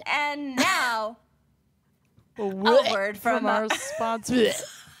off. And now, a word from our sponsor.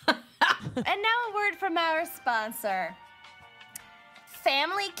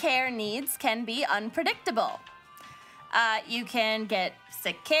 Family care needs can be unpredictable. You can get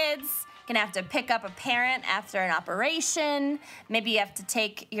sick kids. You're going to have to pick up a parent after an operation. Maybe you have to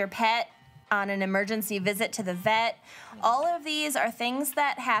take your pet on an emergency visit to the vet. All of these are things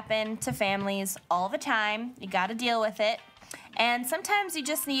that happen to families all the time. You got to deal with it. And sometimes you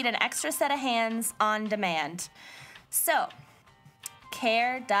just need an extra set of hands on demand. So,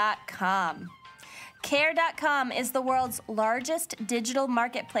 Care.com. Care.com is the world's largest digital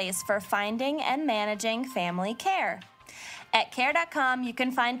marketplace for finding and managing family care. At Care.com, you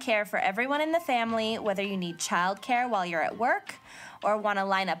can find care for everyone in the family, whether you need childcare while you're at work or want to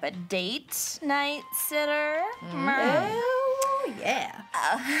line up a date night sitter. Oh, yeah.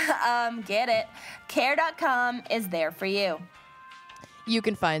 Get it. Care.com is there for you. You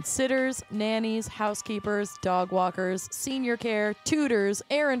can find sitters, nannies, housekeepers, dog walkers, senior care, tutors,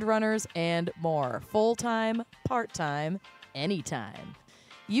 errand runners, and more. Full-time, part-time, anytime.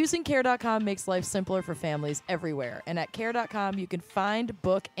 Using Care.com makes life simpler for families everywhere. And at Care.com, you can find,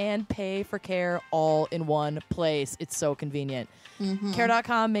 book, and pay for care all in one place. It's so convenient.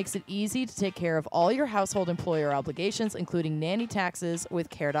 Care.com makes it easy to take care of all your household employer obligations, including nanny taxes with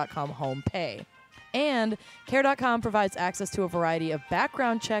Care.com Home Pay. And Care.com provides access to a variety of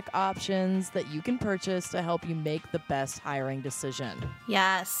background check options that you can purchase to help you make the best hiring decision.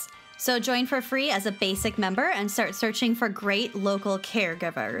 Yes. So join for free as a basic member and start searching for great local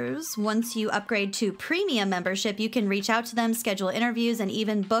caregivers. Once you upgrade to premium membership, you can reach out to them, schedule interviews, and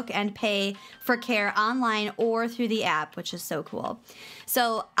even book and pay for care online or through the app, which is so cool.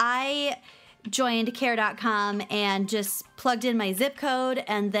 So I joined Care.com and just plugged in my zip code,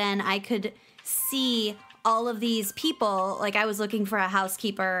 and then I could see all of these people. Like, I was looking for a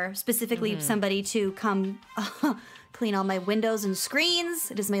housekeeper, specifically somebody to come clean all my windows and screens.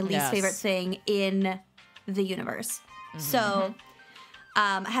 It is my least favorite thing in the universe. So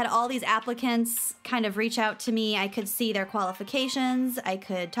I had all these applicants kind of reach out to me. I could see their qualifications. I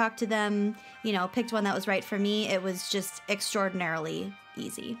could talk to them, you know, picked one that was right for me. It was just extraordinarily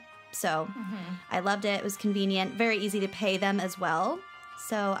easy. So I loved it. It was convenient, very easy to pay them as well.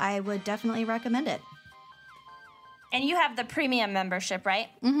 So I would definitely recommend it. And you have the premium membership, right?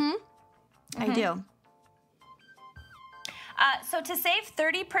 I do. So to save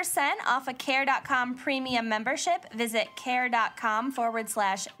 30% off a Care.com premium membership, visit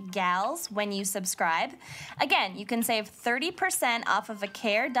care.com/gals when you subscribe. Again, you can save 30% off of a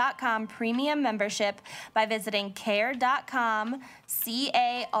Care.com premium membership by visiting care.com,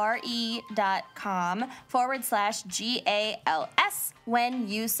 care.com/GALS when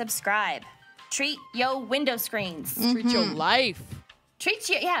you subscribe. Treat your window screens. Treat your life. Treat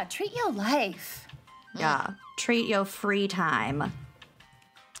your life. Yeah. Treat your free time.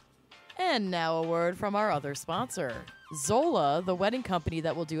 And now a word from our other sponsor. Zola, the wedding company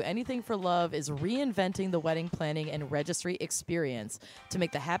that will do anything for love, is reinventing the wedding planning and registry experience to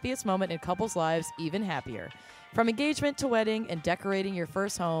make the happiest moment in couples' lives even happier. From engagement to wedding and decorating your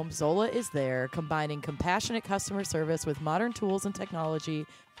first home, Zola is there, combining compassionate customer service with modern tools and technology,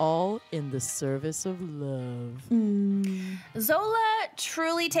 all in the service of love. Zola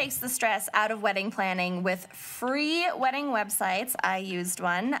truly takes the stress out of wedding planning with free wedding websites. I used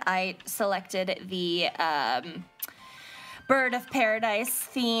one. I selected the Bird of Paradise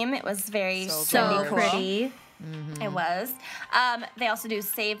theme. It was so pretty. It was. They also do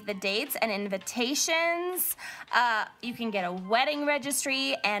save the dates and invitations. You can get a wedding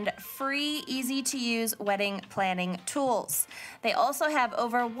registry and free, easy-to-use wedding planning tools. They also have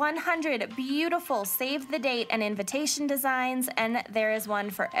over 100 beautiful save the date and invitation designs, and there is one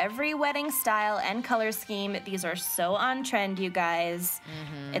for every wedding style and color scheme. These are so on trend, you guys.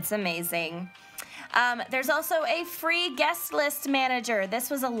 It's amazing. There's also a free guest list manager. This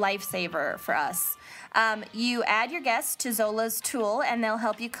was a lifesaver for us. You add your guests to Zola's tool, and they'll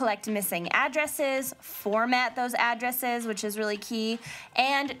help you collect missing addresses, format those addresses, which is really key,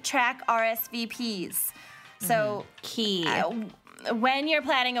 and track RSVPs. So Key. When you're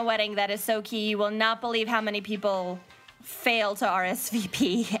planning a wedding, that is so key. You will not believe how many people fail to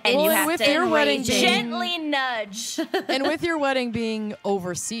RSVP, and you have to your wedding gently nudge. And with your wedding being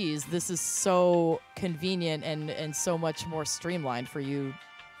overseas, this is so convenient and so much more streamlined for you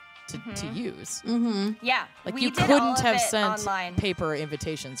to use. Yeah, Like we you did all couldn't of have it sent online. paper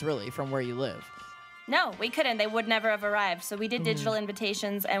invitations really from where you live. No, we couldn't. They would never have arrived. So we did digital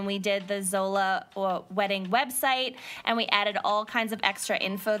invitations, and we did the Zola wedding website, and we added all kinds of extra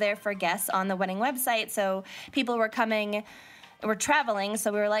info there for guests on the wedding website. So people were traveling,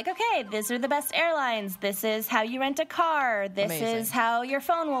 so we were like, okay, these are the best airlines. This is how you rent a car. This Amazing. is how your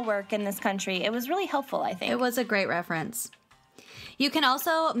phone will work in this country. It was really helpful, I think. It was a great reference. You can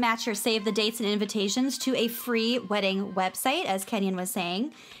also match your save the dates and invitations to a free wedding website, as Kenyon was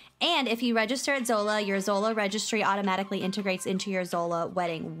saying. And if you register at Zola, your Zola registry automatically integrates into your Zola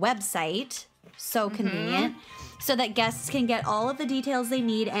wedding website. So convenient. So that guests can get all of the details they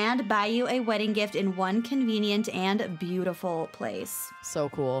need and buy you a wedding gift in one convenient and beautiful place. So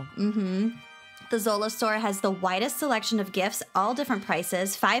cool. The Zola store has the widest selection of gifts, all different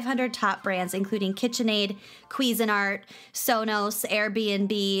prices, 500 top brands, including KitchenAid, Cuisinart, Sonos,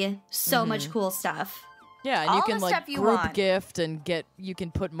 Airbnb, so much cool stuff. Yeah, and All you the can like stuff you group want. gift and you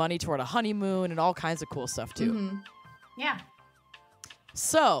can put money toward a honeymoon and all kinds of cool stuff too. Yeah.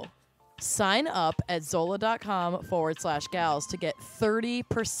 So sign up at zola.com/gals to get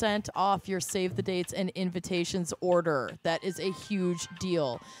 30% off your save the dates and invitations order. That is a huge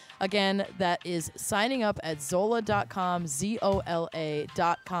deal. Again, that is signing up at zola.com,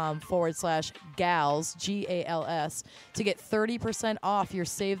 ZOLA.com/gals, GALS, to get 30% off your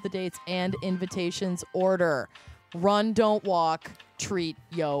save the dates and invitations order. Run, don't walk. Treat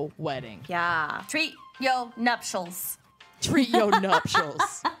yo wedding. Yeah. Treat yo nuptials. Treat yo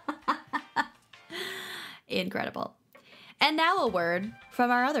nuptials. Incredible. And now a word from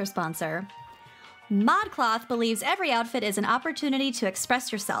our other sponsor. ModCloth believes every outfit is an opportunity to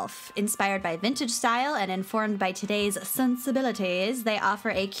express yourself. Inspired by vintage style and informed by today's sensibilities, they offer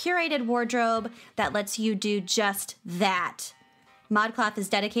a curated wardrobe that lets you do just that. ModCloth is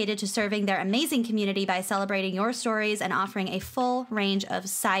dedicated to serving their amazing community by celebrating your stories and offering a full range of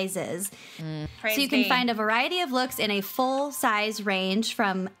sizes. Praise So you can be. find a variety of looks in a full size range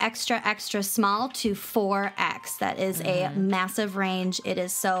from extra, extra small to 4X. That is a massive range. It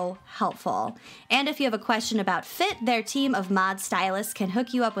is so helpful. And if you have a question about fit, their team of mod stylists can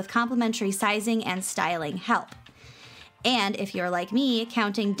hook you up with complimentary sizing and styling help. And if you're like me,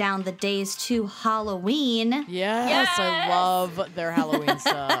 counting down the days to Halloween, Yes, I love their Halloween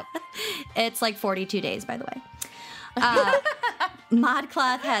stuff. it's like 42 days, by the way.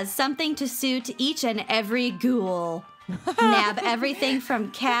 ModCloth has something to suit each and every ghoul. Nab everything from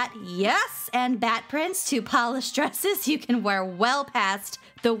cat, yes, and bat prints to polished dresses you can wear well past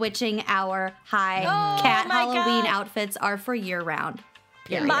the witching hour high. Cat my Halloween God. outfits are for year-round.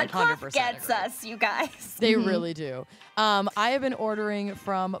 Period. ModCloth 100% gets agree. us, you guys. They really do. I have been ordering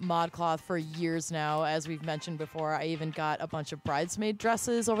from ModCloth for years now. As we've mentioned before, I even got a bunch of bridesmaid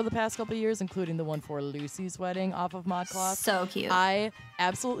dresses over the past couple of years, including the one for Lucy's wedding off of ModCloth. So cute. I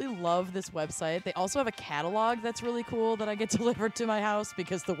absolutely love this website. They also have a catalog that's really cool that I get delivered to my house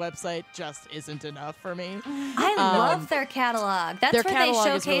because the website just isn't enough for me. I love their catalog. That's their where they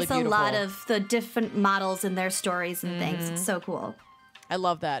catalog is really showcase a lot beautiful. of the different models and their stories and things. It's so cool. I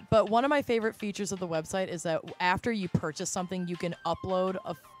love that. But one of my favorite features of the website is that after you purchase something, you can upload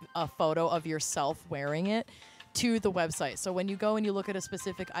a photo of yourself wearing it to the website. So when you go and you look at a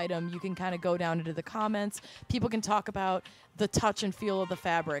specific item, you can kind of go down into the comments. People can talk about the touch and feel of the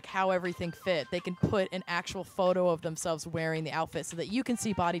fabric, how everything fit. They can put an actual photo of themselves wearing the outfit so that you can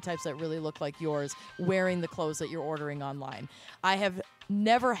see body types that really look like yours wearing the clothes that you're ordering online. I have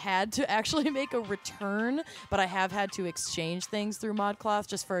never had to actually make a return, but I have had to exchange things through ModCloth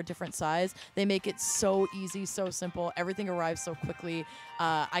just for a different size. They make it so easy, so simple. Everything arrives so quickly.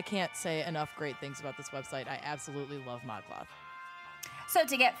 I can't say enough great things about this website. I absolutely love ModCloth. So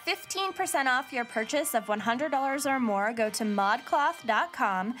to get 15% off your purchase of $100 or more, go to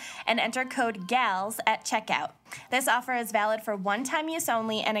modcloth.com and enter code GALS at checkout. This offer is valid for one-time use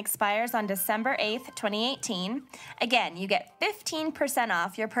only and expires on December 8th, 2018. Again, you get 15%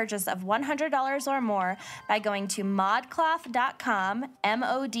 off your purchase of $100 or more by going to modcloth.com,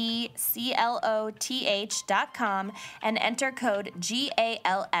 modcloth.com, and enter code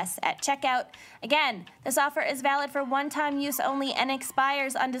GALS at checkout. Again, this offer is valid for one-time use only and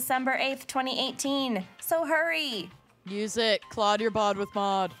expires on December 8th, 2018. So hurry! Use it. Claude your bod with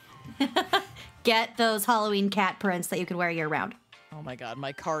Mod. Get those Halloween cat prints that you could wear year round. Oh my god,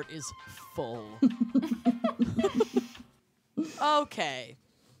 my cart is full. Okay.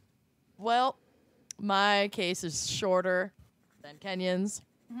 Well, my case is shorter than Kenyon's.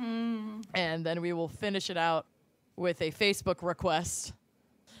 And then we will finish it out with a Facebook request.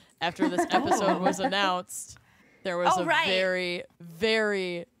 After this episode was announced, there was very,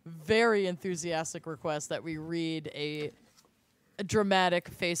 very, very enthusiastic request that we read a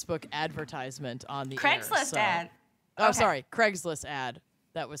dramatic Facebook advertisement on the Craigslist ad. Oh, sorry. Craigslist ad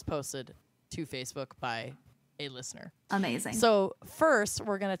that was posted to Facebook by a listener. Amazing. So first,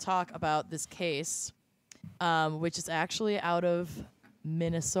 we're going to talk about this case, which is actually out of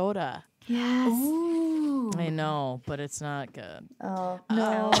Minnesota. Yes. Ooh. I know, but it's not good. Oh,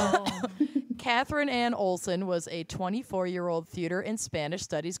 no. Catherine Ann Olson was a 24-year-old theater and Spanish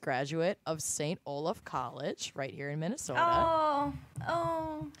studies graduate of St. Olaf College right here in Minnesota.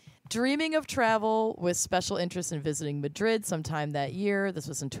 Oh. Dreaming of travel with special interest in visiting Madrid sometime that year, this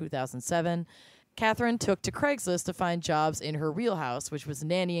was in 2007, Catherine took to Craigslist to find jobs in her wheelhouse, which was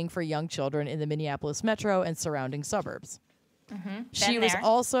nannying for young children in the Minneapolis metro and surrounding suburbs. She was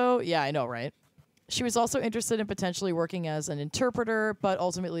also, yeah, I know, right? She was also interested in potentially working as an interpreter, but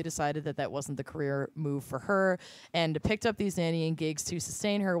ultimately decided that that wasn't the career move for her and picked up these nannying gigs to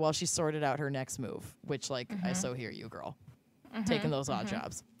sustain her while she sorted out her next move, which, like, I so hear you, girl. Taking those odd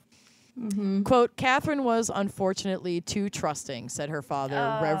jobs. Quote, Catherine was unfortunately too trusting, said her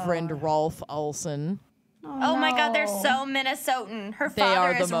father, Reverend Rolf Olson. Oh my God, they're so Minnesotan. Her They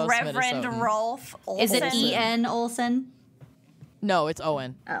are father the is most Reverend Minnesotan. Rolf Olson. Is it E.N. Olson? No, it's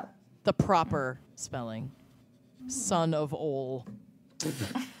Owen. Oh. The proper spelling. Son of Ol.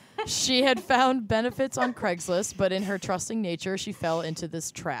 She had found benefits on Craigslist, but in her trusting nature, she fell into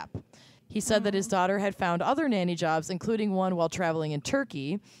this trap. He said that his daughter had found other nanny jobs, including one while traveling in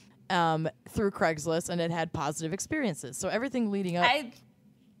Turkey, through Craigslist, and had positive experiences. So everything leading up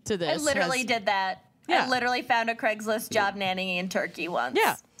to this. I literally did that. Yeah. I literally found a Craigslist job nannying in Turkey once.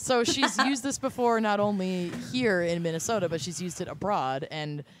 Yeah. So she's used this before, not only here in Minnesota, but she's used it abroad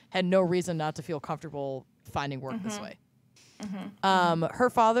and had no reason not to feel comfortable finding work this way. Her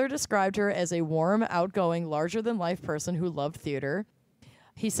father described her as a warm, outgoing, larger-than-life person who loved theater.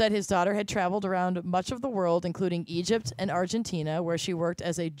 He said his daughter had traveled around much of the world, including Egypt and Argentina, where she worked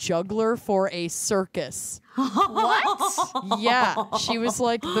as a juggler for a circus. What? Yeah, she was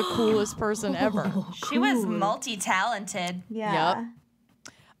like the coolest person ever. She was multi-talented. Yeah.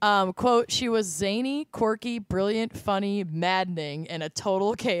 Yep. Quote, she was zany, quirky, brilliant, funny, maddening, and a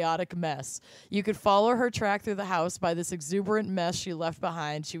total chaotic mess. You could follow her track through the house by this exuberant mess she left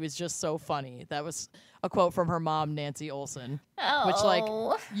behind. She was just so funny. That was a quote from her mom, Nancy Olson. Oh. Which, like,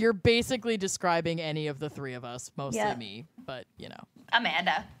 you're basically describing any of the three of us, mostly me, but, you know.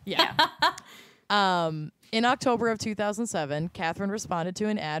 Amanda. Yeah. In October of 2007, Catherine responded to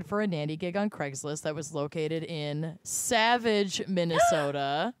an ad for a nanny gig on Craigslist that was located in Savage,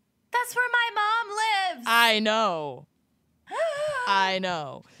 Minnesota. That's where my mom lives. I know. I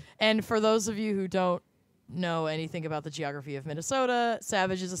know. And for those of you who don't know anything about the geography of Minnesota,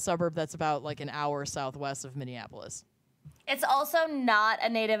 Savage is a suburb that's about like an hour southwest of Minneapolis. It's also not a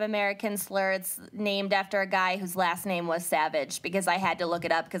Native American slur. It's named after a guy whose last name was Savage, because I had to look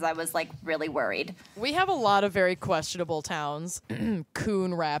it up because I was like really worried. We have a lot of very questionable towns.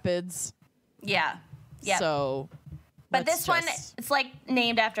 Coon Rapids. Yeah. Yeah. So, but let's this one, just- it's like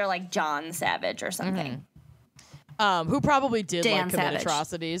named after like John Savage or something. who probably did Dan like commit Savage.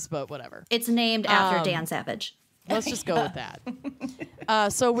 atrocities, but whatever. It's named after Dan Savage. Let's just go with that.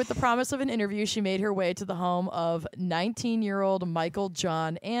 So with the promise of an interview, she made her way to the home of 19-year-old Michael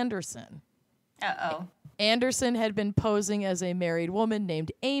John Anderson. Uh-oh. Anderson had been posing as a married woman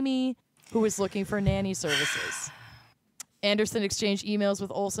named Amy who was looking for nanny services. Anderson exchanged emails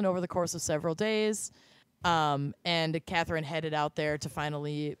with Olsen over the course of several days, and Catherine headed out there to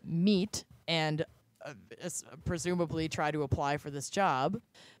finally meet and presumably try to apply for this job.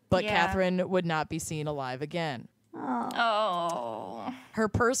 But Catherine would not be seen alive again. Oh. Her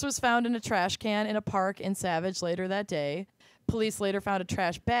purse was found in a trash can in a park in Savage later that day. Police later found a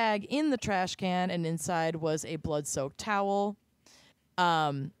trash bag in the trash can, and inside was a blood-soaked towel.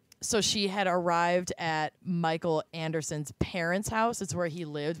 So she had arrived at Michael Anderson's parents' house. It's where he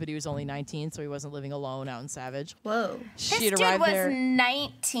lived, but he was only 19, so he wasn't living alone out in Savage. Whoa. This dude was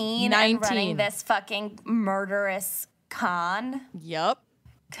 19 and running this fucking murderous con. Yep.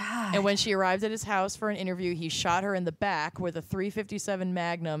 God. And when she arrived at his house for an interview, he shot her in the back with a .357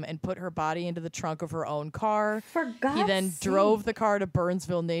 Magnum and put her body into the trunk of her own car. For God's He then sake. drove the car to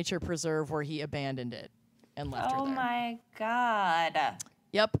Burnsville Nature Preserve, where he abandoned it and left her there. Oh my God.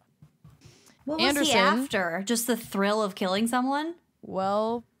 Yep. What was he after? Just the thrill of killing someone?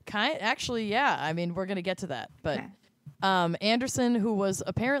 Well, actually, yeah. I mean, we're going to get to that. But Anderson, who was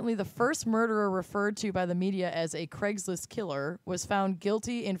apparently the first murderer referred to by the media as a Craigslist killer, was found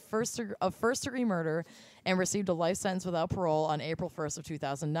guilty of first-degree murder and received a life sentence without parole on April 1st of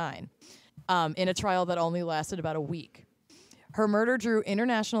 2009 in a trial that only lasted about a week. Her murder drew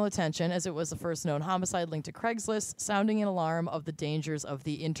international attention as it was the first known homicide linked to Craigslist, sounding an alarm of the dangers of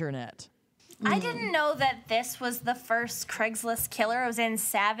the internet. I didn't know that this was the first Craigslist killer. It was in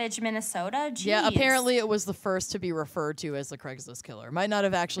Savage, Minnesota. Jeez. Yeah, apparently it was the first to be referred to as the Craigslist killer. Might not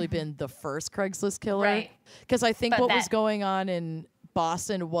have actually been the first Craigslist killer. Right. Because I think what was going on in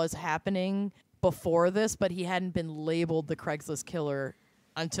Boston was happening before this, but he hadn't been labeled the Craigslist killer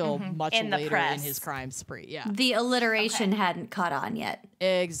until much In the later press. in his crime spree. Yeah, The alliteration hadn't caught on yet.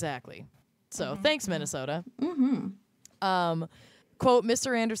 exactly. So thanks, Minnesota. Quote,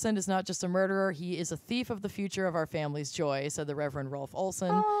 Mr. Anderson is not just a murderer, he is a thief of the future of our family's joy, said the Reverend Rolf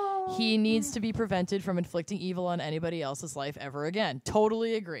Olson. He needs to be prevented from inflicting evil on anybody else's life ever again.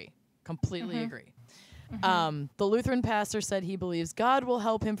 Totally agree. Completely agree. The Lutheran pastor said he believes God will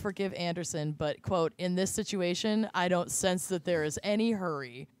help him forgive Anderson, but, quote, in this situation, I don't sense that there is any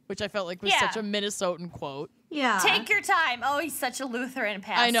hurry, which I felt like was such a Minnesotan quote. Yeah. Take your time. Oh, he's such a Lutheran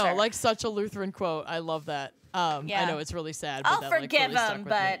pastor. I know, like such a Lutheran quote. I love that. I know it's really sad. But I'll that, forgive really stuck him,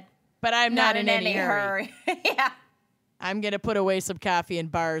 with me. but I'm not in any hurry. Yeah. I'm going to put away some coffee and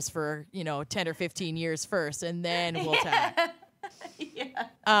bars for, 10 or 15 years first, and then we'll talk.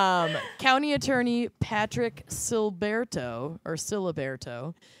 County Attorney Patrick Siliberto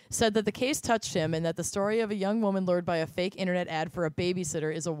said that the case touched him and that the story of a young woman lured by a fake internet ad for a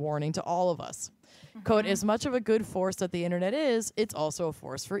babysitter is a warning to all of us. Quote, as much of a good force that the internet is, it's also a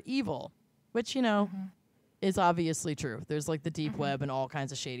force for evil, which, is obviously true. There's like the deep web and all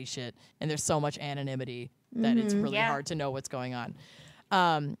kinds of shady shit, and there's so much anonymity that it's really hard to know what's going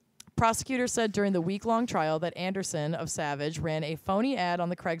on. Prosecutors said during the week-long trial that Anderson of Savage ran a phony ad on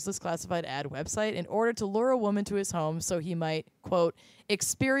the Craigslist classified ad website in order to lure a woman to his home so he might, quote,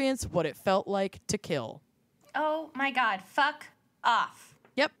 experience what it felt like to kill. Oh my God. Fuck off.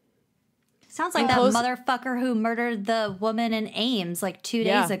 Yep. Sounds like that motherfucker who murdered the woman in Ames like 2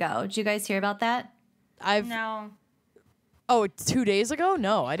 days ago. Did you guys hear about that? No. Oh, 2 days ago?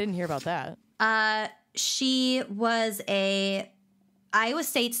 No, I didn't hear about that. She was a Iowa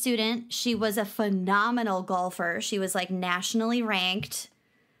State student. She was a phenomenal golfer. She was like nationally ranked.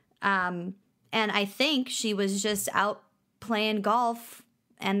 And I think she was just out playing golf.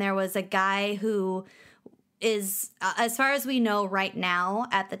 And there was a guy who is, as far as we know right now,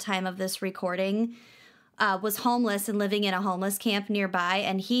 at the time of this recording, was homeless and living in a homeless camp nearby.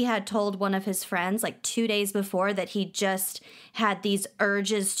 And he had told one of his friends like 2 days before that he just had these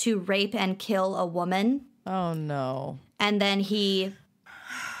urges to rape and kill a woman. Oh, no. And then he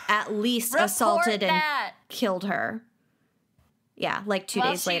at least assaulted and killed her. Yeah, like 2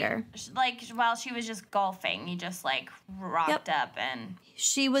 days later. Like, while she was just golfing, he just, like, rocked up and...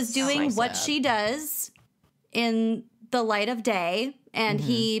 She was doing what she does in the light of day, and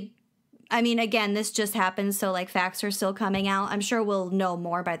he... I mean, again, this just happened, so, like, facts are still coming out. I'm sure we'll know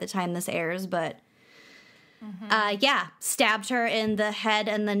more by the time this airs, but... stabbed her in the head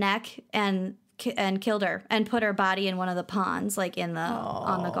and the neck and killed her and put her body in one of the ponds, like, in the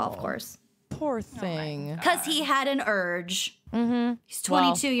on the golf course. Poor thing. Because he had an urge. He's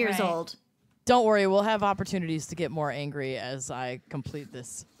 22 years old. Don't worry, we'll have opportunities to get more angry as I complete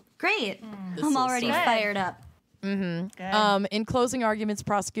this. Great. This I'm little already story. fired up. Good. In closing arguments,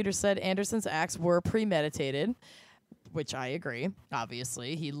 prosecutors said Anderson's acts were premeditated, which I agree.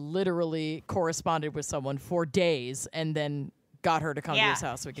 Obviously, he literally corresponded with someone for days and then got her to come to his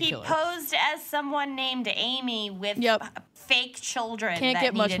house so he could kill her. He posed as someone named Amy with fake children. Can't that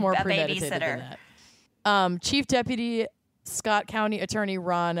get much needed more a premeditated babysitter. than that. Chief Deputy Scott County Attorney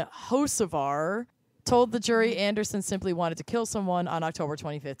Ron Hocevar told the jury Anderson simply wanted to kill someone on October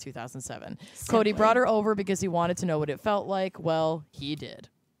 25th, 2007. Cody brought her over because he wanted to know what it felt like. Well, he did.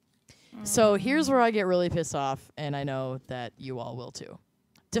 So here's where I get really pissed off, and I know that you all will too.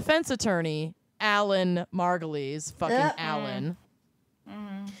 Defense attorney Alan Margulies, Alan,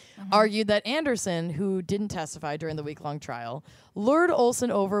 argued that Anderson, who didn't testify during the week-long trial, lured Olsen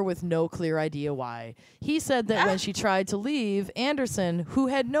over with no clear idea why. He said that when she tried to leave, Anderson, who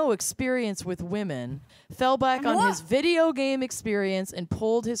had no experience with women, fell back on his video game experience and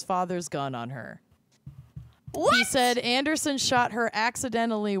pulled his father's gun on her. What? He said Anderson shot her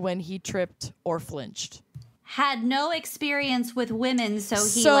accidentally when he tripped or flinched. Had no experience with women, so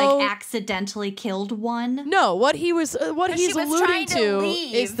he So- like accidentally killed one. No, what he's she was alluding trying to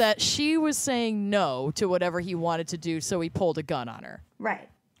leave. is that she was saying no to whatever he wanted to do, so he pulled a gun on her, Right.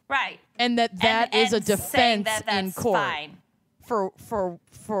 Right. and that is a and saying defense that that's in court fine.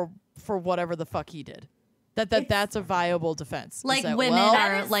 for whatever the fuck he did. That's a viable defense. Is Like that, women well,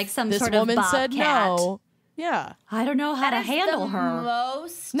 are like some this sort of woman said bobcat. no. Yeah, I don't know how That to is handle the her.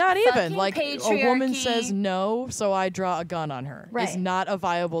 Most not even fucking like patriarchy. a woman says no, so I draw a gun on her. Is Right. not a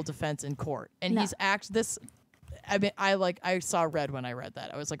viable defense in court, and No. he's this. I mean, I saw red when I read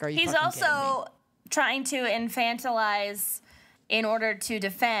that. I was like, "Are you?" He's fucking kidding me? also trying to infantilize in order to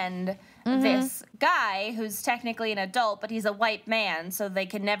defend this guy who's technically an adult, but he's a white man, so they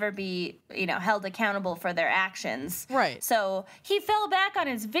can never be, held accountable for their actions. Right. So he fell back on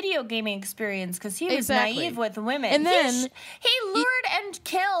his video gaming experience because he was Exactly. naive with women. And then he lured and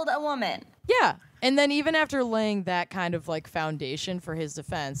killed a woman. Yeah. And then even after laying that kind of like foundation for his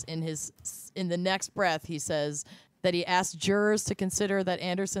defense, in the next breath he says that he asked jurors to consider that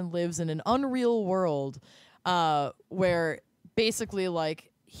Anderson lives in an unreal world where basically like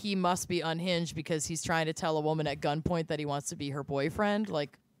he must be unhinged because he's trying to tell a woman at gunpoint that he wants to be her boyfriend.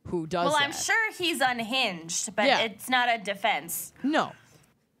 Like, who does Well, that? I'm sure he's unhinged, but Yeah. it's not a defense. No.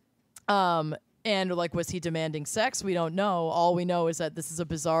 And like, was he demanding sex? We don't know. All we know is that this is a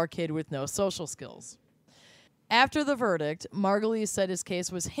bizarre kid with no social skills. After the verdict, Margulies said his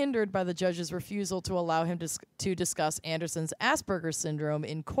case was hindered by the judge's refusal to allow him to discuss Anderson's Asperger's syndrome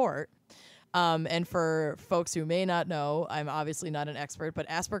in court. And for folks who may not know, I'm obviously not an expert, but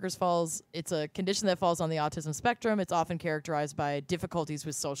it's a condition that falls on the autism spectrum. It's often characterized by difficulties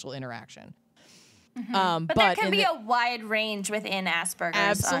with social interaction. But there can be a wide range within Asperger's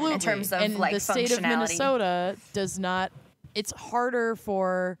absolutely. in terms of and like the state of functionality. Minnesota does not. It's harder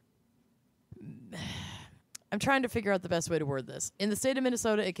for. I'm trying to figure out the best way to word this. In the state of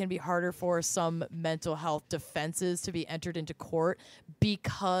Minnesota, it can be harder for some mental health defenses to be entered into court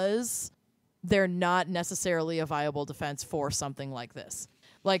because they're not necessarily a viable defense for something like this.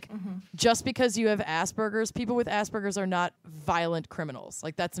 Like, just because you have Asperger's, people with Asperger's are not violent criminals.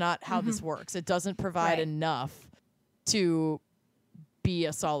 Like, that's not how this works. It doesn't provide enough to be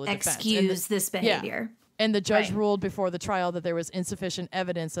a solid defense. Excuse this behavior. Yeah. And the judge ruled before the trial that there was insufficient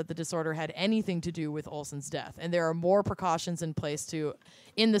evidence that the disorder had anything to do with Olsen's death. And there are more precautions in place to,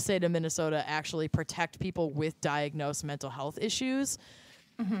 in the state of Minnesota, actually protect people with diagnosed mental health issues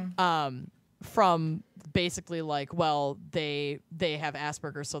from basically like, well, they have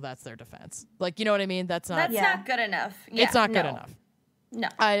Asperger's, so that's their defense. Like, you know what I mean? That's not good enough. Yeah, it's not good enough. No.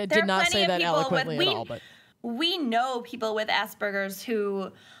 I There did are not plenty say of that people eloquently with- at all, but We know people with Asperger's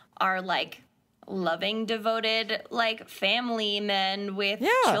who are like loving, devoted, like family men with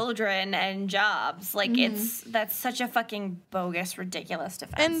children and jobs. Like that's such a fucking bogus, ridiculous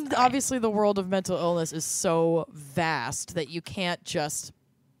defense. And obviously the world of mental illness is so vast that you can't just,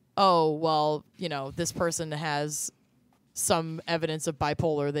 oh, well, you know, this person has some evidence of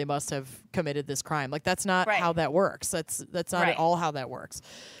bipolar, they must have committed this crime. Like, that's not how that works. That's not at all how that works.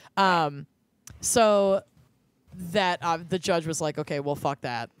 So that the judge was like, okay, well, fuck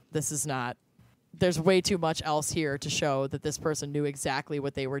that. This is not, there's way too much else here to show that this person knew exactly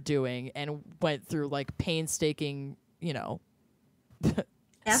what they were doing and went through like painstaking, you know,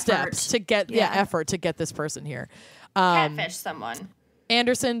 steps to get effort to get this person here. Catfish someone.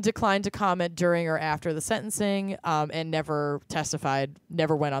 Anderson declined to comment during or after the sentencing and never testified,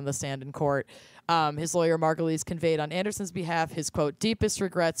 never went on the stand in court. His lawyer, Margulies, conveyed on Anderson's behalf his, quote, deepest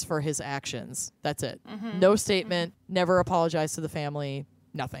regrets for his actions. That's it. No statement, never apologized to the family,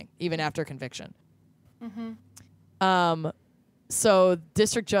 nothing, even after conviction. So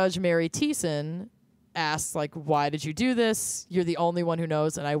District Judge Mary Thiessen asked, like, why did you do this? You're the only one who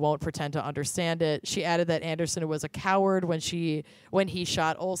knows, and I won't pretend to understand it. She added that Anderson was a coward when he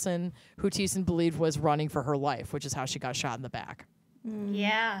shot Olson, who Thiessen believed was running for her life, which is how she got shot in the back.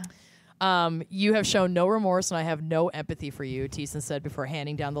 Yeah. You have shown no remorse, and I have no empathy for you, Thiessen said before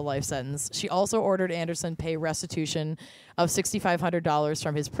handing down the life sentence. She also ordered Anderson pay restitution of $6,500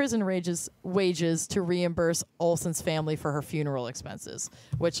 from his prison wages to reimburse Olson's family for her funeral expenses,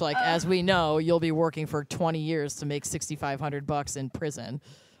 which, like, as we know, you'll be working for 20 years to make $6,500 in prison.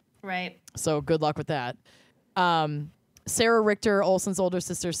 Right. So good luck with that. Sarah Richter, Olson's older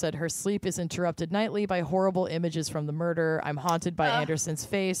sister, said her sleep is interrupted nightly by horrible images from the murder. I'm haunted by Anderson's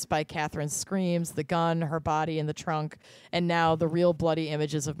face, by Catherine's screams, the gun, her body in the trunk, and now the real bloody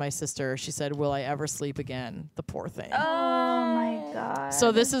images of my sister. She said, will I ever sleep again? The poor thing. Oh, my God.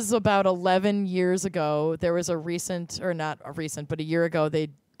 So this is about 11 years ago. There was a year ago,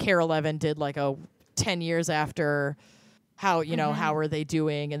 Care 11 did like a 10 years after how, how are they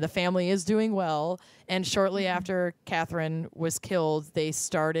doing? And the family is doing well. And shortly after Catherine was killed, they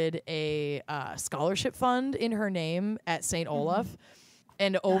started a scholarship fund in her name at St. Olaf.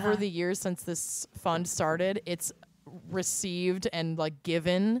 And over the years since this fund started, it's received and like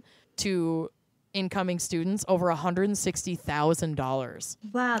given to incoming students over $160,000.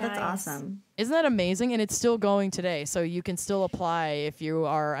 Wow, that's awesome. Isn't that amazing? And it's still going today. So you can still apply if you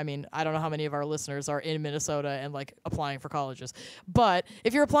are, I don't know how many of our listeners are in Minnesota and like applying for colleges. But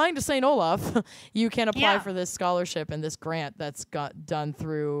if you're applying to St. Olaf, you can apply for this scholarship and this grant that's got done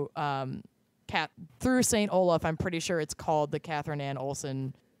through through St. Olaf. I'm pretty sure it's called the Catherine Ann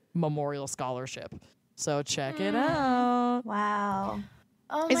Olson Memorial Scholarship. So check it out. Wow.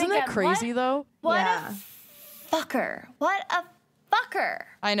 Oh Isn't that crazy though? What a fucker. What a fucker.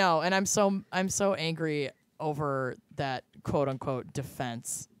 I know, and I'm so angry over that quote unquote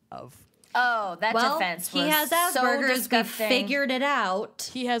defense of. Oh, that defense was he has Asperger's. So we figured it out.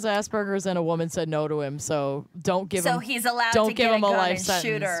 He has Asperger's, and a woman said no to him. So don't give him. So he's allowed don't to give get him a gun life and sentence.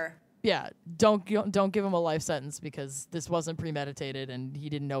 shoot her. Yeah, don't give him a life sentence because this wasn't premeditated and he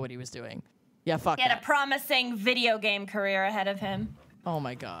didn't know what he was doing. Yeah, fuck He had that. a promising video game career ahead of him. Oh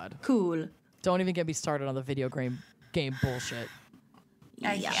my God. Cool. Don't even get me started on the video game bullshit.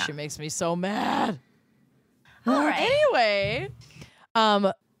 Yeah. She makes me so mad. All right. Anyway,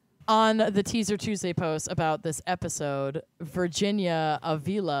 on the Teaser Tuesday post about this episode, Virginia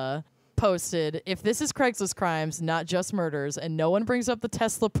Avila posted, if this is Craigslist crimes, not just murders, and no one brings up the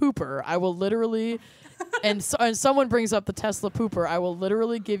Tesla pooper, I will literally... and someone brings up the Tesla pooper, I will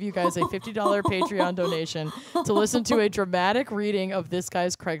literally give you guys a $50 Patreon donation to listen to a dramatic reading of this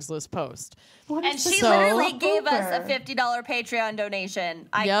guy's Craigslist post. And she literally gave us a $50 Patreon donation.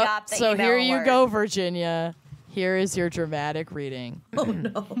 I got the email here you alert. go, Virginia. Here is your dramatic reading. Oh,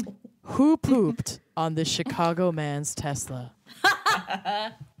 no. Who pooped on the Chicago man's Tesla?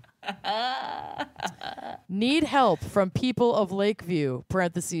 Need help from people of Lakeview,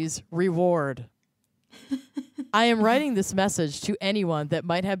 parentheses, reward. I am writing this message to anyone that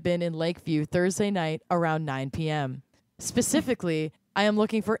might have been in Lakeview Thursday night around 9 p.m. Specifically, I am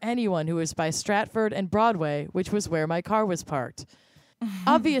looking for anyone who is by Stratford and Broadway, which was where my car was parked.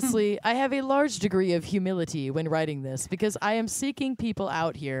 Obviously, I have a large degree of humility when writing this because I am seeking people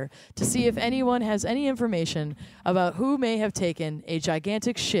out here to see if anyone has any information about who may have taken a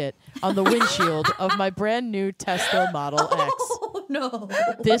gigantic shit on the windshield of my brand new Tesla Model X. Oh, no.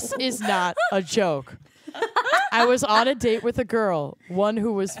 This is not a joke. I was on a date with a girl, one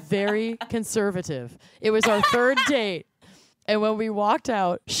who was very conservative. It was our third date. And when we walked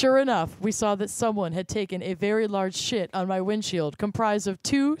out, sure enough, we saw that someone had taken a very large shit on my windshield, comprised of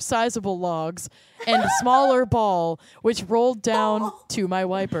 2 sizable logs and a smaller ball, which rolled down to my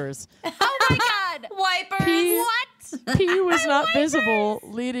wipers. Oh my God! Wipers! What? Pee was not visible,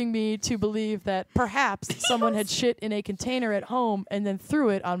 leading me to believe that perhaps someone had shit in a container at home and then threw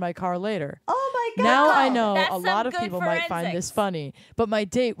it on my car later. Oh my God. Now I know That's a lot of some good people might find forensics. this funny, but my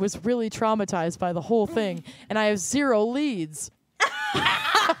date was really traumatized by the whole thing, and I have 0 leads.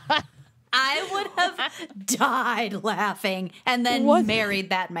 I would have died laughing and then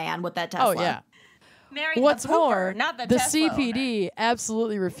married that man with that Tesla. Oh, yeah. Married What's the pooper, more, not the the Tesla CPD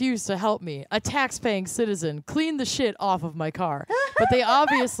absolutely refused to help me, a tax-paying citizen, clean the shit off of my car. But they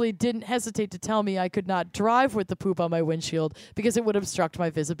obviously didn't hesitate to tell me I could not drive with the poop on my windshield because it would obstruct my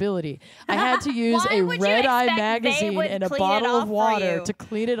visibility. I had to use Why a would you Red Eye expect they magazine would and a clean it bottle off of for water you? to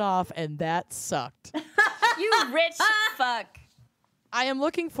clean it off, and that sucked. You rich fuck. I am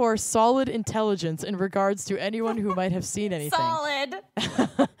looking for solid intelligence in regards to anyone who might have seen anything. Solid.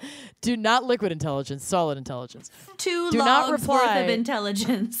 Do not liquid intelligence, solid intelligence. Two Do not logs worth reply. of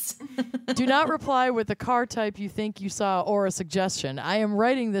intelligence. Do not reply with the car type you think you saw or a suggestion. I am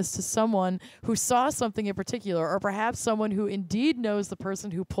writing this to someone who saw something in particular, or perhaps someone who indeed knows the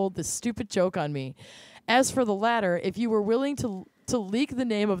person who pulled this stupid joke on me. As for the latter, if you were willing to leak the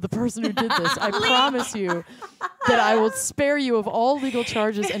name of the person who did this, I promise you that I will spare you of all legal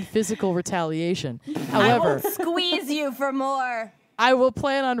charges and physical retaliation. However, I will squeeze you for more. I will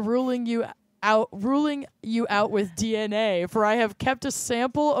plan on ruling you out with DNA, for I have kept a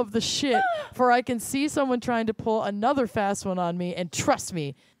sample of the shit, for I can see someone trying to pull another fast one on me, and trust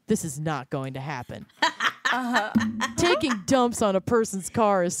me, this is not going to happen. Taking dumps on a person's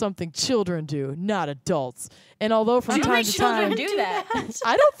car is something children do, not adults. And although from time to time do that.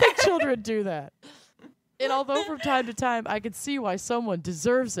 I don't think children do that. And although from time to time I can see why someone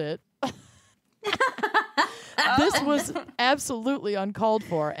deserves it, this was absolutely uncalled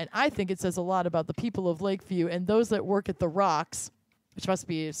for, and I think it says a lot about the people of Lakeview and those that work at the Rocks, which must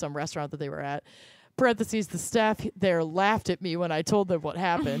be some restaurant that they were at. Parentheses, the staff there laughed at me when I told them what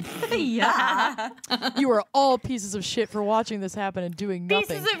happened. Yeah. You are all pieces of shit for watching this happen and doing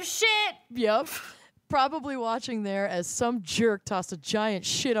nothing. Pieces of shit. Yep. Probably watching there as some jerk tossed a giant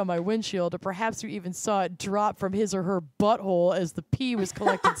shit on my windshield, or perhaps you even saw it drop from his or her butthole as the pee was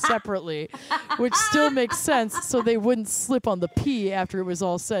collected separately, which still makes sense so they wouldn't slip on the pee after it was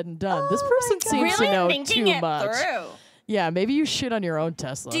all said and done. This person seems Really to know thinking too it much. through. Yeah, maybe you shit on your own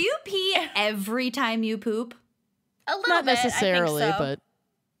Tesla. Do you pee every time you poop? A little Not bit, I think necessarily, so. but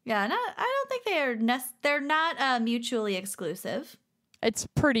Yeah, I don't think they're not mutually exclusive. it's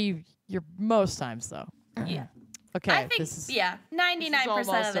pretty. You're most times though. Yeah. Okay, I think, this is 99% of the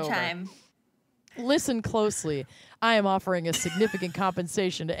almost over. time. Listen closely. I am offering a significant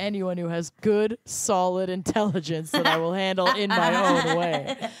compensation to anyone who has good, solid intelligence that I will handle in my own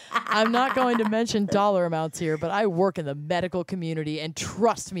way. I'm not going to mention dollar amounts here, but I work in the medical community, and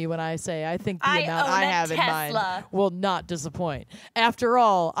trust me when I say I think the amount own I a have in mind Tesla. will not disappoint. After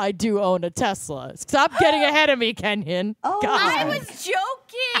all, I do own a Tesla. Stop getting ahead of me, Kenyon. Oh, God. I was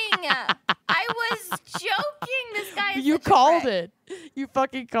joking. I was joking. This guy is You such a called prick. it. You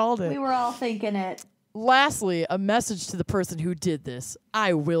fucking called it. we were all thinking it. Lastly, a message to the person who did this.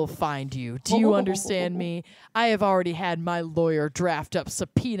 I will find you. Do you understand me? I have already had my lawyer draft up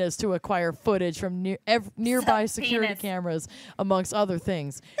subpoenas to acquire footage from nearby security Subpoenas. cameras, amongst other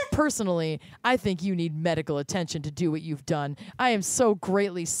things. Personally, I think you need medical attention to do what you've done. I am so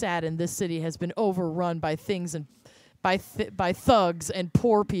greatly saddened this city has been overrun by things and by thugs and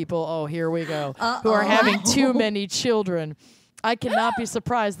poor people. Oh, here we go. Who are having too many children. I cannot be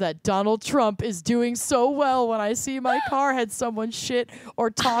surprised that Donald Trump is doing so well when I see my car had someone shit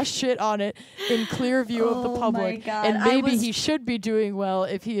or toss shit on it in clear view of the public. God. And I maybe was- he should be doing well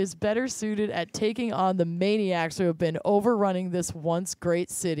if he is better suited at taking on the maniacs who have been overrunning this once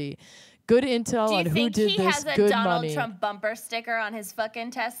great city. Good intel Do on you who think did he this. has a Good Donald money. Trump bumper sticker on his fucking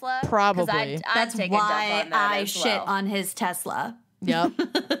Tesla? 'Cause Probably. I'd That's take why a dump on that I as shit well. on his Tesla. Yep.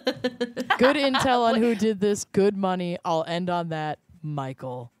 Good intel on who did this. Good money. I'll end on that.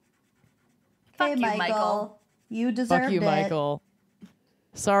 Michael. Fuck you, Michael. You deserved Fuck you, it. Michael.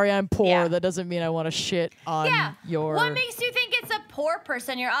 Sorry, I'm poor. Yeah. That doesn't mean I want to shit on Yeah. your. What makes you think it's a poor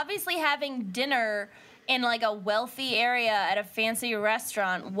person? You're obviously having dinner in like a wealthy area at a fancy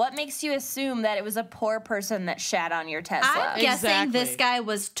restaurant. What makes you assume that it was a poor person that shat on your Tesla? I'm guessing Exactly. this guy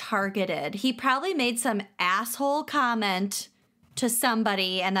was targeted. He probably made some asshole comment to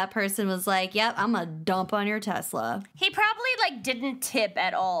somebody, and that person was like, "Yep, I'm gonna dump on your Tesla." He probably like didn't tip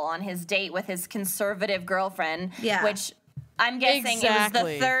at all on his date with his conservative girlfriend. Yeah. Which I'm guessing it was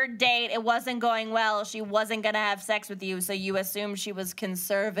Exactly. the third date. It wasn't going well. She wasn't gonna have sex with you, so you assumed she was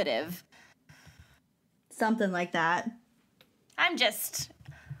conservative. Something like that. I'm just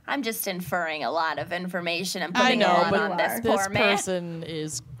inferring a lot of information and I putting know, a lot but on this this poor man. person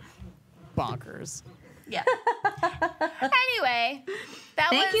is bonkers. Yeah. Anyway, that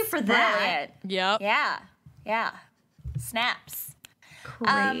Thank was you for that. brilliant. Yep. Yeah. Snaps.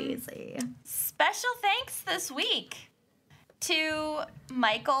 Crazy. Special thanks this week to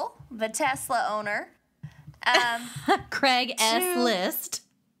Michael, the Tesla owner, Craig S. to- List.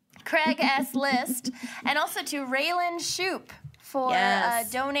 Craig S. List, and also to Raylan Shoup for Yes.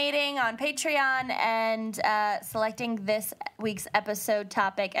 donating on Patreon and selecting this week's episode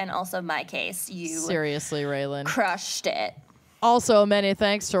topic, and also my case. You Seriously, Raylan. crushed it. Also, many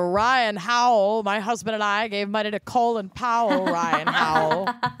thanks to Ryan Howell. My husband and I gave money to Colin Powell, Ryan Howell.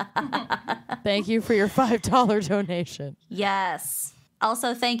 Thank you for your $5 donation. Yes.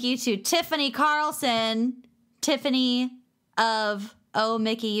 Also, thank you to Tiffany Carlson, Tiffany of Oh,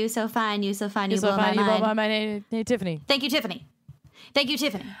 Mickey, you so fine, you so fine, you so blow fine, my you blow mind. my mind. Hey, Tiffany. Thank you, Tiffany. Thank you,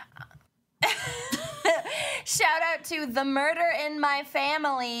 Tiffany. Shout out to the Murder in My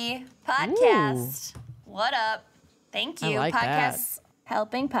Family podcast. What up? Thank you. I like that. Podcasts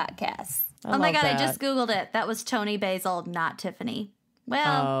helping podcasts. Oh my love God, I that. just Googled it. That was Tony Basil, not Tiffany.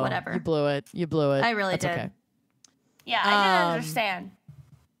 Well, Oh, whatever. You blew it. You blew it. I really That's did. Okay. Yeah, I didn't understand.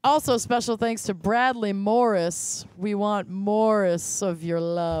 Also, special thanks to Bradley Morris. We want Morris of your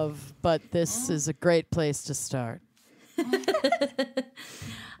love, but this is a great place to start.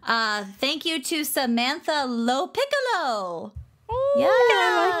 Thank you to Samantha Lopiccolo. Oh, Yes.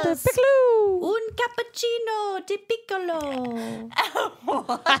 I like the piccolo. Un cappuccino di piccolo.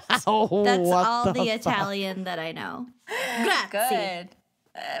 Oh, That's what all the fuck? Italian that I know. Grazie. Good.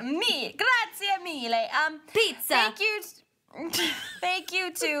 Grazie mille. Pizza. Thank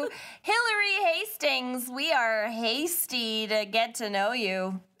you to Hillary Hastings. We are hasty to get to know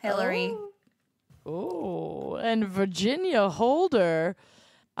you, Hillary. Oh, and Virginia Holder.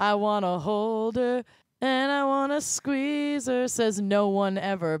 I want to hold her and I want to squeeze her, says no one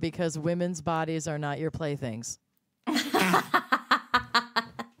ever because women's bodies are not your playthings. Thank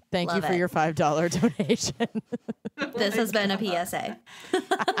you Love for it. your $5 donation. This has been a PSA.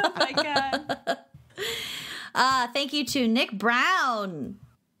 Oh my God. Thank you to Nick Brown.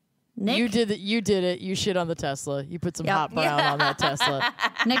 Nick, You did it. You did it. You shit on the Tesla. You put some Yep. hot brown on that Tesla.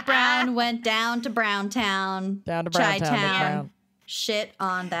 Nick Brown went down to Browntown. Down to Browntown, Nick Chi-town. Brown. Shit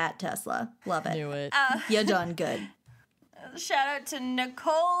on that Tesla. Love it. Knew it. You done good. Shout out to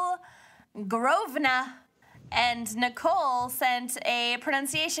Nicole Grovna. And Nicole sent a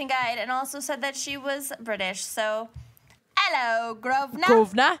pronunciation guide and also said that she was British. So, hello, Grovna.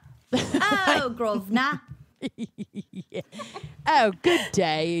 Governor. Oh, Grosvenor. Yeah. Oh, good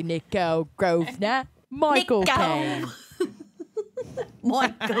day, Nico Grosvenor. Michael Nico. Caine.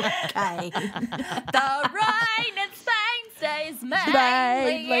 Michael Caine. The rain and Spain stays mainly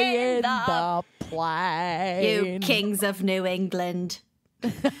Mainly in in the... the plane. You kings of New England.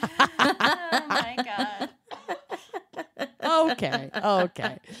 Oh, my God.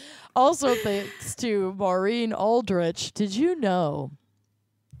 Okay. Also, thanks to Maureen Aldrich. Did you know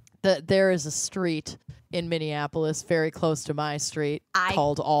that there is a street in Minneapolis very close to my street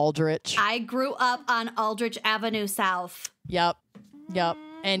called Aldrich? I grew up on Aldrich Avenue South. Yep.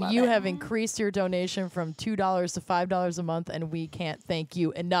 And you have increased your donation from $2 to $5 a month, and we can't thank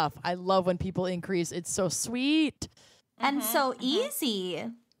you enough. I love when people increase. It's so sweet. And so easy.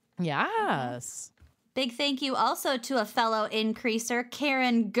 Yes. Big thank you also to a fellow increaser,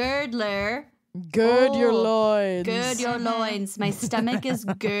 Karen Girdler. Good your Oh, loins. Gird your loins. My stomach is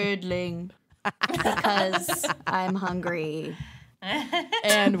girdling because I'm hungry.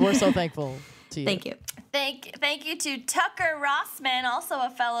 And we're so thankful to you. Thank you. Thank you to Tucker Rossman, also a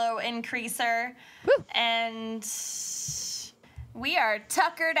fellow increaser. And we are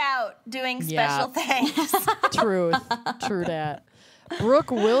tuckered out doing special things. True that.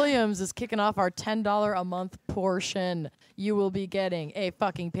 Brooke Williams is kicking off our $10 a month portion. You will be getting a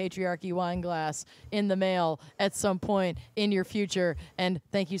fucking patriarchy wine glass in the mail at some point in your future. And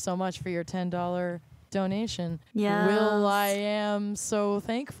thank you so much for your $10 donation. Yes. Will, I am so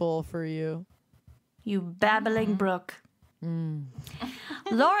thankful for you. You babbling brook.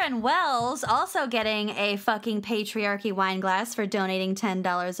 Lauren Wells also getting a fucking patriarchy wine glass for donating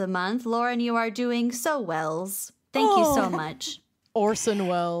 $10 a month. Lauren, you are doing so wells. Thank you so much. Orson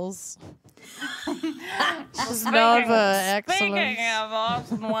Welles. She's known for excellence. Speaking of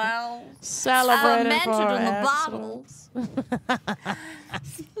Orson Welles, Celebrated Fermented for in the excellence.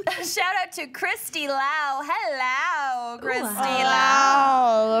 shout out to Christy Lau. Hello, Christy hi.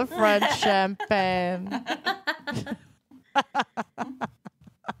 Lau. Oh, the French champagne.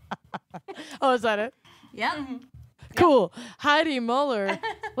 Oh, is that it? Yep. Cool. Heidi Muller.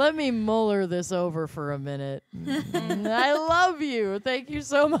 Let me muller this over for a minute. I love you. Thank you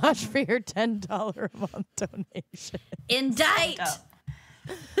so much for your $10 a month donation. Indict.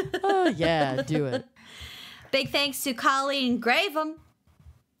 Oh, yeah, do it. Big thanks to Colleen Graveham.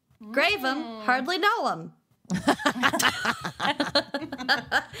 Graveham, hardly know him.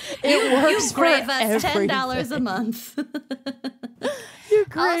 It works You for grave us everything. $10 a month. You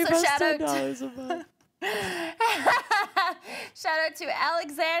crave Also, us shout out $10 a month. Shout out to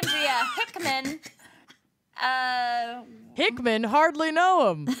Alexandria Hickman. Hickman, hardly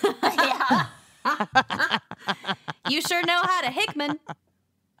know him. You sure know how to Hickman.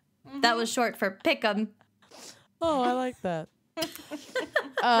 That was short for pick 'em. Oh, I like that.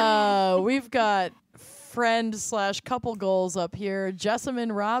 We've got friend/couple goals up here.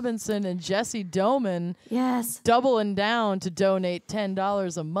 Jessamine Robinson and Jesse Doman. Yes. Doubling down to donate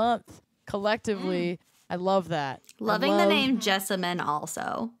 $10 a month collectively. I love that. Loving the name Jessamine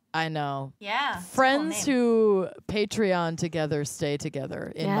also. I know. Yeah. Friends who Patreon together stay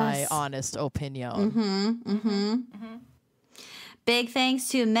together, in my Yes. honest opinion. Big thanks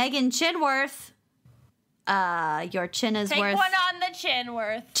to Megan Chinworth. Your chin is Take worth. one on the chin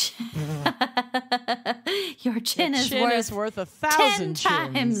worth. Your chin is Chin worth is worth 10 1,000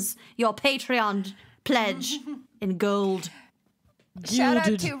 times your Patreon pledge in gold. Shout out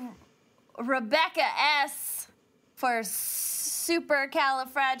Gilded. to Rebecca S. for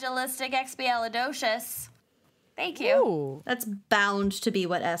supercalifragilisticexpialidocious. Thank you. Ooh, That's bound to be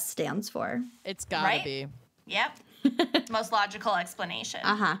what S stands for. it's gotta Right? be. Yep. Most logical explanation.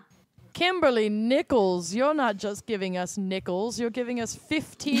 Kimberly Nichols, you're not just giving us nickels, you're giving us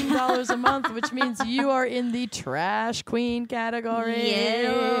 $15 a month, which means you are in the trash queen category.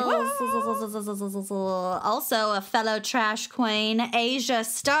 Yes. Also, a fellow trash queen, Asia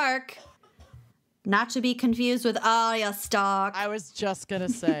Stark. Not to be confused with Arya Stark. I was just gonna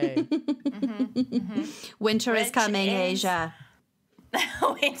say. Winter is Which coming, is- Asia.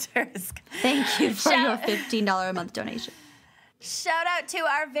 Waiters. Thank you for your Shout- $15 a month donation. Shout out to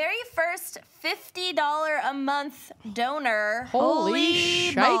our very first $50 a month donor, Holy Holy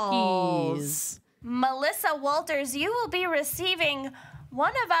shikeys. balls. Melissa Walters. You will be receiving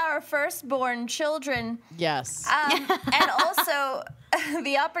one of our firstborn children, Yes. and also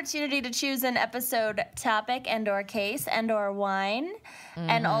the opportunity to choose an episode topic and/or case and/or wine,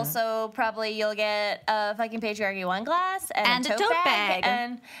 and also probably you'll get a fucking patriarchy wine glass and a tote bag,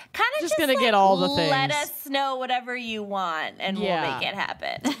 and kind of Just gonna get all the Let things. us know whatever you want, and Yeah. we'll make it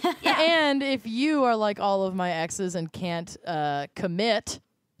happen. And if you are like all of my exes and can't commit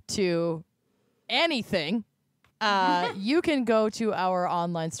to anything, you can go to our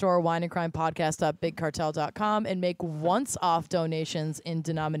online store, wineandcrimepodcast.bigcartel.com, and make once-off donations in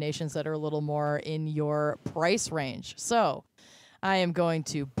denominations that are a little more in your price range. So I am going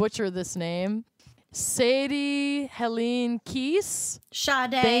to butcher this name. Sadie Helene Keese.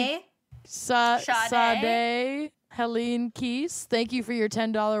 Sade. Sade. Sade Helene Keese. Thank you for your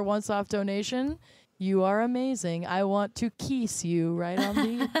 $10 once-off donation. You are amazing. I want to kiss you right on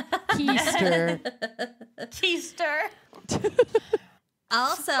the keister. Keister.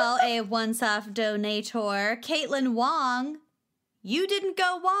 Also, a once-off donator, Caitlin Wong. You didn't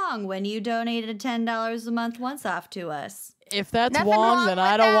go Wong when you donated $10 a month once off to us. If that's Nothing wrong, wrong then with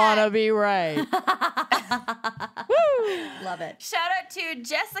I don't that. want to be right. Love it. Shout out to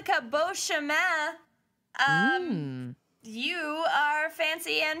Jessica Beauchemin. You are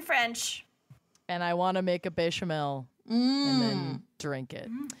fancy and French. And I want to make a bechamel and then drink it.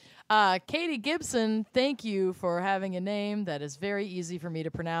 Katie Gibson, thank you for having a name that is very easy for me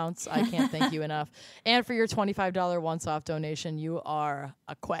to pronounce. I can't thank you enough. And for your $25 once-off donation, you are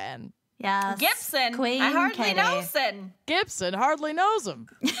a queen. Yes. Gibson. Queen I hardly Katie. know Sin. Gibson hardly knows him.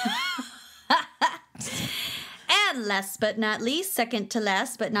 And last but not least, second to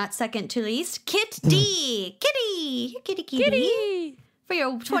last but not second to least, Kit D. Kitty. Kitty. For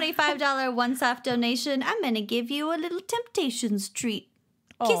your $25 once-off donation, I'm going to give you a little Temptations treat.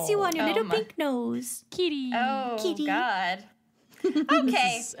 Kiss you on your little my. pink nose. Kitty. Oh, Kitty. God.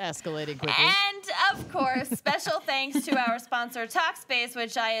 Okay. This is escalating quickly. And of course, special thanks to our sponsor, Talkspace,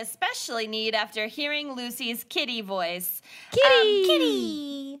 which I especially need after hearing Lucy's kitty voice.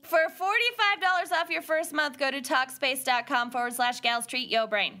 Kitty. For $45 off your first month, go to Talkspace.com/gals treat yo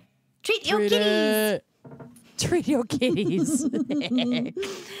brain. Treat your Treat kitties. it. Treat your kitties.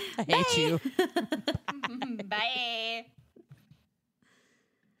 I hate you. Bye.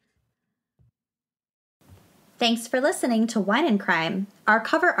 Thanks for listening to Wine and Crime. Our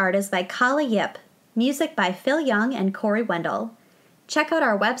cover art is by Kala Yip. Music by Phil Young and Corey Wendell. Check out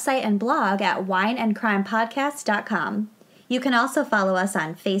our website and blog at wineandcrimepodcast.com. You can also follow us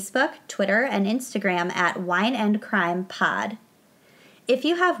on Facebook, Twitter, and Instagram at Wine and Crime Pod. If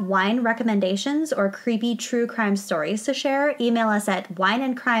you have wine recommendations or creepy true crime stories to share, email us at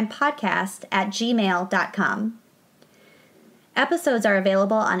wineandcrimepodcast@gmail.com. Episodes are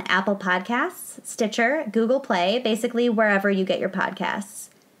available on Apple Podcasts, Stitcher, Google Play, basically wherever you get your podcasts.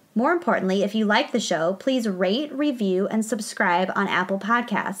 More importantly, if you like the show, please rate, review, and subscribe on Apple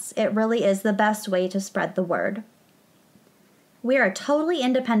Podcasts. It really is the best way to spread the word. We are a totally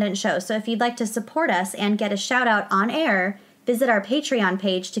independent show, so if you'd like to support us and get a shout out on air, visit our Patreon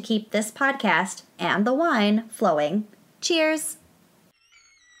page to keep this podcast and the wine flowing. Cheers!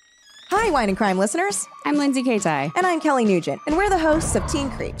 Hi, Wine and Crime listeners. I'm Lindsay Kaitai. And I'm Kelly Nugent, and we're the hosts of Teen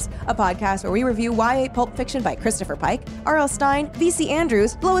Creeps, a podcast where we review YA pulp fiction by Christopher Pike, R.L. Stine, V.C.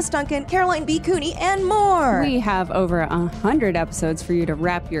 Andrews, Lois Duncan, Caroline B. Cooney, and more. We have over 100 episodes for you to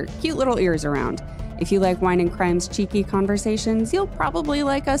wrap your cute little ears around. If you like Wine and Crime's cheeky conversations, you'll probably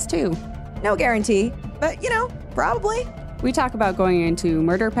like us too. No guarantee, but probably. We talk about going into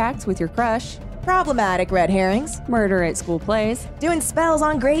murder pacts with your crush, problematic red herrings, murder at school plays, doing spells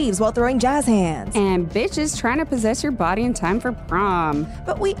on graves while throwing jazz hands, and bitches trying to possess your body in time for prom.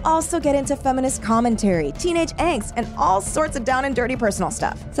 But we also get into feminist commentary, teenage angst, and all sorts of down and dirty personal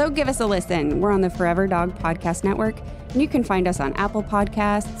stuff. So give us a listen. We're on the Forever Dog Podcast Network, and you can find us on Apple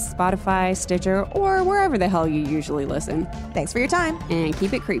Podcasts, Spotify, Stitcher, or wherever the hell you usually listen. Thanks for your time. And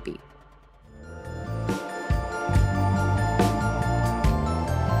keep it creepy.